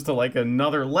sequences to like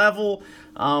another level,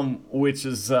 which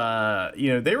is,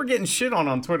 they were getting shit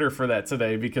on Twitter for that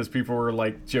today because people were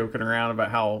like joking around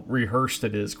about how rehearsed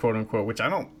it is, quote unquote, which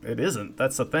it isn't.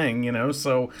 That's the thing,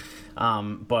 so,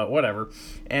 but whatever.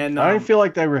 And I don't feel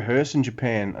like they rehearse in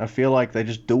Japan. I feel like they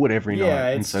just do it every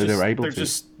night, and so they're able to. They're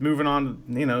just moving on.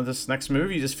 This next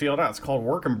move, you just feel it out. It's called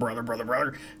working, brother.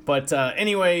 But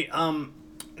anyway,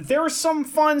 there was some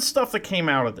fun stuff that came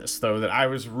out of this though that I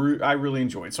really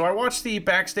enjoyed. So I watched the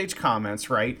backstage comments,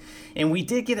 right, and we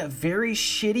did get a very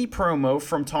shitty promo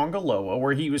from Tonga Loa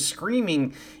where he was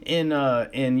screaming in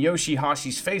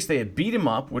Yoshihashi's face. They had beat him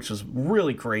up, which was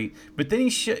really great. But then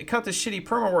he cut the shitty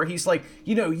promo where he's like,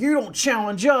 you don't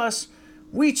challenge us,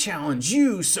 we challenge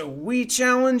you, so we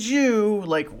challenge you.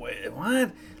 Like,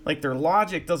 what? Like, their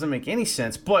logic doesn't make any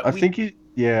sense. But I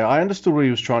understood what he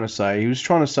was trying to say. He was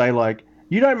trying to say, like,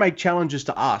 you don't make challenges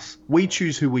to us. We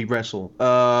choose who we wrestle.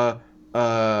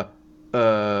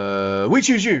 We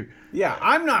choose you. Yeah,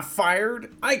 I'm not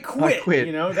fired. I quit.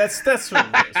 That's what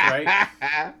it is, right?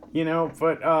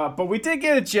 But we did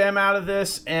get a gem out of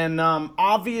this, and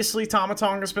obviously Tama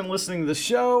Tonga's been listening to the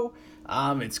show.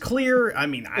 It's clear. I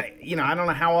mean, I don't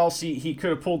know how else he could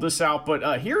have pulled this out,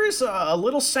 but here is a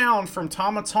little sound from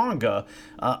Tama Tonga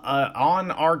on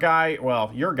your guy,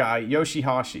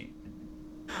 Yoshihashi.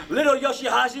 Little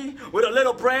Yoshihashi with a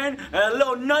little brain and a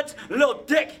little nut, a little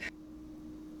dick.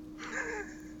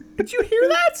 Did you hear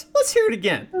that? Let's hear it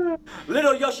again.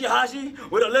 Little Yoshihashi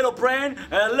with a little brain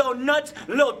and a little nut,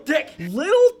 a little dick.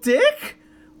 Little dick?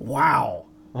 Wow.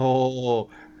 Oh,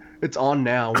 it's on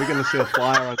now. We're going to see a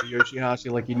flyer on the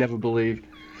Yoshihashi like you never believed.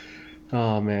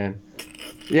 Oh, man.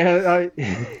 Yeah,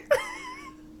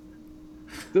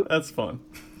 that's fun.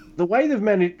 The way they've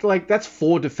managed, like, that's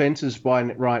 4 defenses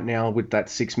right now with that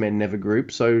 6-man never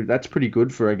group, so that's pretty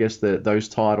good for, I guess, those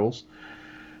titles.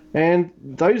 And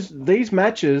these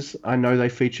matches, I know they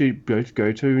feature both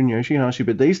Goto and Yoshihashi,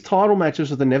 but these title matches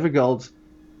with the Never Golds,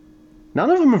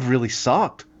 none of them have really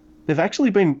sucked.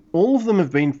 All of them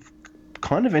have been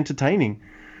kind of entertaining.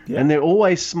 Yeah. And they're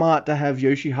always smart to have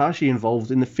Yoshihashi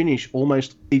involved in the finish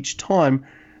almost each time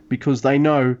because they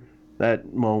know that,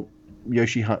 well,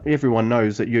 everyone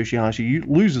knows that Yoshihashi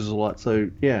loses a lot. So,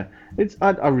 yeah,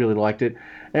 I really liked it.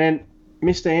 And,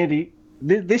 Mr. Andy,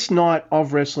 this night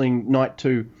of wrestling, night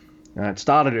 2, it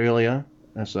started earlier,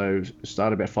 so it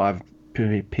started about 5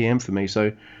 p.m. for me,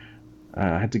 so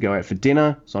I had to go out for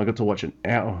dinner, so I got to watch an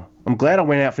hour. I'm glad I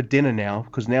went out for dinner now,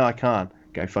 because now I can't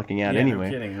go fucking out anyway.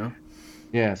 No kidding, huh?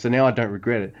 Yeah, so now I don't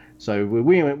regret it. So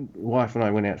wife and I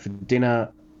went out for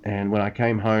dinner, and when I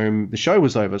came home, the show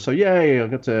was over, so I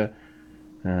got to,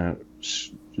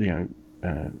 watch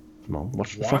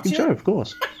the fucking show, of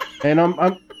course.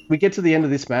 And we get to the end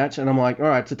of this match, and I'm like, all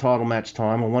right, it's a title match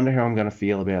time. I wonder how I'm going to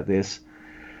feel about this.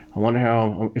 I wonder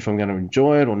if I'm going to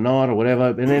enjoy it or not or whatever.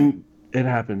 And then it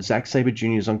happens. Zack Sabre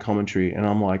Jr. is on commentary, and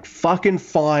I'm like, fucking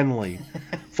finally.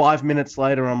 5 minutes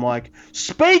later, I'm like,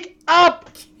 speak up!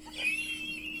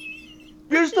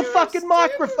 Use the fucking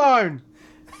microphone!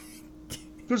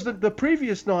 Because the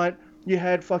previous night, you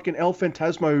had fucking El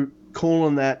Phantasmo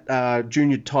calling that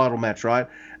junior title match, right?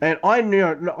 And I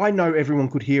know everyone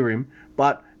could hear him,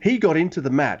 but he got into the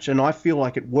match, and I feel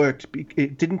like it worked.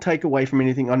 It didn't take away from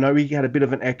anything. I know he had a bit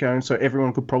of an echo, and so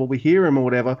everyone could probably hear him or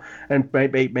whatever. And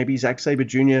maybe Zack Sabre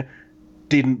Jr.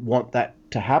 didn't want that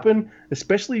to happen,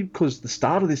 especially because the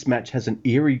start of this match has an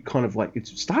eerie kind of like, it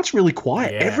starts really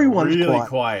quiet. Yeah, Everyone's really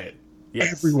quiet.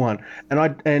 Yes. Everyone.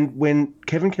 And when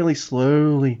Kevin Kelly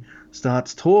slowly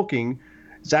starts talking,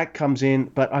 Zack comes in,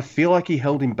 but I feel like he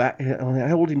held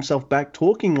himself back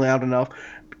talking loud enough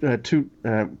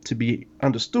to be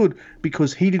understood,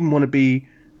 because he didn't want to be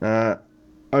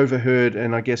overheard,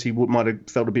 and I guess he might have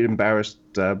felt a bit embarrassed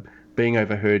being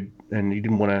overheard, and he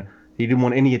didn't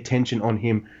want any attention on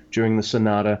him during the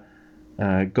Sonata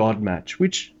God match.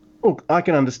 Which, look, I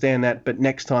can understand that, but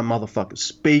next time, motherfucker,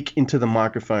 speak into the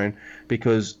microphone,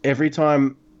 because every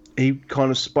time he kind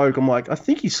of spoke, I'm like, I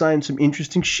think he's saying some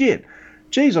interesting shit.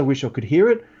 Jeez, I wish I could hear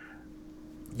it.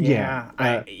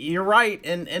 Yeah, you're right,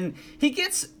 and he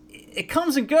gets, it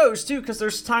comes and goes too, because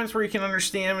there's times where you can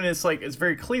understand and it's like it's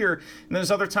very clear, and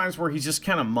there's other times where he's just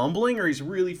kind of mumbling, or he's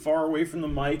really far away from the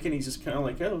mic and he's just kind of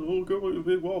like, oh, we'll go a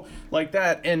big wall like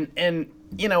that, and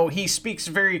you know, he speaks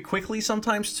very quickly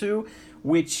sometimes too,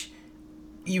 which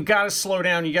you got to slow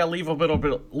down. You got to leave a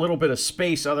little bit of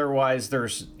space, otherwise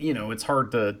there's, you know, it's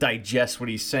hard to digest what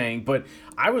he's saying. But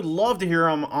I would love to hear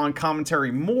him on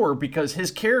commentary more, because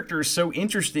his character is so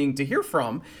interesting to hear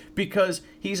from, because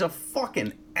he's a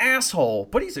fucking asshole,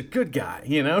 but he's a good guy,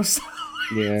 you know? So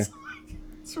Yeah.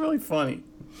 it's really funny.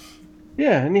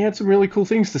 Yeah, and he had some really cool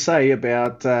things to say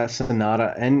about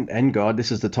Sonata and God.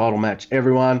 This is the title match.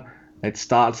 Everyone, it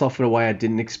starts off in a way I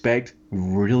didn't expect.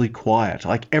 Really quiet.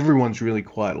 Like, everyone's really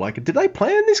quiet. Like, did they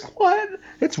plan this quiet?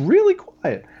 It's really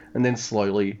quiet. And then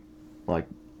slowly, like,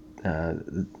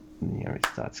 you know, it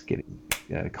starts getting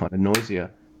kind of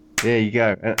noisier. There you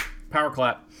go. Power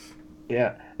clap.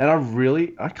 Yeah, and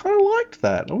I kind of liked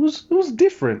that. It was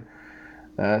different.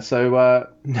 So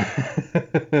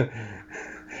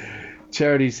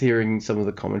Charity's hearing some of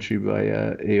the commentary by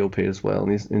ELP as well,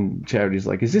 and Charity's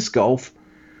like, "Is this golf?"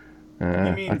 You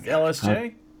mean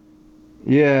LSJ?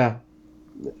 Yeah,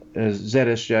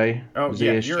 ZSJ. Oh, ZSJ.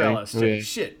 yeah, you're LSJ. Yeah.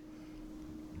 Shit.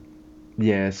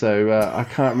 Yeah, so I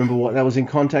can't remember what that was in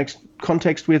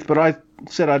context with, but I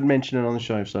said I'd mention it on the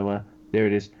show, so there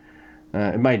it is.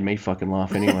 It made me fucking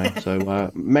laugh anyway.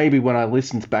 So maybe when I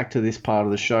listened back to this part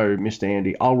of the show, Mr.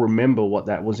 Andy, I'll remember what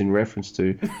that was in reference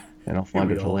to, and I'll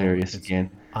find it hilarious again.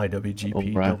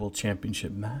 IWGP Double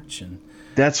Championship match, and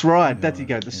that's right. That's you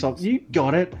go. The song. You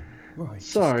got it. right,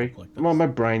 Sorry, like this. my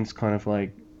brain's kind of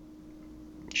like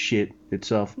shit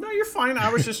itself. No, you're fine.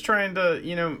 I was just trying to,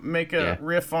 you know, make a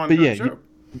riff on But the yeah, joke.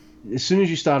 As soon as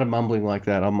you started mumbling like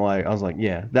that, I was like,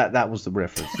 yeah, that was the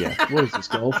reference. Yeah. What is this,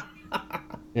 golf?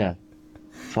 Yeah.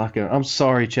 Fucking, I'm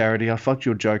sorry, Charity. I fucked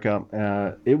your joke up.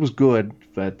 It was good,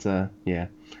 but yeah.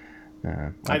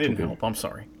 I didn't help. I'm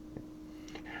sorry.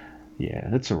 Yeah,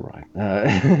 that's all right.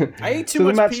 I ate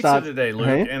too much pizza today,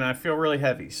 Luke, and I feel really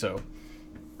heavy, so.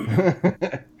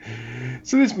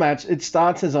 So this match, it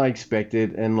starts as I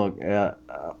expected, and look,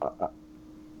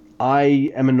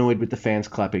 I am annoyed with the fans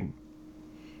clapping.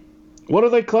 What are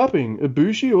they clapping?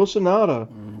 Ibushi or Sonata?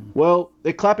 Well,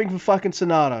 they're clapping for fucking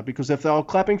Sonata, because if they were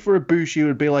clapping for Ibushi, it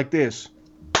would be like this.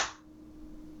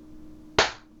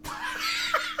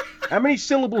 How many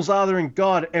syllables are there in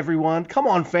God, everyone? Come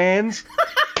on, fans.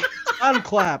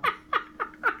 Unclap.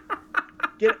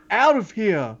 Get out of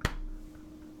here.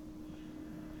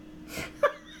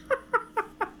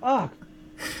 Fuck.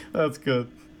 That's good.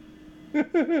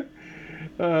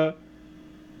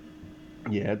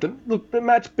 Yeah, the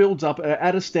match builds up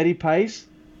at a steady pace,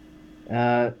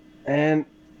 and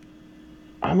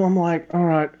I'm like, all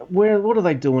right, what are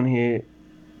they doing here?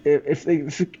 If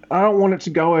I don't want it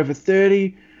to go over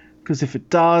 30, because if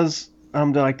it does,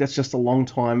 I'm like, that's just a long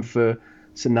time for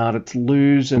Sonata to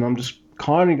lose, and I'm just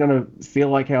kind of gonna feel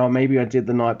like how maybe I did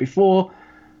the night before.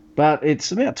 But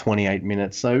it's about 28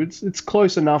 minutes, so it's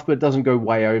close enough, but it doesn't go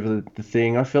way over the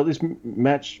thing. I felt this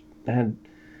match had,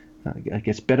 I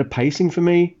guess, better pacing for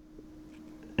me.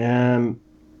 So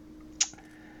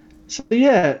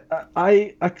yeah,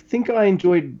 I think I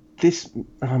enjoyed this.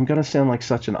 I'm gonna sound like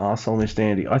such an arsehole, Mr.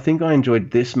 Andy. I think I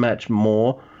enjoyed this match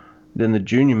more than the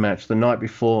junior match the night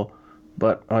before.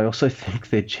 But I also think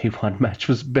their G1 match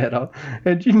was better.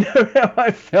 And you know how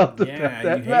I felt about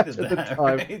that match at the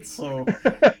time. Right?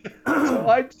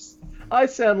 So I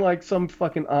sound like some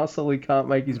fucking arsehole who can't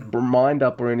make his mind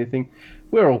up or anything.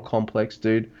 We're all complex,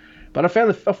 dude. But I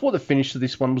thought the finish of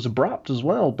this one was abrupt as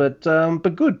well, but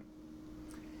good.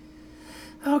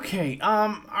 Okay,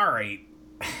 all right.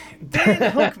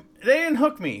 They didn't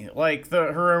hook me like the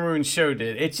Hiromu show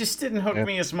did. It just didn't hook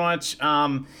me as much.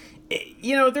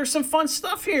 you know, there's some fun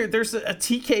stuff here. There's a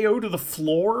TKO to the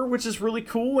floor, which is really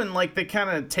cool, and like they kind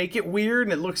of take it weird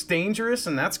and it looks dangerous,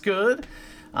 and that's good.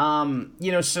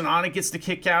 You know, Sonata gets the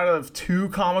kick out of 2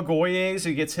 Kamigoyes.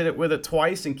 He gets hit it with it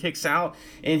twice and kicks out,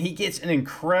 and he gets an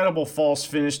incredible false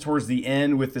finish towards the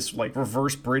end with this like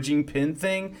reverse bridging pin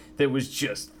thing that was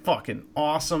just fucking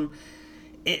awesome.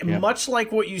 Much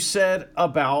like what you said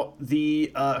about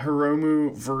the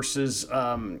Hiromu versus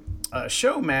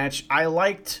Show match, I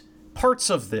liked parts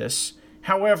of this.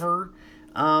 However,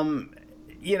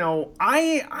 you know,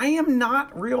 I am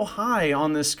not real high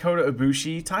on this Kota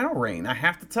Ibushi title reign. I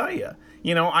have to tell you.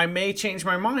 You know, I may change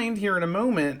my mind here in a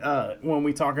moment when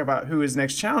we talk about who his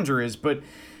next challenger is, but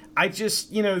I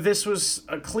just, you know, this was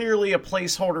clearly a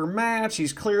placeholder match.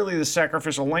 He's clearly the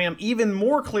sacrificial lamb, even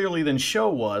more clearly than Show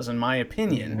was, in my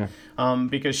opinion.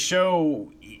 Because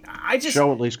Show,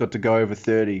 Show at least got to go over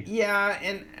 30. Yeah,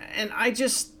 and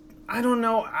I don't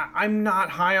know. I'm not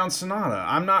high on Sonata.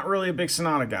 I'm not really a big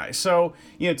Sonata guy. So,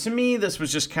 you know, to me, this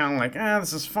was just kind of like,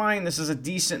 this is fine. This is a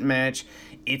decent match.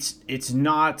 It's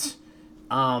not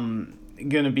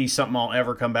going to be something I'll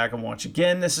ever come back and watch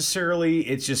again necessarily.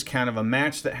 It's just kind of a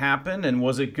match that happened. And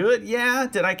was it good? Yeah.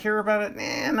 Did I care about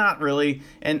it? Not really.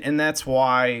 And that's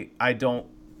why I don't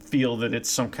feel that it's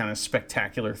some kind of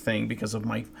spectacular thing because of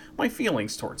my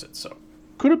feelings towards it. So.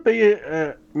 Could it be,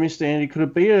 Mr. Andy, could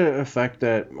it be a fact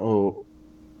that, or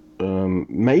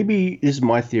maybe this is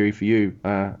my theory for you,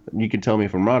 you can tell me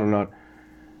if I'm right or not,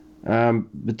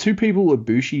 the 2 people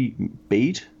Ibushi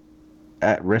beat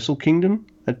at Wrestle Kingdom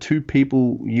are 2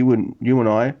 people you and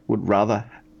I would rather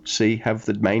see have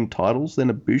the main titles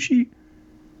than Ibushi?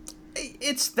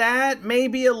 It's that,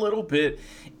 maybe a little bit.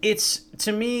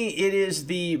 To me, it is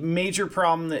the major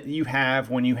problem that you have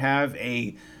when you have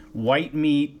a white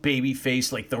meat baby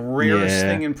face. Like the rarest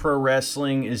thing in pro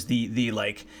wrestling is the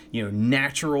like, you know,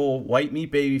 natural white meat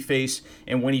baby face,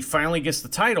 and when he finally gets the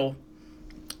title,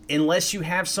 unless you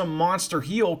have some monster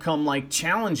heel come like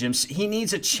challenge him, he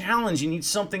needs a challenge. He needs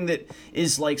something that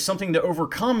is like something to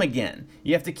overcome again.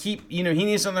 You have to keep, you know, he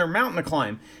needs another mountain to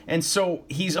climb, and so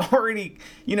he's already,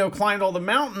 you know, climbed all the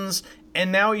mountains,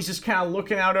 and now he's just kind of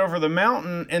looking out over the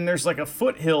mountain, and there's like a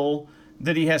foothill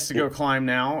that he has to go climb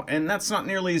now, and that's not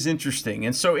nearly as interesting.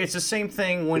 And so it's the same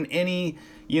thing when any,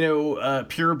 you know,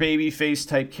 pure babyface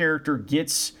type character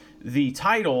gets the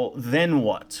title, then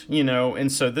what? You know,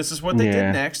 and so this is what they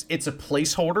did next. It's a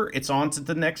placeholder. It's on to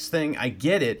the next thing. I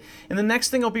get it. And the next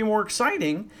thing will be more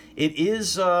exciting. It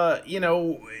is, you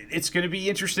know, it's going to be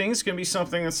interesting. It's going to be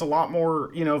something that's a lot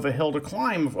more, you know, of a hill to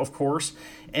climb, of course.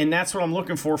 And that's what I'm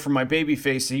looking for from my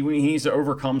babyface. He needs to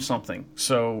overcome something.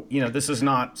 So, you know, this is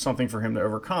not something for him to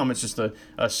overcome. It's just a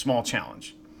small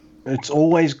challenge. It's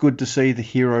always good to see the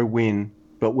hero win,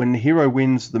 but when the hero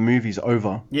wins, the movie's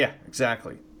over. Yeah,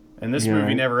 exactly. And this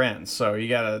movie never ends, so you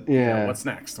gotta. You know, what's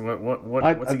next?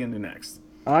 What's he gonna do next?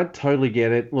 I totally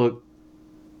get it. Look,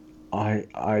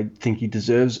 I think he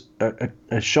deserves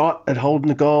a shot at holding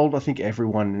the gold. I think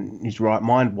everyone in his right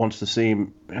mind wants to see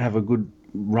him have a good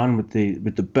run with the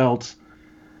belt.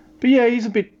 But yeah, he's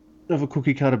a bit of a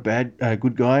cookie cutter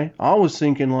good guy. I was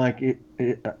thinking like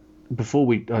before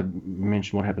we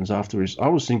mention what happens afterwards. I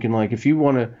was thinking like if you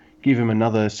want to give him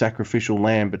another sacrificial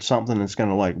lamb, but something that's going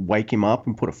to like wake him up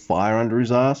and put a fire under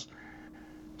his ass,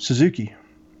 Suzuki.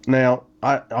 Now,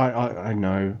 I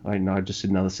know, I just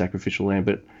said another sacrificial lamb,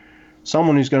 but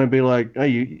someone who's going to be like, hey,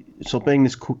 you stop being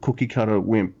this cookie cutter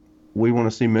wimp. We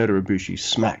want to see Murder Ibushi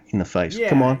smack in the face. Yeah,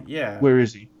 come on. Yeah. Where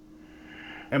is he?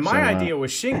 And my idea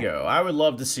was Shingo. I would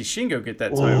love to see Shingo get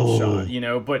that title shot, you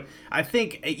know. But I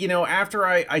think, you know, after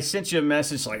I sent you a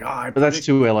message like, but that's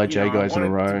 2 LIJ guys in a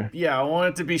row. I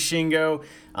want it to be Shingo,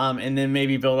 and then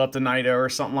maybe build up to Naito or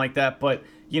something like that. But,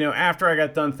 you know, after I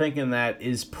got done thinking that,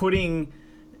 is putting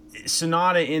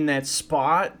Sonata in that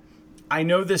spot. I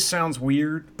know this sounds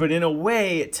weird, but in a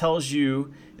way it tells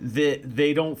you that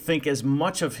they don't think as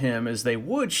much of him as they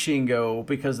would Shingo,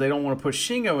 because they don't want to put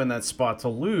Shingo in that spot to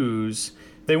lose.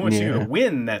 They want you to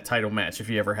win that title match if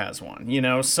he ever has one, you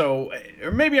know? So,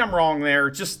 or maybe I'm wrong there.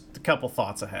 Just a couple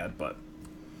thoughts ahead, but...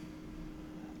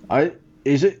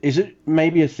 Is it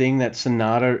maybe a thing that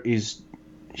Sonata is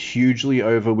hugely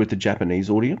over with the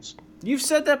Japanese audience? You've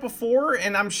said that before,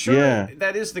 and I'm sure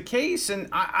that is the case, and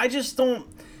I just don't...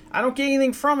 I don't get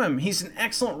anything from him. He's an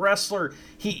excellent wrestler.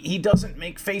 He doesn't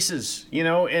make faces, you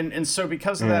know, and so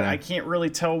because of that, I can't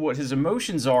really tell what his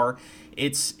emotions are.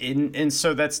 And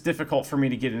so that's difficult for me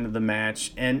to get into the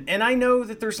match. And I know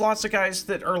that there's lots of guys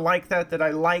that are like that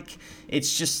I like.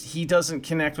 It's just he doesn't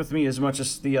connect with me as much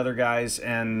as the other guys,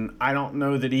 and I don't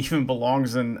know that he even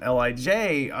belongs in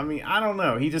LIJ. I mean, I don't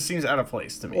know. He just seems out of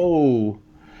place to me. Oh,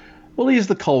 Well, he is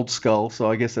the cold skull, so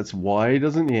I guess that's why he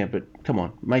doesn't. Yeah, but come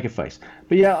on, make a face.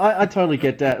 But yeah, I totally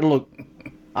get that. And look,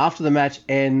 after the match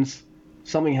ends,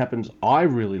 something happens I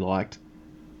really liked.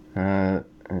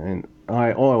 And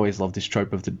I always love this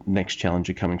trope of the next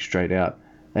challenger coming straight out.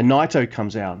 And Naito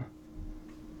comes out.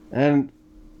 And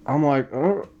I'm like,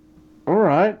 oh, all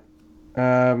right.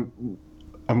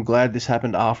 I'm glad this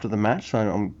happened after the match.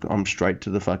 So I'm straight to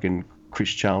the fucking Chris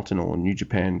Charlton or New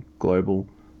Japan Global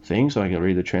thing so I can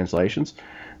read the translations.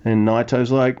 And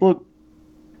Naito's like, look,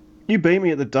 you beat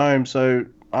me at the Dome, so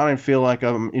I don't feel like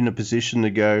I'm in a position to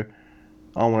go,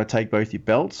 I want to take both your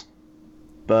belts.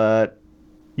 But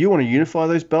you want to unify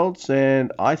those belts,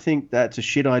 and I think that's a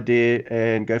shit idea,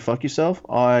 and go fuck yourself.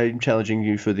 I'm challenging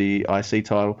you for the IC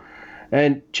title.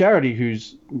 And Charity,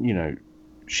 who's,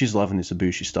 she's loving this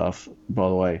Ibushi stuff, by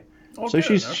the way. Oh, so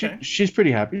good. she's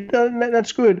pretty happy.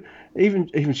 That's good. Even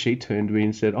she turned to me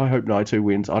and said, I hope Naito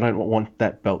wins. I don't want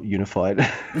that belt unified.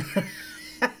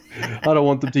 I don't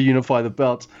want them to unify the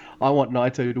belts. I want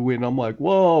Naito to win. I'm like,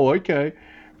 whoa, okay.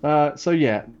 So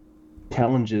yeah,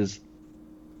 challenges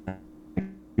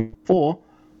for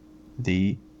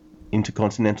the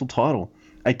Intercontinental title.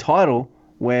 A title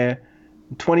where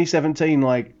 2017,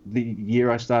 like the year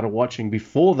I started watching,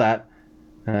 before that,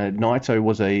 Naito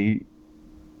was a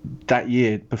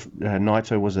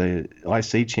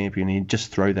IC champion. He'd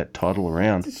just throw that title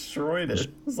around. Destroyed it.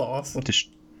 It was awesome.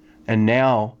 And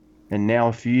now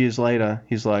a few years later,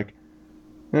 he's like,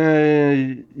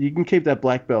 you can keep that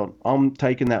black belt. I'm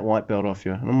taking that white belt off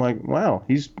you. And I'm like, wow,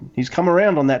 he's come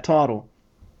around on that title.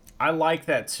 I like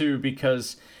that too,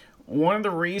 because one of the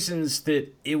reasons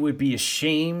that it would be a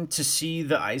shame to see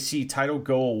the IC title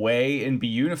go away and be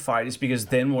unified is because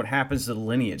then what happens to the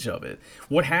lineage of it?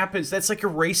 What happens? That's like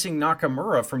erasing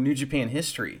Nakamura from New Japan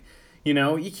history.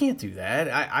 You can't do that.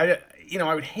 I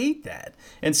would hate that.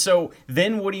 And so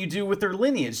then what do you do with their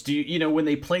lineage? Do you, when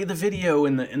they play the video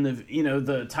and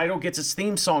the title gets its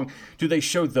theme song, do they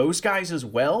show those guys as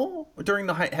well during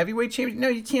the heavyweight championship? No,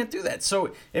 you can't do that.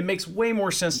 So it makes way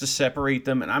more sense to separate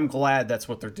them, and I'm glad that's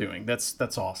what they're doing.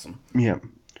 That's awesome. Yeah.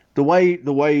 The way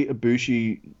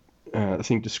Ibushi, I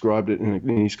think, described it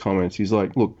in his comments, he's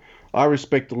like, look, I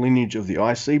respect the lineage of the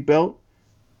IC belt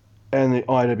and the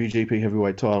IWGP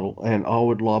heavyweight title, and I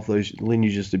would love those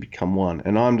lineages to become one.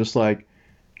 And I'm just like,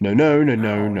 no.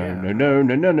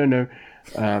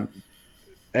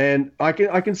 And I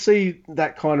can see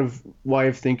that kind of way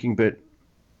of thinking, but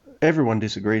everyone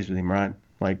disagrees with him, right?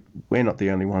 Like, we're not the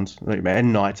only ones. And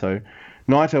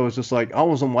Naito was just like, I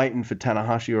wasn't waiting for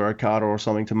Tanahashi or Okada or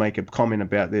something to make a comment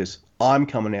about this. I'm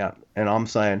coming out and I'm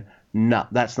saying, nah,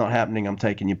 that's not happening. I'm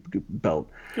taking your belt.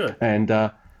 Good. And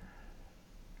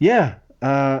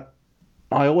I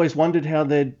always wondered how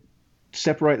they'd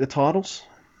separate the titles,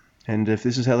 and if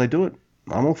this is how they do it,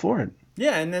 I'm all for it.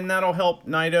 Yeah, and then that'll help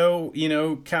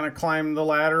Naito, kind of climb the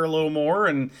ladder a little more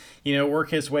and,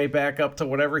 work his way back up to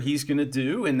whatever he's going to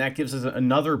do. And that gives us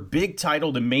another big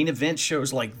title to main event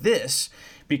shows like this.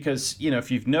 Because, if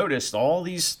you've noticed, all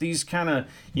these kind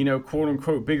of,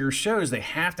 quote-unquote bigger shows, they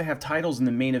have to have titles in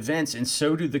the main events, and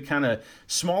so do the kind of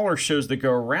smaller shows that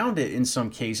go around it in some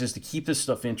cases to keep this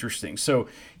stuff interesting. So,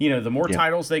 the more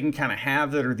titles they can kind of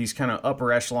have that are these kind of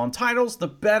upper echelon titles, the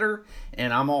better,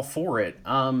 and I'm all for it.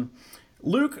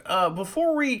 Luke,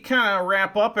 before we kind of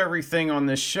wrap up everything on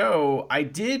this show, I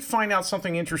did find out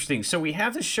something interesting. So we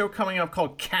have this show coming up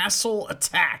called Castle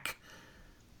Attack.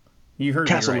 You heard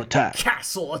Castle me right. Attack.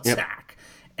 Castle Attack.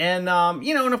 Yep. And,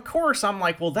 and of course I'm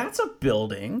like, well, that's a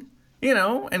building,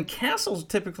 and castles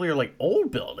typically are like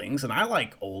old buildings, and I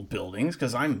like old buildings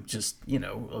because I'm just,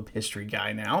 a history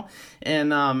guy now.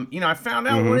 And, I found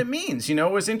out what it means.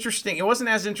 It was interesting. It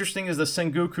wasn't as interesting as the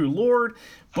Sengoku Lord,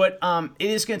 but it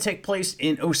is going to take place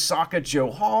in Osaka-jo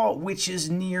Hall, which is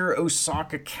near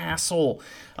Osaka Castle,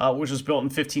 which was built in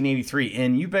 1583.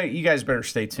 And you guys better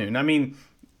stay tuned. I mean,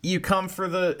 you come for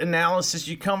the analysis,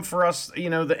 you come for us,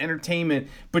 the entertainment,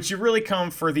 but you really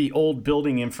come for the old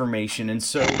building information. And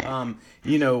so,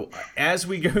 as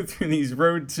we go through these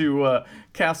road to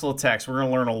Castle Attacks, we're going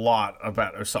to learn a lot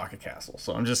about Osaka Castle.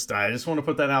 So I just want to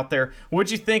put that out there. What'd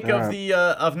you think of the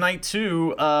of night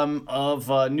 2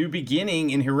 of New Beginning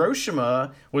in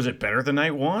Hiroshima? Was it better than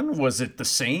night 1? Was it the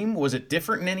same? Was it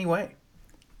different in any way?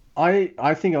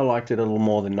 I think I liked it a little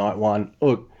more than night 1.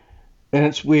 Look. And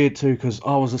it's weird, too, because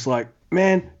I was just like,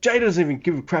 man, Jay doesn't even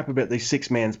give a crap about these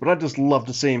 6-mans, but I'd just love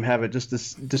to see him have it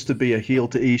just to be a heel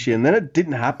to Ishii. And then it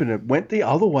didn't happen. It went the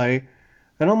other way.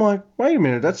 And I'm like, wait a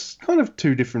minute, that's kind of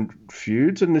 2 different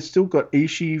feuds. And they've still got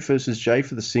Ishii versus Jay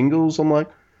for the singles. I'm like,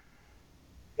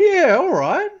 yeah, all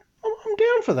right. I'm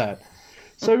down for that.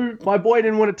 So my boy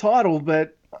didn't win a title,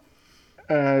 but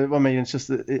I mean, it's just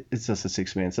a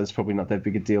 6-man, so it's probably not that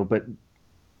big a deal. But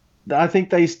I think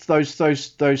those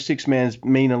 6-mans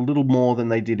mean a little more than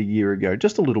they did a year ago,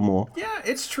 just a little more. Yeah,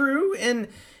 it's true. And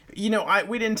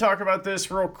we didn't talk about this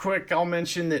real quick. I'll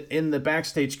mention that in the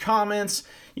backstage comments,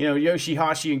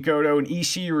 Yoshihashi and Goto and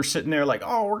Ishii were sitting there like,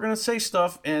 oh, we're gonna say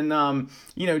stuff, and God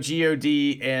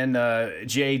and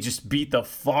Jay just beat the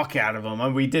fuck out of them. I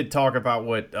mean, we did talk about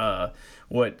what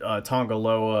Tonga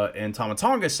Loa and Tama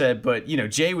Tonga said, but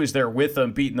Jay was there with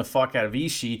them, beating the fuck out of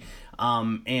Ishii.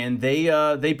 And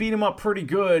they beat him up pretty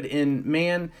good. And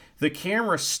man, the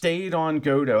camera stayed on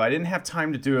Goto. I didn't have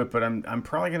time to do it, but I'm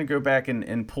probably gonna go back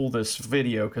and pull this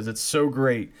video because it's so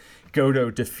great.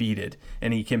 Goto defeated,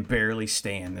 and he can barely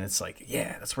stand. And it's like,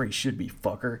 yeah, that's where he should be,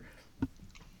 fucker.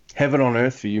 Heaven on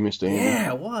earth for you, Mr. Andy.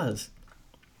 Yeah, it was.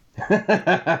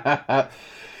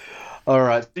 All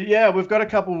right. Yeah, we've got a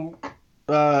couple.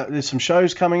 There's some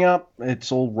shows coming up. It's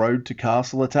all Road to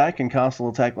Castle Attack, and Castle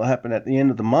Attack will happen at the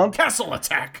end of the month. Castle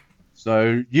Attack!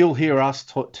 So you'll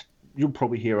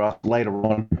probably hear us later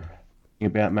on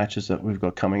about matches that we've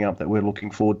got coming up that we're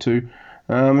looking forward to.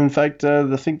 In fact,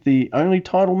 I think the only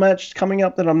title match coming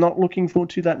up that I'm not looking forward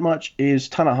to that much is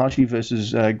Tanahashi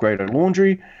versus Grado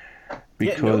Laundry.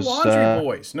 Because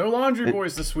no laundry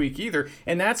boys this week either,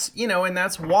 and that's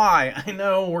why I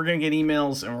know we're gonna get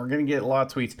emails and we're gonna get a lot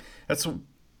of tweets.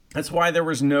 That's why there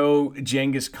was no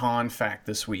Genghis Khan fact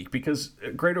this week, because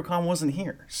Grado Khan wasn't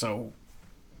here. So,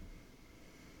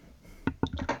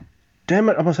 damn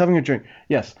it, I was having a drink.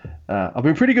 Yes, I've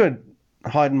been pretty good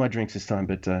hiding my drinks this time,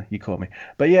 but you caught me.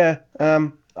 But yeah,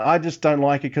 I just don't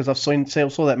like it because I've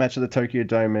saw that match at the Tokyo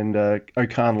Dome, and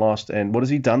O'Khan lost. And what has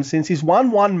he done since? He's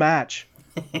won one match.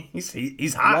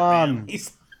 he's hot, man.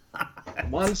 He's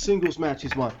one singles match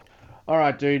he's won. All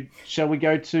right, dude. Shall we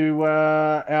go to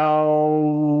our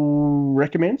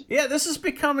recommends? Yeah, this is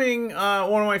becoming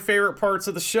one of my favorite parts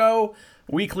of the show.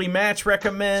 Weekly match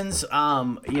recommends. We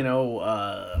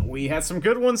had some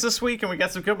good ones this week, and we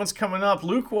got some good ones coming up.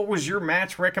 Luke, what was your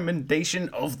match recommendation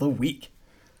of the week?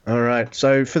 All right.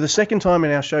 So for the second time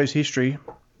in our show's history,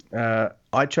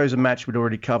 I chose a match we'd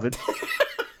already covered.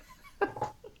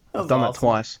 I've done that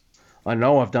twice. I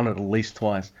know I've done it at least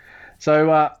twice.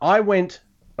 So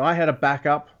I had a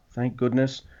backup, thank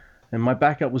goodness, and my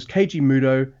backup was Keiji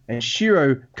Muto and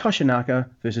Shiro Koshinaka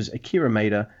versus Akira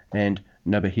Maeda and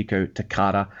Nobuhiko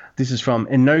Takada. This is from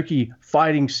Inoki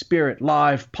Fighting Spirit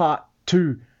Live Part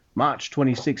 2, March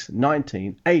 26,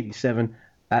 1987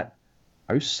 at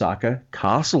Osaka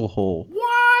Castle Hall.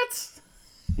 What?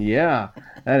 Yeah,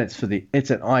 and it's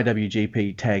an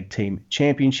IWGP Tag Team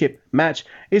Championship match.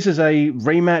 This is a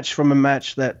rematch from a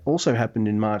match that also happened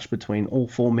in March between all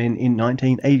four men in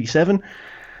 1987.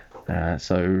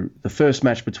 So the first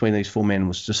match between these four men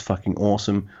was just fucking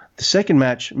awesome. The second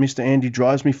match, Mr. Andy,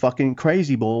 drives me fucking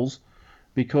crazy balls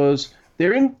because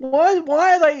they're in. Why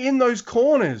are they in those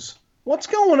corners? What's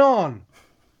going on?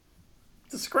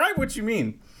 Describe what you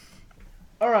mean.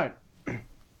 All right.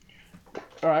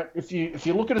 If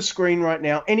you look at a screen right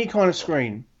now, any kind of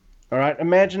screen, all right,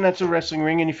 imagine that's a wrestling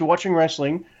ring, and if you're watching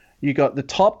wrestling, you got the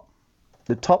top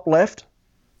left,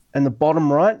 and the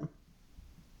bottom right.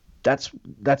 That's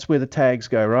where the tags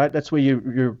go, right? That's where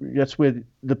that's where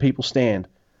the people stand.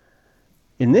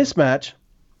 In this match,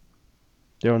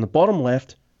 they're on the bottom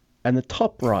left and the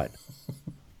top right,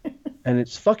 and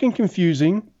it's fucking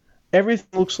confusing.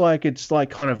 Everything looks like it's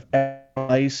like kind of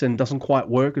place and doesn't quite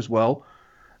work as well.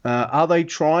 Are they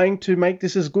trying to make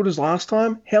this as good as last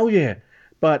time? Hell yeah.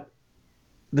 But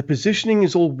the positioning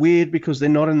is all weird because they're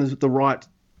not in the right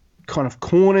kind of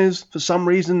corners. For some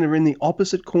reason, they're in the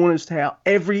opposite corners to how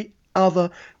every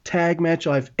other tag match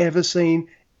I've ever seen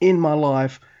in my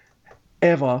life,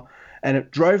 ever. And it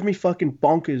drove me fucking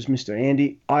bonkers, Mr.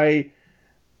 Andy.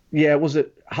 Was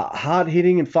it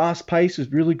hard-hitting and fast-paced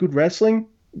with really good wrestling?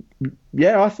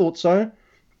 Yeah, I thought so.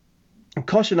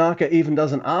 Koshinaka even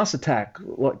does an ass attack,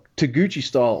 like Taguchi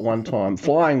style at one time,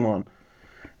 flying one.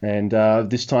 And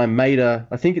this time Maeda,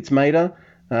 I think it's Maeda,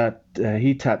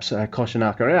 he taps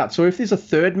Koshinaka out. So if there's a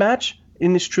third match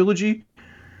in this trilogy,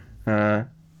 I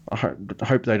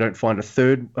hope they don't find a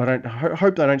third. I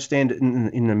hope they don't stand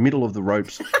in the middle of the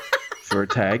ropes for a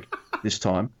tag this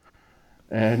time,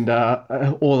 and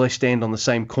or they stand on the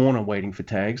same corner waiting for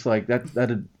tags like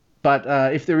that. But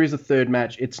if there is a third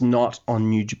match, it's not on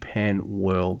New Japan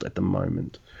World at the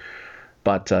moment.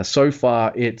 But so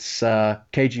far, it's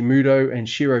Keiji Muto and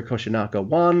Shiro Koshinaka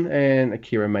 1, and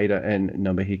Akira Maeda and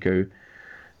Nobuhiko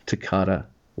Takada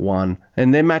 1.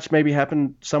 And their match maybe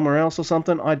happened somewhere else or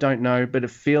something. I don't know, but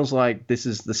it feels like this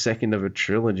is the second of a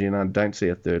trilogy, and I don't see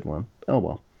a third one. Oh,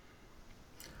 well.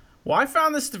 Well, I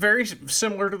found this very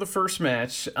similar to the first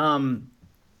match.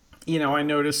 You know, I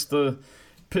noticed the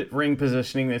ring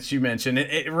positioning that you mentioned.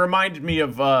 It reminded me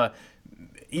of,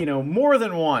 you know, more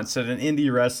than once at an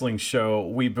indie wrestling show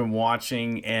we've been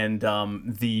watching, and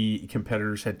the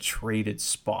competitors had traded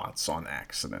spots on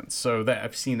accident. So that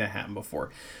I've seen that happen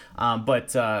before. But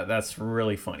that's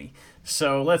really funny.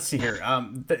 So let's see here.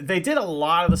 They did a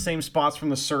lot of the same spots from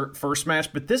the first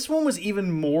match, but this one was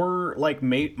even more like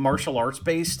martial arts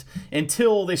based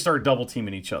until they started double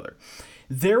teaming each other.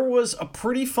 There was a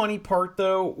pretty funny part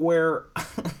though where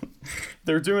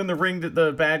they're doing the ring.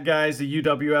 The bad guys, the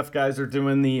UWF guys, are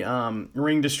doing the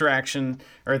ring distraction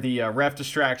or the ref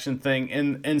distraction thing,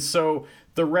 and so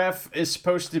the ref is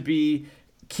supposed to be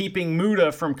keeping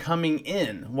Muta from coming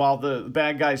in while the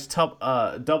bad guys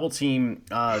double team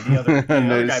the other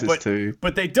guy,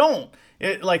 but they don't.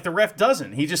 Like the ref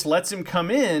doesn't. He just lets him come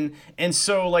in, and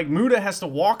so like Muta has to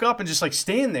walk up and just like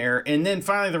stand there, and then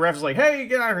finally the ref is like, "Hey,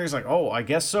 get out of here." He's like, "Oh, I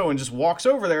guess so," and just walks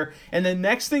over there. And the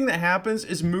next thing that happens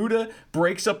is Muta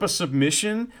breaks up a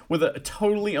submission with a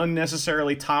totally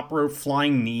unnecessarily top rope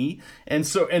flying knee, and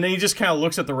then he just kind of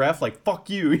looks at the ref like, "Fuck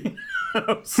you."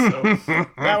 So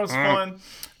that was fun.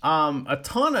 A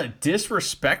ton of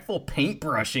disrespectful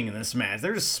paintbrushing in this match.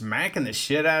 They're just smacking the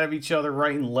shit out of each other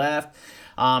right and left.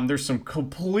 There's some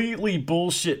completely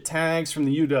bullshit tags from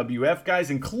the UWF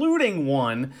guys, including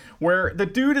one where the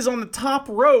dude is on the top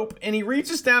rope and he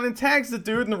reaches down and tags the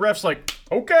dude, and the ref's like,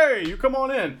 "Okay, you come on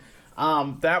in."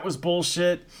 That was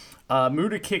bullshit.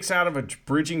 Muta kicks out of a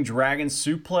bridging dragon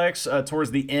suplex towards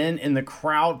the end, and the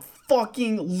crowd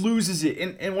fucking loses it.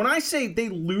 And when I say they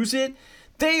lose it,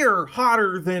 they are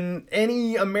hotter than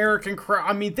any American crowd.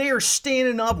 I mean, they are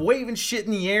standing up, waving shit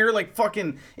in the air, like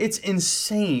fucking, it's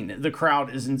insane. The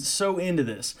crowd is so into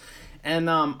this.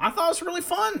 And I thought it was really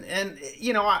fun. And,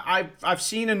 you know, I've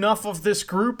seen enough of this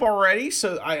group already,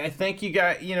 so I thank you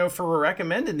guys, you know, for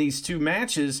recommending these two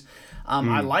matches.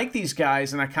 I like these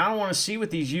guys, and I kind of want to see what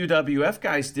these UWF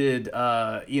guys did,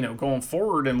 you know, going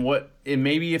forward, and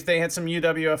maybe if they had some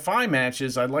UWFI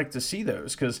matches, I'd like to see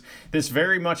those, because this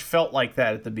very much felt like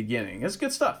that at the beginning. It's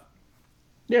good stuff.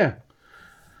 Yeah.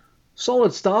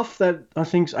 Solid stuff that I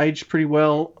think's aged pretty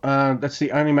well. That's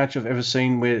the only match I've ever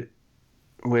seen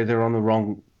where they're on the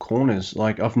wrong corners.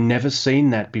 Like, I've never seen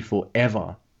that before,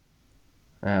 ever.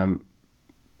 And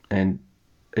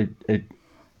it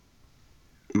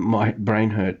my brain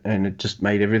hurt, and it just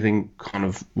made everything kind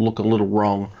of look a little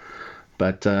wrong.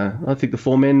 But I think the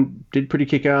four men did pretty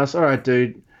kick-ass. All right,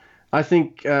 dude. I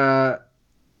think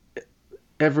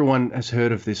everyone has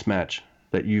heard of this match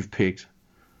that you've picked,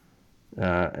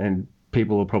 and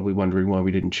people are probably wondering why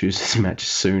we didn't choose this match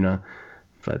sooner.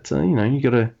 But you know, you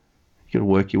gotta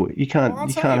work your way. You can't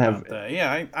have that.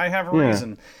 Yeah, I have a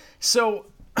reason. So,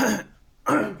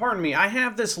 pardon me. I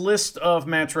have this list of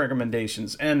match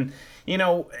recommendations, and you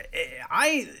know,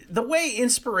 the way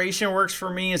inspiration works for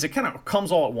me is it kind of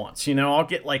comes all at once. You know, I'll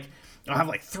have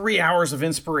like 3 hours of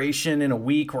inspiration in a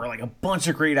week where like a bunch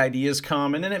of great ideas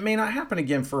come, and then it may not happen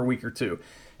again for a week or two.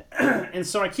 And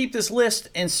so I keep this list,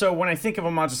 and so when I think of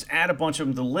them, I'll just add a bunch of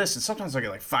them to the list, and sometimes I get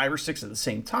like 5 or 6 at the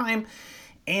same time.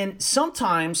 And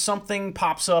sometimes something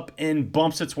pops up and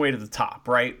bumps its way to the top,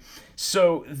 right?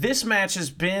 So this match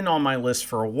has been on my list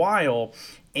for a while,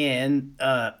 and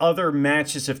other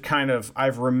matches have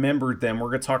I've remembered them. We're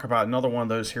going to talk about another one of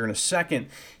those here in a second.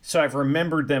 So I've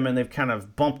remembered them, and they've kind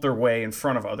of bumped their way in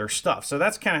front of other stuff. So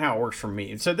that's kind of how it works for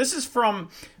me. So this is from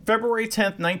February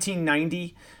 10th,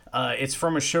 1990. It's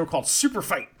from a show called Super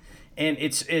Fight, and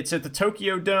it's at the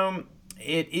Tokyo Dome.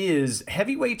 It is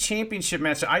heavyweight championship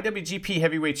match, the IWGP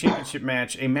heavyweight championship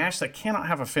match, a match that cannot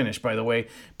have a finish, by the way.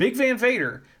 Big Van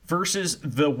Vader versus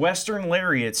the Western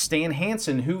Lariat, Stan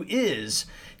Hansen, who is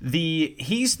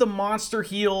he's the monster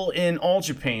heel in All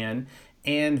Japan,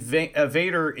 and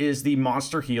Vader is the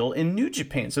monster heel in New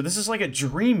Japan. So this is like a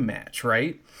dream match,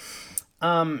 right?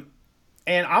 And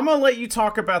I'm going to let you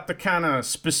talk about the kind of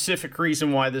specific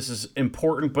reason why this is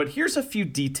important, but here's a few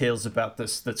details about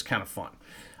this that's kind of fun.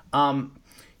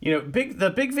 You know,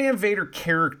 the Big Van Vader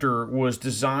character was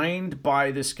designed by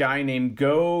this guy named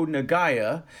Go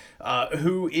Nagaya,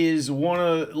 who is one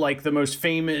of like the most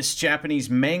famous Japanese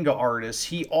manga artists.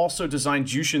 He also designed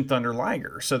Jushin Thunder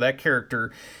Liger, so that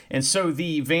character, and so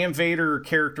the Van Vader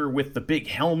character with the big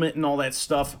helmet and all that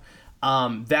stuff,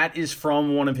 that is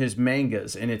from one of his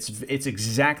mangas, and it's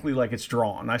exactly like it's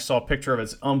drawn. I saw a picture of it;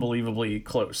 it's unbelievably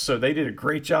close. So they did a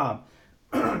great job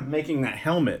making that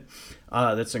helmet.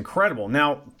 That's incredible.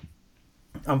 Now,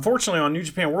 unfortunately, on New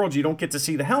Japan World, you don't get to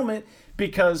see the helmet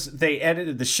because they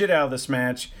edited the shit out of this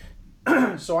match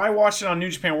So I watched it on New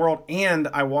Japan World, and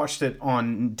I watched it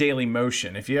on Daily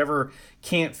Motion. If you ever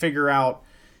can't figure out,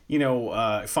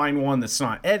 find one that's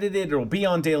not edited, it'll be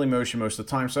on Daily Motion most of the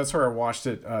time. So that's where I watched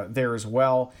it there as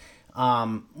well.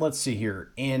 Let's see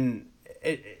here.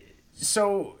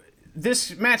 So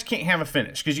this match can't have a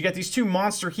finish because you got these two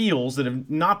monster heels that have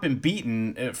not been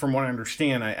beaten, from what I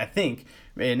understand. I think,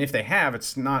 and if they have,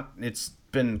 it's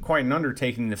been quite an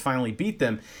undertaking to finally beat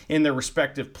them in their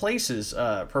respective places,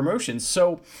 promotions.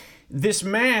 So this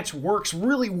match works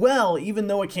really well, even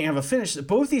though it can't have a finish.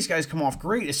 Both these guys come off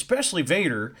great, especially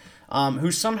Vader,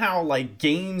 who somehow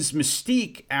gains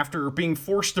mystique after being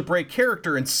forced to break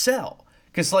character and sell.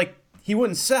 Because he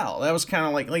wouldn't sell. That was kind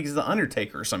of like he's the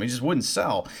Undertaker or something. He just wouldn't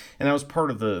sell, and that was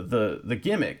part of the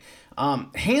gimmick.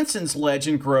 Hansen's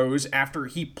legend grows after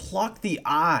he plucked the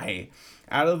eye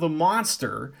out of the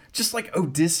monster, just like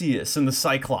Odysseus and the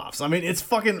Cyclops. I mean, it's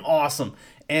fucking awesome.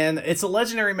 And it's a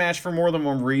legendary match for more than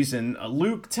one reason.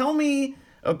 Luke, tell me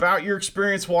about your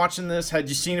experience watching this. Had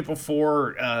you seen it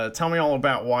before? Tell me all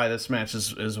about why this match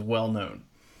is well known.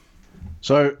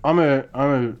 So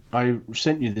I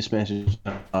sent you this message.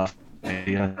 I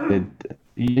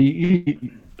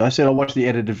said I watched the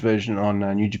edited version on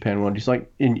New Japan World. He's like,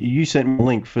 and you sent me a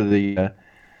link for the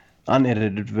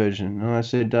unedited version, and I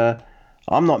said,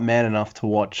 I'm not man enough to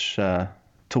watch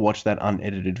that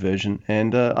unedited version,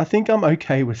 and I think I'm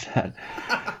okay with that.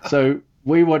 So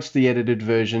we watched the edited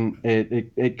version.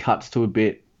 It cuts to a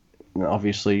bit,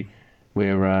 obviously,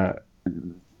 where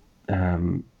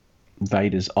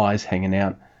Vader's eyes hanging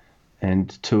out,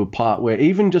 and to a part where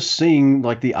even just seeing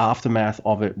the aftermath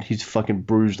of it, his fucking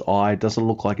bruised eye doesn't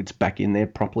look like it's back in there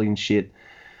properly and shit.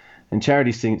 And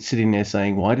Charity's sitting there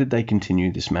saying, "Why did they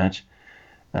continue this match?"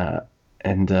 I'm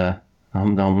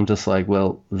just like,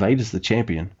 well, Vader's the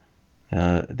champion.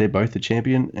 They're both the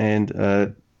champion,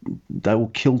 and they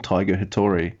will kill Tiger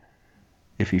Hattori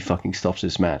if he fucking stops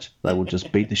this match. They will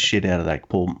just beat the shit out of that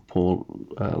poor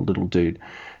little dude.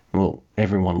 Well,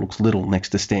 everyone looks little next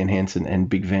to Stan Hansen and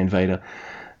Big Van Vader.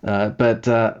 But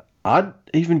I'd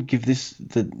even give this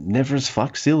the never as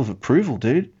fuck seal of approval,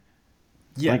 dude.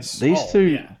 Yes. These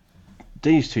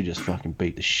two just fucking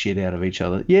beat the shit out of each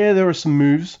other. Yeah, there are some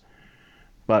moves,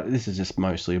 but this is just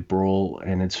mostly a brawl,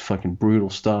 and it's fucking brutal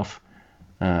stuff.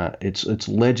 It's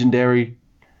legendary.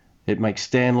 It makes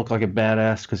Stan look like a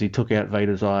badass because he took out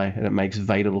Vader's eye, and it makes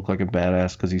Vader look like a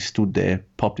badass because he stood there,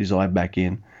 popped his eye back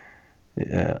in.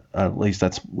 At least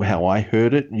that's how I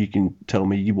heard it. You can tell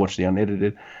me you watched the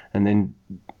unedited and then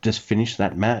just finish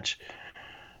that match.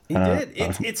 He did.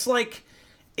 It's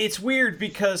it's weird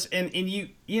because and you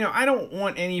I don't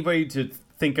want anybody to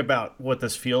think about what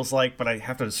this feels like, but I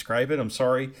have to describe it. I'm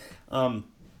sorry.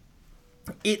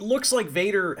 It looks like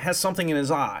Vader has something in his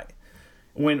eye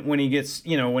when he gets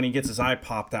his eye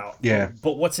popped out. Yeah.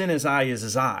 But what's in his eye is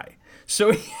his eye.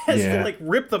 So he has to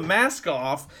rip the mask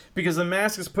off because the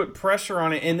mask has put pressure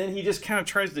on it, and then he just kind of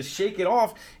tries to shake it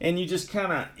off, and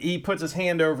he puts his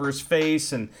hand over his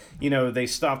face, and they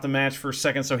stop the match for a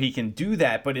second so he can do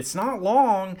that, but it's not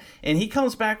long, and he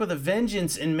comes back with a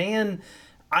vengeance, and man,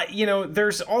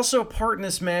 there's also a part in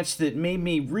this match that made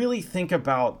me really think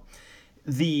about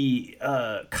the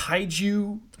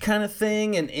kaiju kind of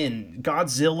thing and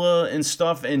Godzilla and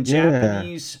stuff and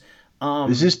Japanese.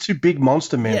 There's just two big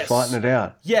monster men fighting it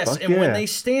out. Yes, and when they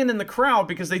stand in the crowd,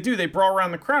 because they brawl around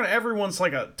the crowd, everyone's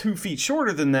 2 feet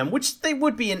shorter than them, which they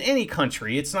would be in any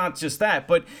country. It's not just that,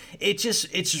 but it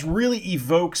just really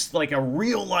evokes a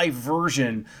real life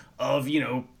version of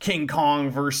King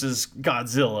Kong versus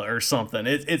Godzilla or something.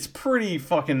 It's pretty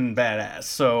fucking badass.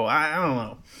 So I don't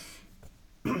know.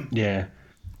 Yeah.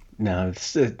 No,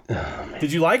 it's.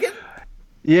 Did you like it?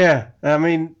 Yeah, I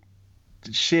mean.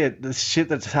 The shit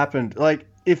that's happened.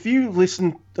 If you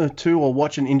listen to or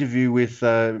watch an interview with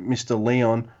Mr.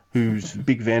 Leon, who's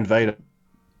Big Van Vader,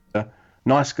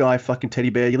 nice guy, fucking teddy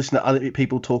bear. You listen to other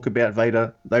people talk about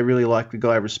Vader, they really like the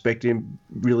guy, respect him,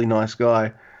 really nice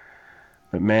guy.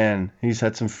 But man, he's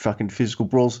had some fucking physical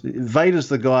brawls. Vader's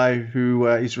the guy who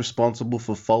is responsible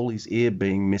for Foley's ear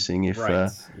being missing. If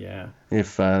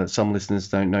some listeners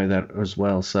don't know that as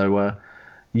well, so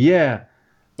yeah.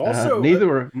 Also, neither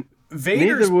were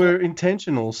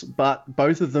intentionals, but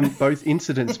both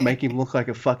incidents make him look like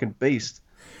a fucking beast.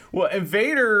 Well, and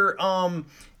Vader,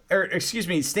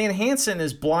 Stan Hansen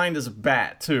is blind as a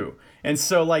bat too, And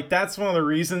so, like, that's one of the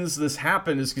reasons this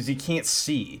happened is because he can't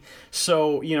see.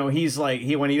 So, you know, he's like,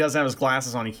 when he doesn't have his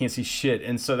glasses on, he can't see shit.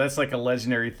 And so that's like a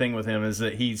legendary thing with him is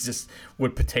that he's just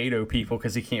would potato people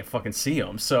because he can't fucking see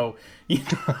them. So, you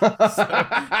know,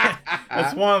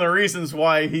 that's one of the reasons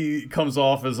why he comes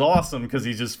off as awesome, because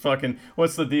he's just fucking,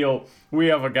 what's the deal? We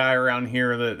have a guy around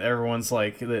here that everyone's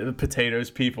like, the potatoes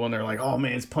people, and they're like, oh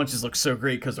man, his punches look so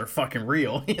great because they're fucking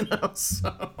real, you know?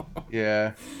 So,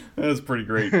 Yeah. that was pretty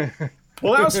great.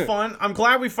 Well, that was fun. I'm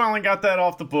glad we finally got that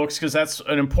off the books because that's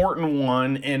an important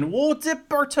one. And we'll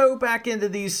dip our toe back into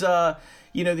these,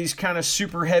 these kind of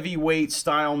super heavyweight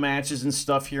style matches and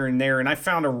stuff here and there. And I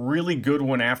found a really good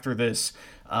one after this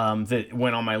that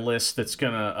went on my list that's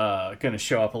gonna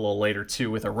show up a little later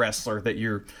too, with a wrestler that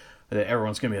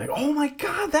everyone's gonna be like, oh my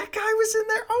god, that guy was in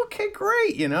there. Okay,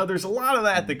 great. You know, there's a lot of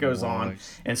that goes on,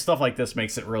 and stuff like this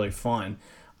makes it really fun.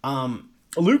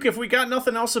 Luke, if we got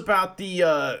nothing else about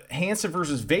the Hanson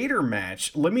versus Vader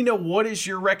match, let me know what is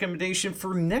your recommendation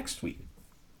for next week.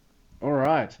 All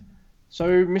right. So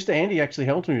Mr. Andy actually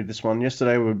helped me with this one.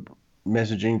 Yesterday we were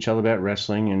messaging each other about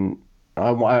wrestling, and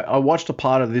I watched a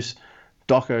part of this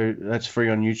doco that's free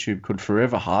on YouTube called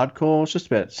Forever Hardcore. It's just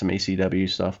about some ECW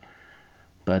stuff.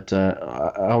 But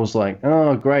I was like,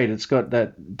 oh, great, it's got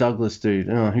that Douglas dude.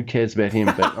 Oh, who cares about him?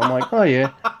 But I'm like, oh,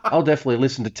 yeah, I'll definitely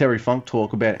listen to Terry Funk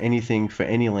talk about anything for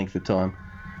any length of time.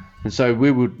 And so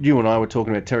you and I were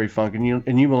talking about Terry Funk, and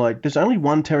you were like, there's only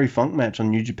one Terry Funk match on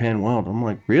New Japan World. I'm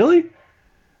like, really?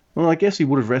 Well, I guess he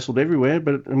would have wrestled everywhere,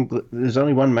 but there's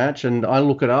only one match. And I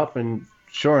look it up, and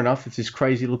sure enough, it's this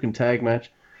crazy-looking tag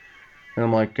match. And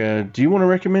I'm like, do you want to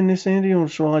recommend this, Andy, or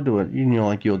shall I do it? And you're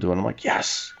like, you'll do it. I'm like,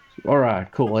 yes. All right,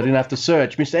 cool. I didn't have to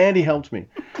search. Mr. Andy helped me.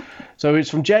 So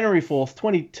it's from January 4th,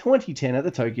 2010 at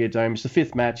the Tokyo Dome. It's the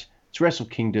fifth match. It's Wrestle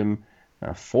Kingdom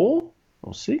 4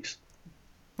 or 6?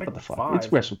 Like what the fuck? 5.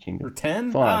 It's Wrestle Kingdom. Or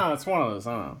 10? 5. I don't know. It's one of those.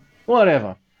 I don't know.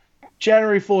 Whatever.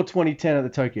 January 4, 2010 at the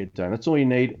Tokyo Dome. That's all you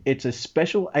need. It's a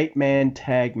special 8-man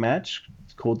tag match.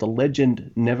 It's called The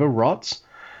Legend Never Rots.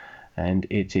 And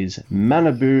it is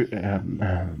Manabu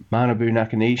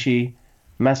Nakanishi,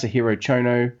 Masahiro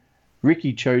Chono,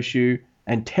 Riki Choshu,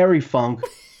 and Terry Funk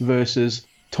versus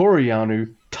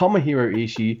Toriyano, Tomohiro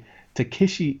Ishii,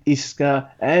 Takeshi Iizuka,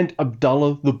 and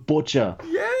Abdullah the Butcher.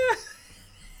 Yeah!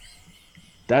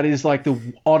 That is like the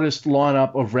oddest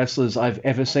lineup of wrestlers I've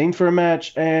ever seen for a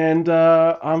match, and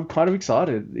I'm kind of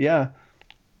excited. Yeah.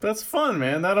 That's fun,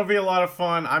 man. That'll be a lot of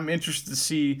fun. I'm interested to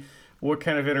see what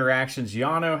kind of interactions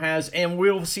Yano has, and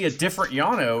we'll see a different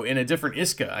Yano in a different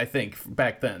Iizuka, I think,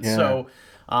 back then. Yeah. So,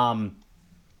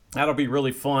 that'll be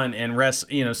really fun, and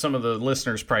some of the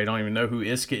listeners probably don't even know who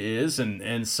Iizuka is,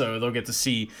 and so they'll get to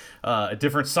see a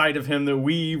different side of him that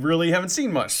we really haven't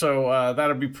seen much. So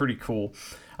that'll be pretty cool.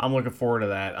 I'm looking forward to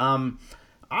that.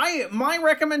 My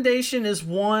recommendation is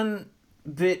one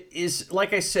that is,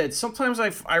 like I said, sometimes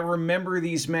I remember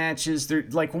these matches. They're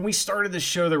like, when we started the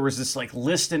show, there was this like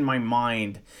list in my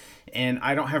mind, and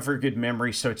I don't have very good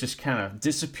memory, so it just kind of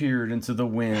disappeared into the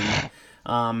wind.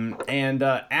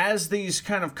 As these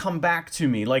kind of come back to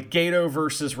me, like Gato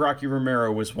versus Rocky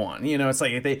Romero was one. You know, it's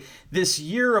like this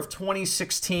year of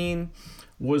 2016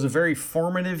 was a very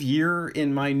formative year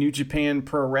in my New Japan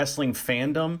Pro Wrestling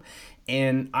fandom.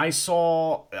 And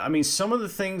some of the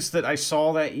things that I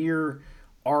saw that year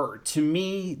are, to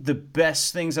me, the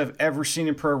best things I've ever seen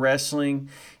in pro wrestling.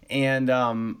 And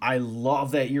I love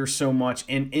that year so much.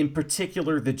 And in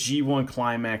particular, the G1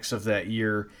 climax of that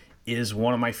year is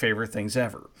one of my favorite things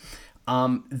ever.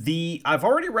 I've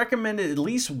already recommended at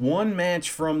least one match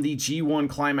from the G1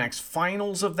 Climax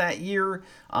finals of that year,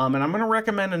 and I'm going to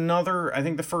recommend another. I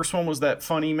think the first one was that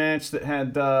funny match that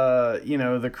had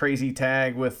the crazy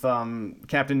tag with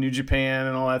Captain New Japan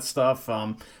and all that stuff.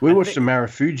 We watched the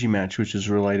Marufuji match, which is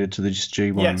related to the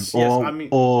G1, yes,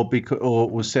 or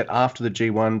was set after the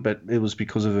G1, but it was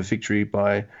because of a victory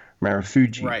by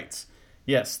Marufuji. Right.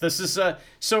 Yes, this is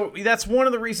so that's one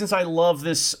of the reasons I love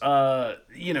this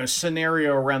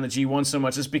scenario around the G1 so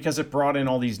much, is because it brought in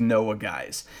all these Noah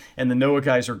guys, and the Noah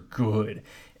guys are good,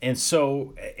 and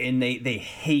they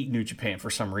hate New Japan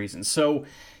for some reason. So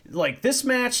like this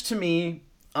match to me,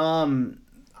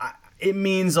 it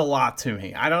means a lot to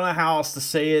me. I don't know how else to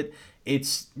say it.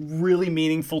 It's really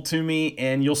meaningful to me,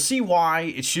 and you'll see why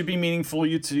it should be meaningful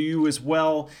to you as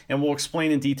well, and we'll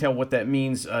explain in detail what that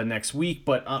means next week.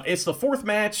 But it's the fourth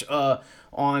match on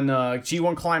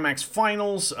G1 Climax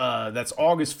Finals. That's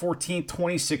August 14th,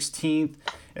 2016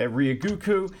 at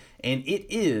Ryogoku, and it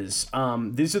is,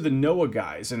 these are the Noah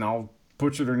guys, and I'll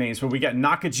butcher their names, but we got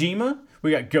Nakajima,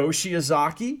 we got Go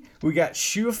Shiozaki, we got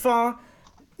Shufa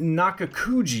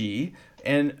Nakakuji,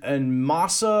 and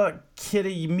Masa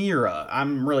Kitamura.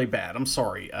 I'm really bad. I'm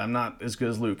sorry. I'm not as good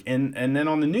as Luke. And then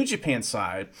on the New Japan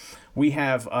side, we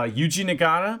have Yuji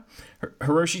Nagata,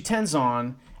 Hiroshi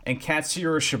Tenzan, and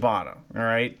Katsuyori Shibata. All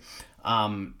right.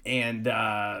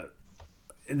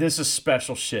 This is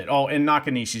special shit. Oh, and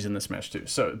Nakanishi's in this match too.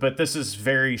 So, but this is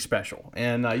very special,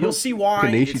 and you'll see why.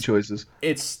 Kanishi choices.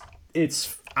 It's.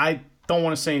 I don't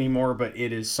want to say anymore, but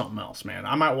it is something else, man.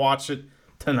 I might watch it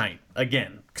tonight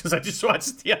again because I just watched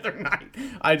it the other night.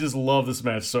 I just love this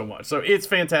match so much. So it's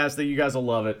fantastic. You guys will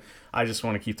love it. I just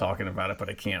want to keep talking about it, but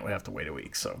I can't. We have to wait a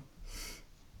week. So.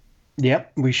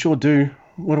 Yep, we sure do.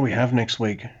 What do we have next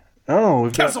week? Oh,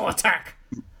 we've Castle Attack.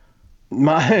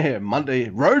 Monday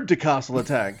road to Castle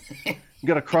Attack. You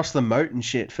got to cross the moat and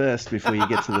shit first before you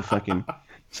get to the fucking.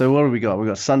 So what do we got? We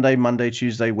got Sunday, Monday,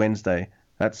 Tuesday, Wednesday.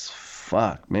 That's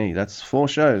fuck me. That's 4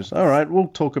 shows. All right, we'll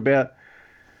talk about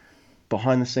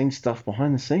behind the scenes stuff.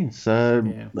 Behind the scenes. So,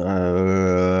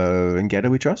 and Gator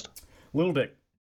we trust. Little Dick.